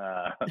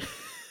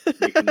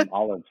 make some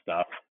olive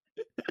stuff.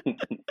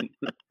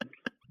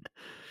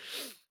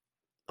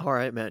 All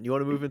right, man. You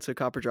want to move into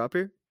Copper Drop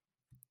here?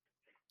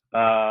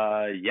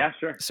 Yeah,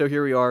 sure. So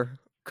here we are,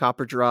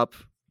 Copper Drop,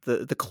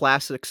 the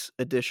classics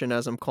edition,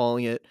 as I'm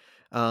calling it.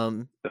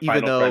 The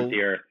final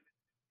frontier.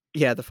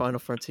 Yeah, the final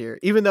frontier.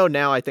 Even though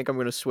now I think I'm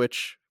going to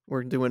switch.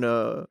 We're doing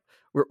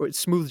we're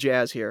smooth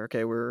jazz here.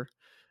 Okay, we're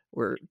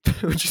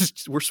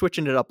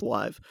switching it up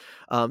live.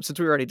 Since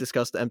we already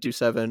discussed the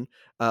M27,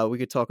 we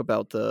could talk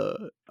about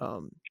the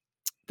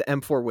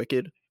M4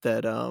 Wicked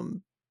that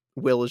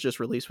Will has just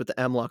released with the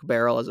M-Lock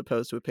barrel as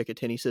opposed to a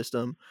Picatinny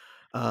system,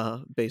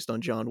 based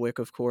on John Wick,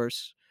 of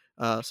course.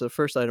 So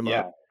first item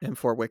up,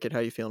 M4 Wicked. How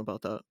are you feeling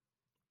about that?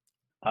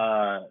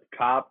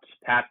 Copped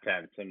past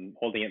tense. I'm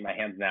holding it in my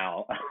hands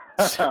now.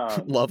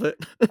 Love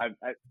it.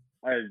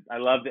 I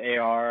love the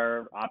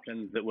AR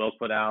options that Will's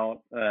put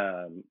out.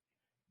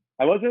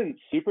 I wasn't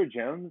super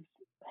Jones.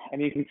 I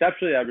mean,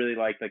 conceptually, I really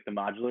liked like the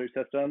modular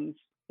systems.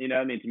 You know,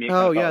 I mean, to me, the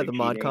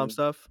ModCom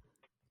stuff.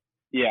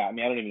 Yeah, I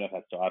mean, I don't even know if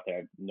that's still out there. I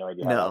have no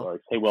idea how that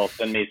works. Hey, Will,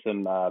 send me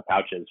some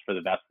pouches for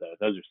the vest, though.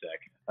 Those are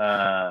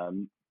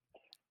sick.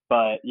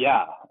 But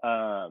yeah,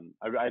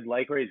 I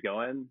like where he's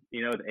going.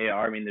 You know, with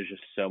AR, I mean, there's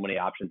just so many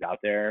options out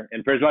there.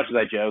 And for as much as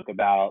I joke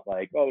about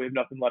like, oh, we have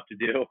nothing left to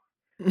do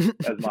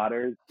as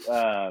modders,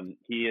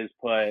 he has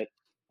put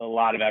a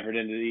lot of effort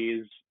into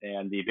these,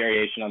 and the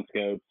variation on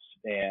scopes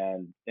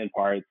and in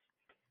parts.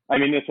 I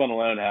mean, this one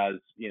alone has,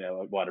 you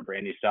know, a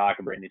brand new stock,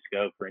 a brand new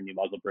scope, brand new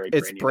muzzle brake.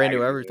 It's brand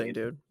new everything,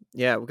 dude.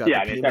 Yeah, we got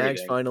the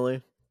P-Mags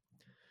finally.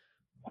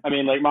 I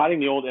mean, like modding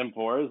the old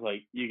M4s,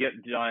 like you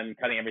get done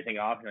cutting everything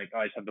off, and you're like, oh,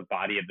 I just have the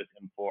body of this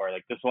M4.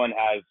 Like this one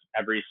has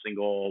every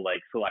single like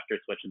selector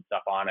switch and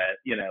stuff on it.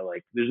 You know,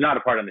 like there's not a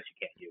part on this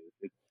you can't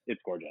use.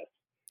 It's gorgeous.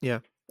 Yeah.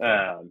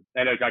 I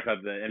know I talked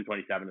about the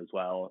M27 as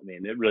well. I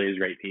mean, it really is a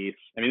great piece.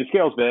 I mean, the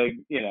scale's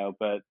big, you know,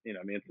 but you know,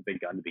 I mean, it's a big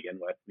gun to begin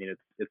with. I mean,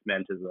 it's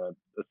meant as a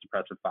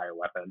suppressive fire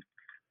weapon.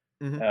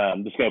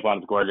 Mm-hmm. The scope on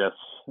is gorgeous.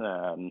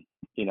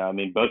 You know, I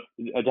mean,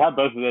 to have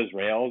both of those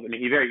rails, I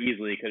mean, he very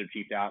easily could have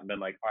cheaped out and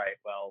been like, all right,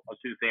 well, let's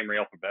do the same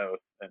rail for both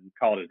and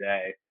call it a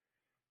day.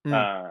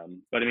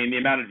 But I mean, the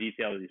amount of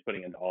detail that he's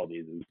putting into all of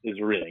these is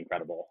really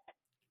incredible.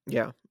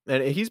 Yeah,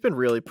 and he's been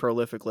really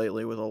prolific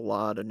lately with a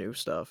lot of new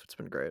stuff. It's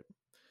been great.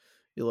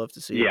 You love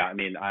to see it. Yeah, I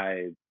mean,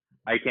 I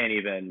can't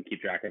even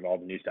keep track of all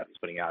the new stuff he's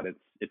putting out.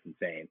 It's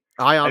insane.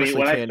 I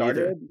honestly can't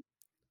either.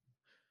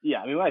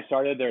 Yeah, I mean, when I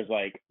started, there's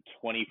like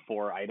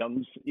 24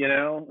 items, you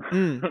know?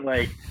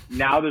 Like,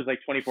 now there's like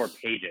 24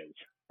 pages.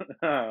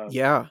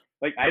 Yeah.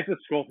 Like, I have to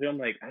scroll through, I'm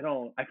like,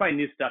 I find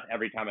new stuff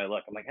every time I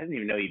look. I'm like, I didn't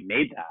even know he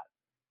made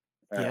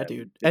that. Yeah,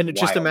 dude. And wild.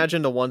 Just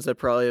imagine the ones that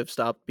probably have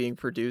stopped being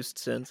produced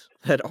since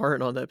that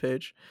aren't on that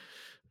page.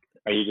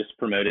 Are you just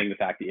promoting the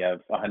fact that you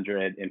have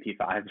 100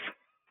 MP5s?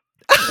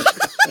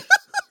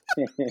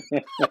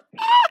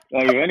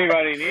 Like, if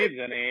anybody needs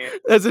any.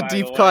 That's a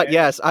deep cut.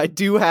 Yes, I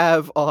do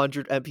have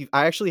 100 MP.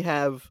 I actually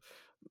have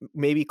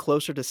maybe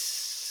closer to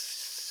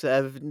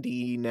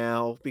 70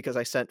 now because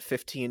I sent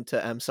 15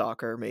 to M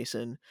Soccer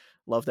Mason.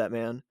 Love that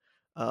man.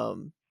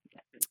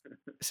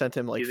 Sent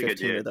him like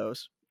 15 of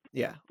those.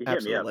 Yeah, he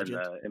hit me up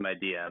in my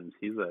DMs.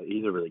 He's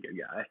a really good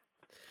guy.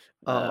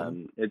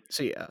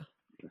 So yeah,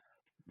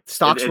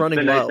 stock's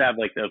running low. It's nice to have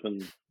like the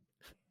open.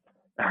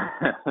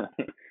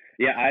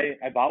 Yeah,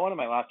 I bought one in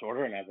my last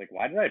order, and I was like,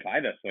 why did I buy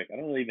this? Like, I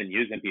don't really even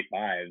use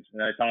MP5s.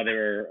 And I saw they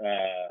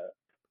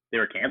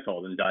were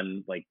canceled and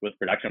done like with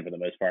production for the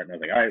most part. And I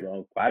was like, all right,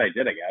 well, glad I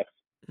did, I guess.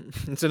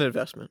 It's an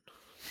investment.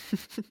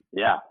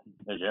 Yeah,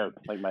 no joke.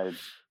 Like my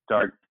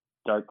dark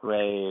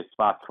gray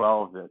Spot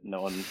 12 that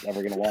no one's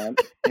ever gonna want.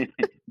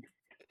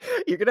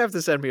 You're gonna have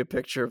to send me a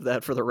picture of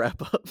that for the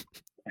wrap up.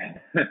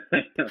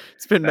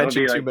 It's been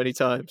mentioned too many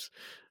times.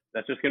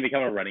 That's just gonna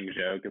become a running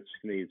joke. It's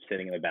gonna be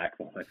sitting in the back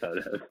of all my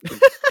photos.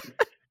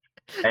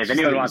 Hey, if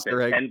anyone wants it,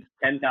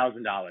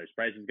 $10,000.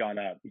 Price has gone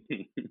up.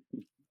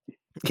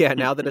 Yeah,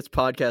 now that it's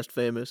podcast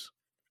famous.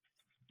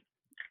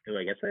 Ooh,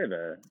 I guess I have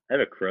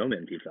a Chrome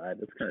MP5.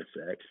 That's kind of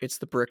sick. It's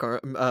the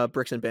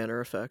bricks and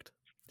banner effect.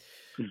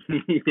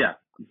 Yeah.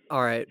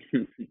 All right.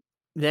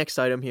 Next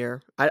item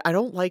here. I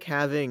don't like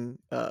having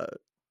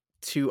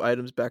two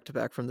items back to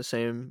back from the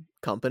same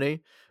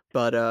company,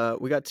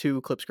 but we got two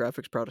Eclipse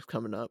Graphics products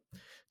coming up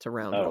to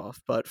round it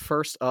off. But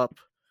first up,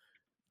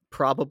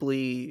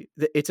 probably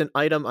it's an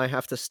item I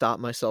have to stop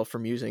myself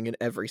from using in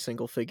every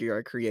single figure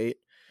I create.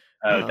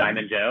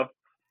 Diamond Joe.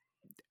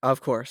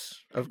 Of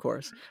course.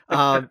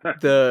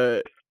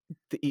 The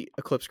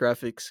Eclipse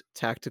Graphics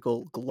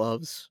tactical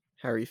gloves.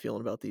 How are you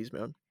feeling about these,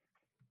 man?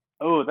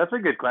 Oh, that's a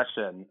good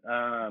question.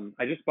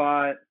 I just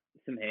bought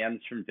some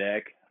hands from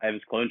Vic. I have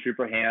his Clone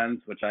Trooper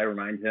hands, which I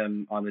remind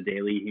him on the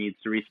daily he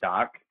needs to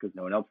restock because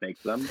no one else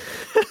makes them.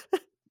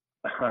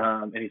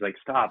 And he's like,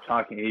 "Stop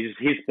talking."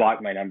 He's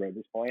blocked my number at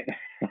this point.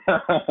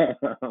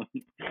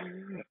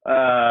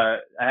 I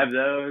have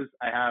those.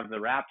 I have the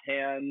wrapped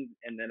hands,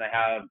 and then I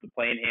have the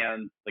plain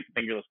hands, like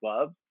fingerless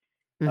gloves.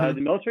 Mm-hmm.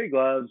 The military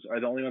gloves are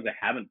the only ones I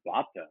haven't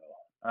bought though.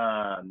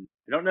 I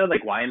don't know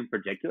like why in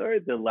particular.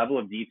 The level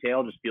of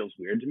detail just feels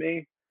weird to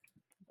me.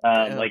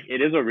 Like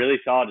it is a really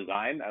solid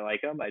design. I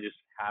like them. I just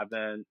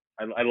haven't.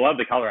 I love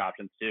the color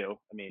options too.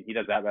 I mean, he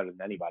does that better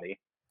than anybody.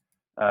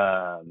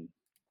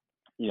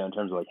 You know, in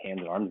terms of like hands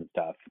and arms and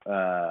stuff.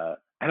 I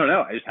don't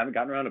know. I just haven't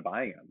gotten around to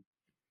buying them.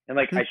 And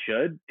like I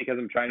should because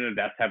I'm trying to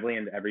invest heavily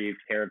into every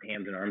pair of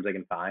hands and arms I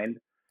can find.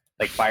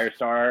 Like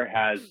Firestar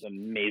has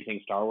amazing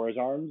Star Wars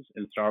arms,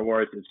 and Star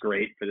Wars is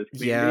great for this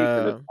community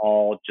because it's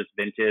all just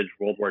vintage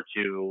World War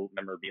II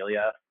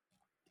memorabilia.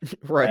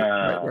 Right.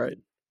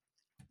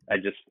 I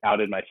just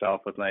outed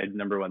myself with my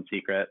number one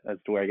secret as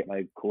to where I get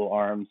my cool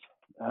arms.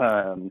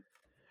 No,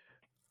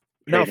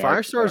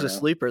 Firestar is a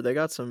sleeper. They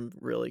got some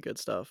really good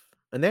stuff,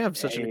 and they have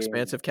such an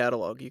expansive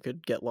catalog. You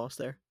could get lost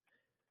there.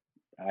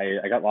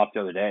 I got lost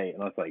the other day,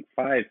 and I was like,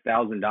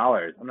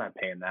 $5,000. I'm not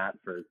paying that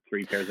for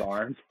 3 pairs of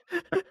arms.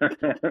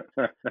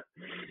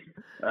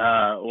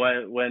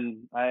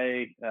 When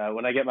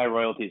I get my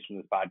royalties from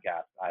this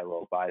podcast, I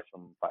will buy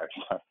some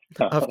Firestar.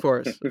 Of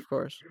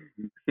course.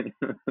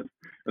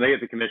 When I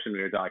get the commission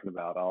we were talking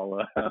about,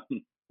 I'll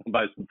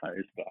buy some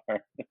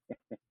Firestar.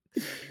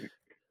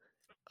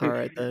 All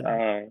right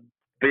then.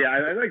 But yeah,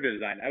 I like the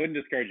design. I wouldn't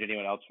discourage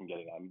anyone else from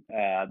getting them.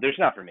 They're just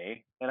not for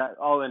me, and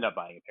I'll end up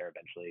buying a pair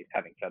eventually.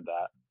 Having said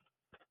that,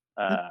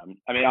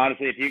 I mean,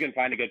 honestly, if you can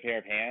find a good pair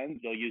of hands,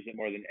 you'll use it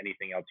more than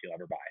anything else you'll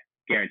ever buy.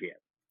 Guarantee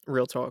it.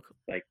 Real talk.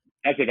 Like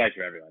that's advice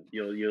for everyone.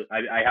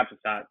 I have to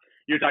stop.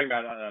 You're talking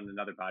about on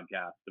another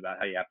podcast about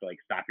how you have to like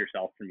stop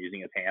yourself from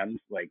using his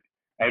hands. Like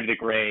I have the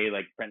gray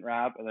like print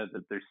wrap, and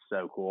they're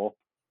so cool.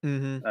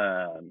 Mm-hmm.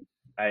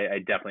 I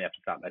definitely have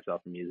to stop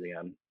myself from using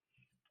them.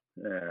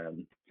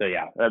 So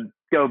yeah,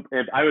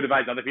 if I would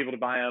advise other people to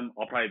buy them,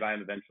 I'll probably buy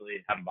them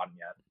eventually. Haven't bought them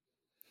yet.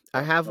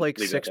 I have like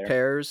 6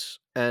 pairs,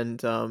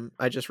 and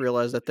I just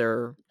realized that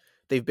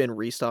they've been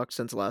restocked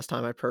since the last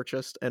time I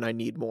purchased, and I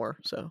need more.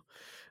 So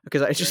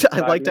because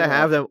I'd like to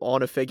have them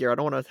on a figure. I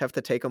don't want to have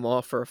to take them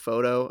off for a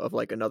photo of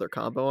like another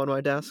combo on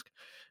my desk.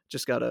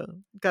 Just gotta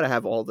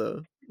have all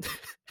the.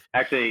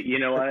 Actually, you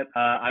know what?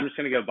 I'm just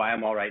gonna go buy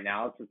them all right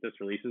now since this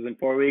releases in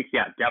 4 weeks.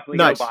 Yeah, definitely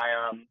go buy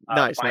them.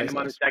 Find them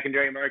on the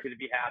secondary market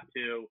if you have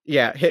to.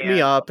 Yeah, hit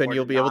me up and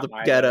you'll be able to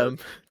get them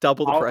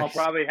double the price. I'll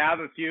probably have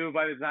a few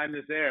by the time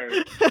this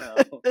airs.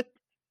 So,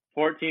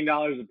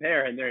 $14 a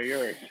pair, and they're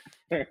yours.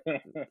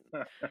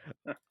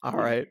 All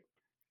right.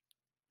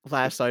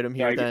 Last item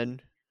here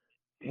then.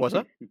 What's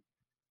up?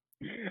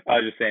 I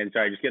was just saying,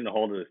 sorry, just getting a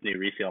hold of this new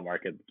resale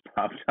market that's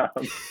popped up.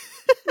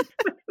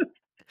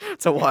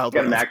 It's a wild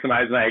one. Gotta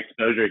maximize my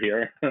exposure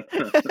here.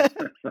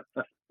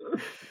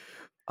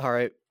 All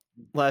right.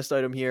 Last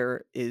item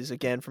here is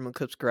again from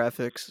Eclipse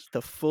Graphics,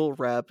 the full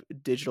wrap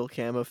digital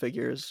camo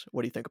figures.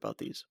 What do you think about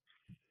these?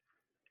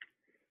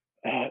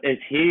 Is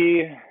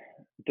he?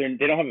 They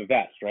don't have a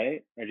vest,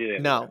 right? Or do they?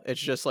 No,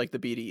 it's just like the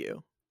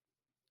BDU.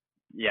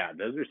 Yeah,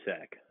 those are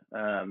sick.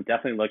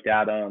 Definitely looked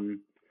at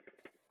them.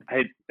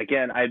 I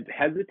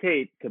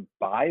hesitate to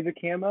buy the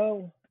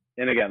camo.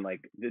 And again,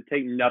 like, to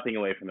take nothing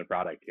away from the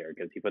product here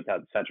because he puts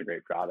out such a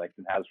great product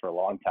and has for a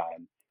long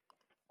time.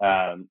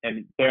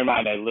 And bear in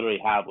mind, I literally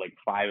have like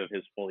 5 of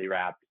his fully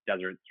wrapped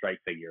Desert Strike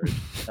figures.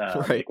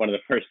 Right. Like one of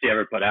the first he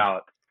ever put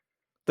out.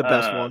 The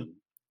best one.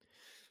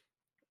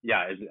 Yeah,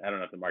 I don't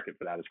know if the market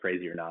for that is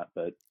crazy or not,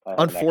 but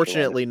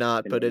unfortunately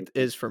not. But it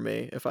is for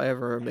me. If I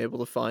ever am able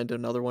to find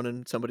another one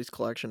in somebody's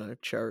collection, I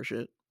cherish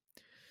it.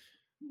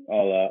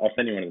 I'll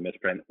send you one of the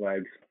misprint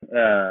flags.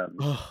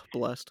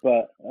 Blessed.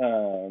 But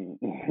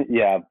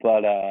yeah.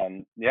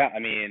 I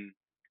mean,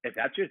 if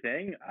that's your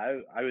thing,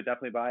 I would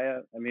definitely buy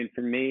it. I mean,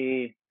 for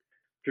me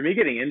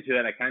getting into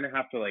it, I kind of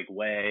have to like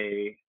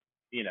weigh,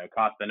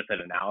 cost benefit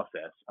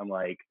analysis. I'm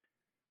like,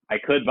 I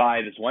could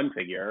buy this one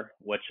figure,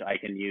 which I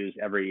can use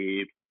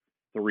every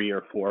 3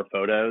 or 4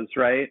 photos,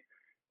 right?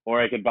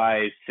 or I could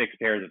buy 6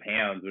 pairs of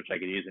hands, which I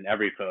could use in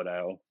every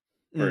photo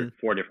for Mm.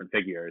 4 different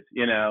figures,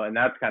 and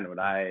that's kind of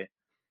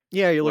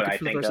Yeah, you're what looking I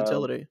for the think of.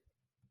 versatility.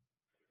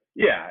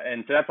 Yeah,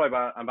 and so that's why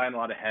I'm buying a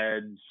lot of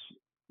heads,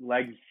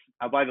 legs.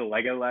 I'll buy the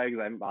Lego legs.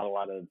 I haven't bought a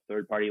lot of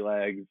third-party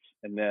legs,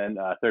 and then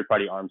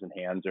third-party arms and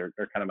hands are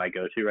kind of my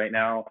go-to right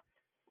now.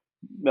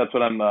 That's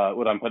what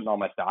I'm putting all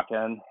my stock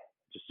in.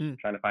 Just Mm.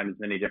 trying to find as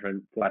many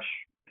different flesh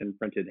and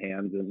printed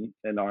hands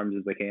and arms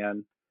as I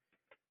can.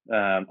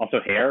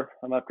 Also hair,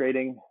 I'm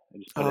upgrading. I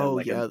just put in Oh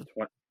like yeah.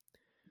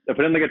 I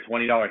put in like a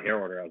 $20 hair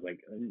order. I was like,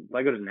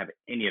 Lego doesn't have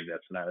any of this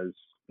when I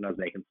was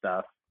making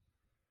stuff.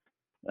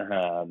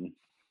 Um,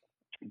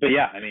 but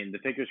yeah, I mean, the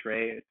figure's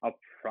great. I'll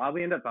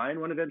probably end up buying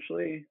one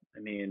eventually. I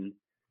mean,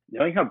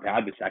 knowing how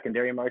bad the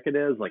secondary market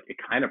is, like it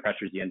kind of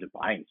pressures you into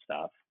buying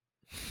stuff.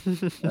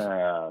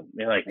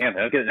 You're like, man, if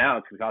I don't get it now,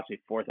 it's gonna cost me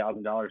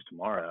 $4,000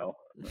 tomorrow.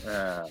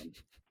 I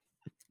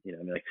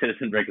mean, like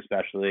Citizen Brick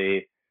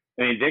especially.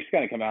 I mean, Dick's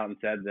kind of come out and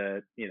said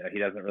that he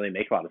doesn't really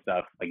make a lot of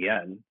stuff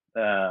again.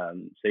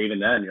 So even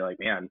then, you're like,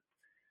 man,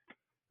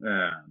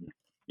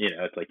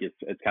 it's like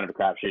it's kind of a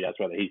crapshoot as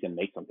whether he's gonna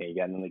make something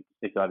again, and like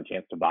they still have a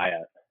chance to buy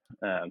it.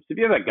 So if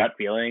you have a gut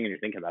feeling and you're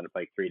thinking about it for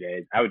like 3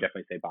 days, I would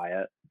definitely say buy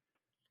it.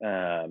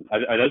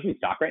 Are those in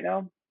stock right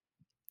now?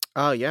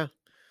 Oh yeah.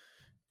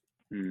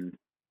 If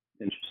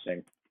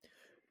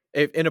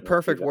In a Let's see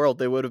perfect that. world,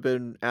 they would have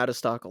been out of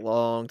stock a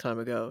long time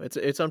ago.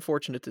 It's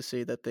unfortunate to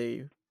see that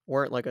they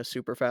weren't like a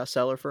super fast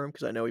seller for him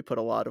because I know he put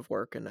a lot of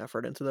work and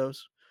effort into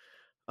those.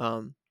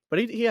 But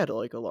he had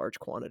like a large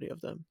quantity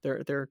of them.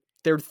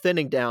 They're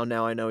thinning down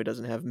now. I know he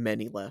doesn't have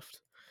many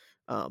left.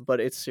 But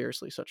it's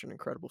seriously such an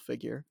incredible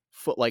figure.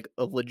 Like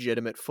a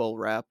legitimate full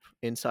wrap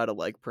inside of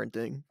leg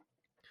printing,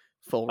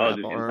 full Oh, wrap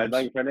just inside arms,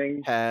 leg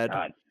printing? pad,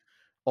 God,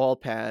 all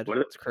pad. what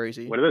do, It's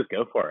crazy. what do those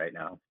go for right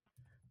now?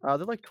 They're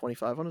like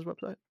 25 on his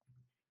website.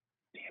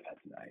 Damn, that's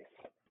nice.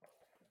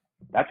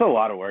 That's a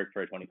lot of work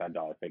for a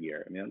 $25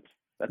 figure. I mean,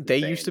 that's They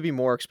insane. used to be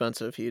more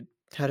expensive. He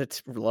had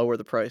to lower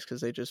the price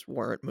because they just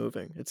weren't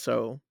moving. It's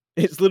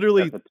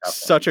literally That's a tough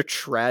such one. a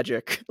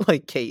tragic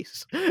like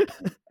case. I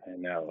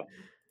know.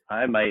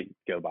 I might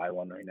go buy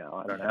one right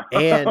now. I don't know.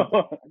 And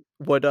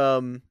what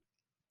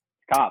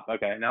Cop.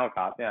 Okay, now a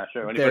cop. Yeah,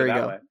 sure. When you put there it we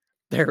that go. way,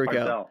 There we hard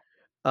go.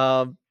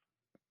 sell.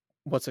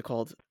 What's it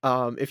called?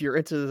 If you're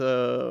if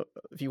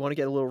you want to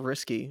get a little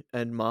risky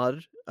and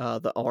mod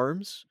the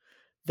arms,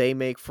 they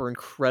make for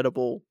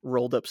incredible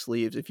rolled up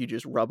sleeves if you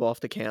just rub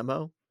off the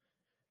camo.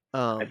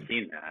 I've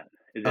seen that.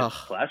 Is it Ugh.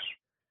 flesh?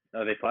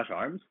 Are they flesh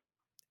arms?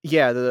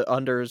 Yeah, the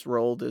under is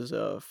rolled as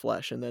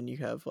flesh, and then you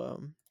have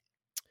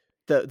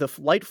the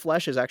light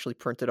flesh is actually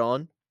printed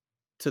on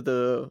to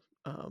the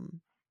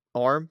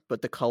arm,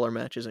 but the color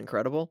match is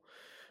incredible.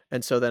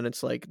 And so then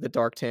it's like the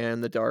dark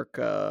tan, the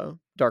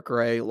dark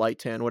gray, light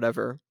tan,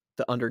 whatever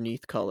the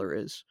underneath color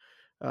is.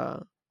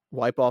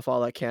 Wipe off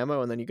all that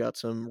camo, and then you got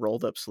some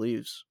rolled up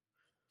sleeves.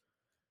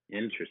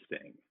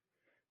 Interesting.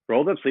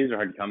 Rolled up sleeves are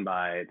hard to come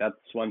by. That's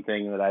one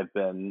thing that I've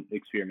been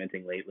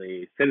experimenting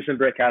lately. Citizen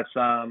Brick has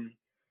some.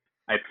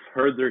 I've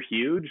heard they're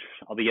huge.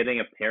 I'll be getting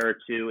a pair or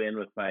two in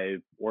with my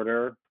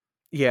order.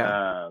 Yeah,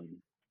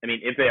 I mean,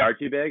 if they are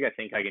too big, I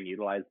think I can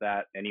utilize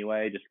that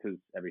anyway, just because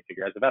every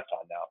figure has a vest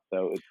on now.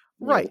 So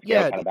right. the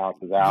scale Yeah, kind of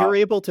balances you're out.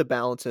 able to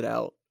balance it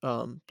out,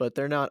 but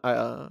they're not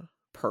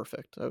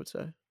perfect, I would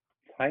say.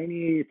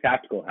 Tiny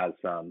Tactical has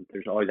some.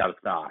 There's always out of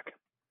stock.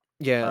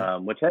 Yeah,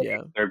 Which, hey,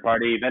 yeah.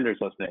 third-party vendors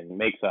listening,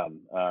 make some,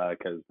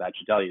 because that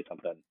should tell you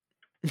something.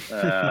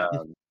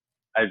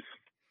 I've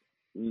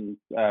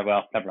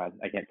well, never mind.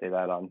 I can't say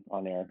that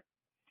on air.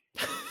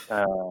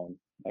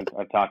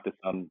 I've talked to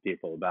some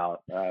people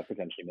about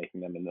potentially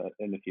making them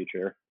in the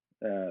future.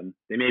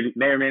 They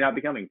may or may not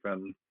be coming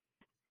from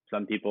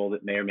some people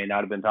that may or may not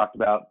have been talked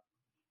about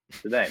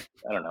today.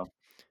 I don't know.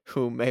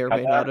 Who may or Cut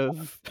may that. not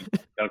have.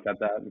 Don't cut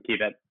that and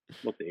keep it.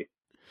 We'll see.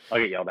 I'll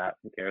get yelled at.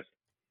 Who cares?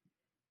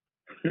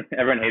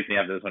 Everyone hates me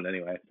after this one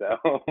anyway. So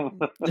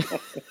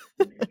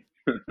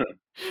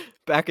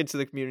Back into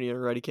the community and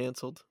already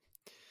canceled.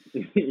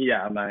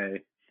 yeah,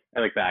 I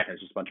look back and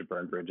it's just a bunch of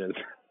burned bridges.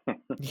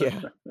 Yeah.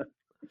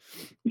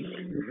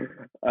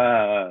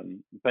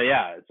 But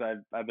yeah, so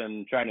I've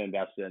been trying to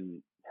invest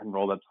in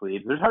rolled up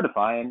sleeves. They're hard to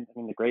find. I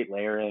mean, the great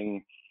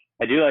layering.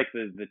 I do like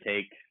the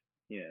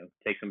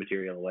take some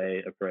material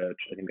away approach.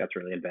 I think that's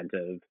really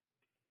inventive.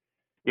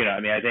 I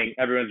mean, I think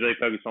everyone's really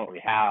focused on what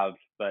we have,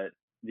 but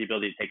the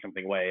ability to take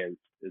something away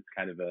is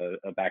kind of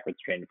a backwards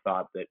train of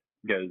thought that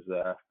goes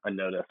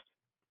unnoticed.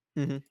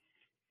 Mm-hmm.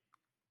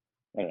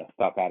 I don't know,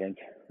 thought patterns.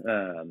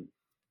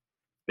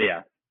 But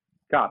yeah,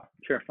 cop,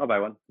 sure, I'll buy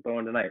one. I'll buy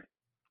one tonight.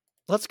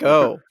 Let's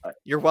go.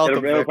 You're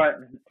welcome, Vic.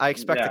 I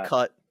expect yeah. a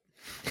cut.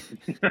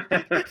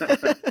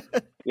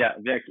 Yeah,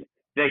 Vic,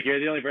 you're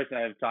the only person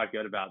I've talked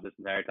good about this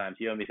entire time,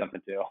 so you owe me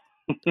something too.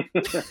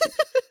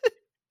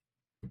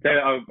 So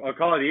I'll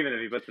call it even if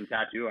he puts some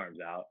tattoo arms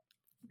out.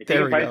 If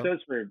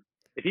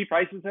he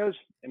prices those,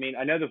 I mean,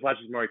 I know the flesh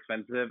is more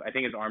expensive. I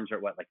think his arms are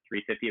what, like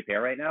 $350 a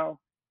pair right now.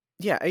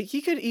 Yeah,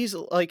 he could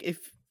easily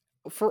if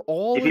for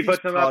all if of he puts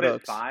these them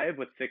products, up at $5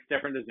 with 6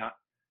 different designs.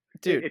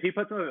 Dude. If he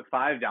puts them up at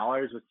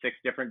 $5 with 6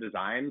 different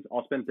designs,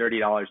 I'll spend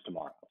 $30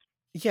 tomorrow.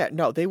 Yeah,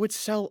 no, they would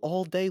sell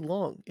all day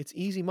long. It's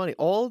easy money.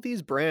 All of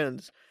these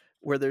brands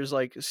where there's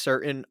like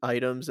certain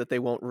items that they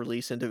won't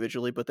release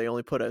individually, but they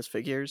only put as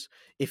figures,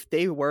 if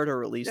they were to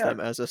release Yeah. them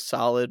as a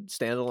solid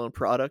standalone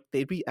product,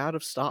 they'd be out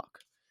of stock.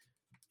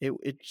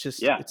 It's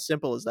just, Yeah. it's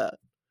simple as that.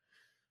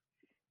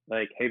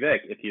 Like, hey,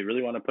 Vic, if you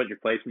really want to put your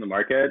place in the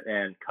market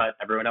and cut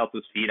everyone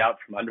else's feet out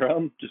from under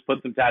them, just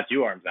put some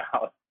tattoo arms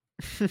out.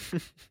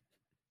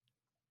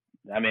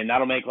 I mean,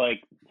 that'll make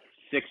like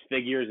 6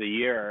 figures a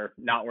year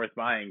not worth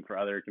buying for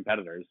other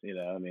competitors. You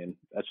know, I mean,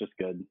 that's just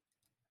good.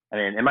 I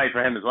mean, it might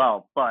for him as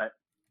well, but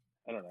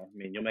I don't know. I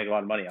mean, you'll make a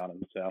lot of money on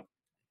him. So,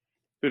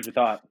 food for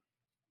thought.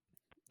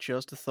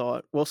 Just a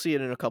thought. We'll see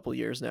it in a couple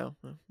years now.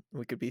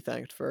 We could be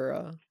thanked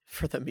for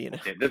them being.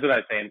 Okay, this is what I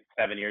was saying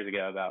 7 years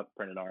ago about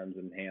printed arms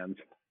and hands.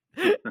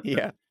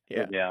 Yeah.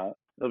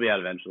 It'll be out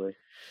eventually.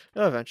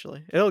 Oh,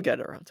 eventually, it'll get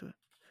around to it.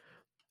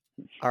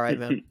 All right,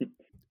 man.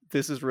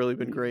 This has really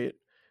been great.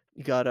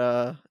 You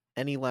got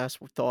any last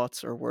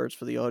thoughts or words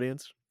for the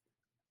audience?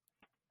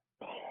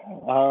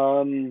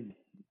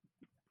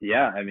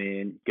 Yeah, I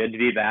mean, good to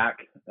be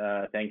back.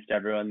 Thanks to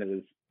everyone that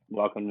has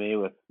welcomed me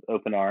with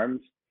open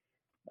arms.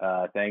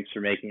 Thanks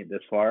for making it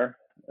this far.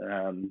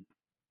 I mean,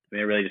 I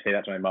really just say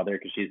that to my mother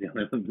because she's the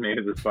only one who made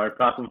it this far,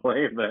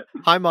 probably. But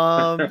hi,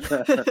 Mom.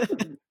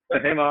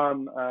 Hey,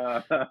 Mom.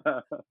 I'm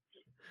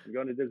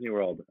going to Disney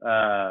World.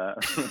 I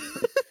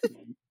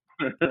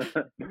don't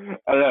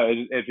know.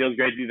 It feels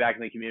great to be back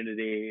in the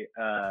community.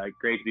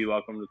 Great to be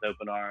welcomed with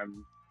open arms.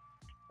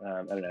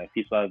 I don't know.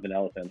 Peace, love, and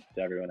elephants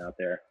to everyone out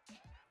there.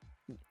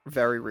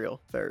 Very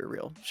real. Very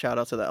real. Shout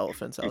out to the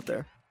elephants out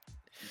there.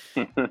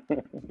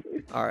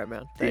 All right,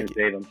 man. Thank you.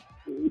 Save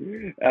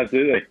them.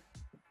 Absolutely.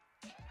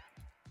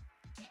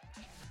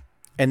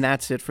 And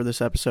that's it for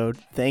this episode.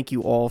 Thank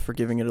you all for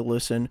giving it a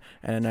listen,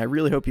 and I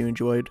really hope you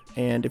enjoyed.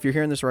 And if you're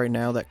hearing this right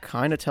now, that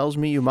kind of tells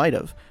me you might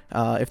have.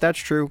 If that's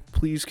true,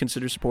 please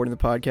consider supporting the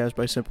podcast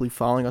by simply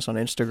following us on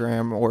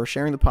Instagram or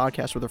sharing the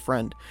podcast with a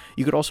friend.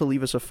 You could also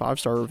leave us a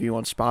 5-star review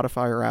on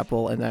Spotify or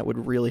Apple, and that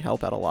would really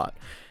help out a lot.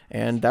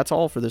 And that's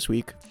all for this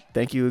week.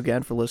 Thank you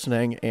again for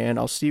listening, and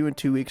I'll see you in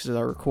 2 weeks as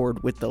I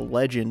record with the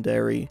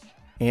legendary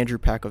Andrew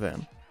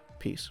Pakovan.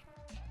 Peace.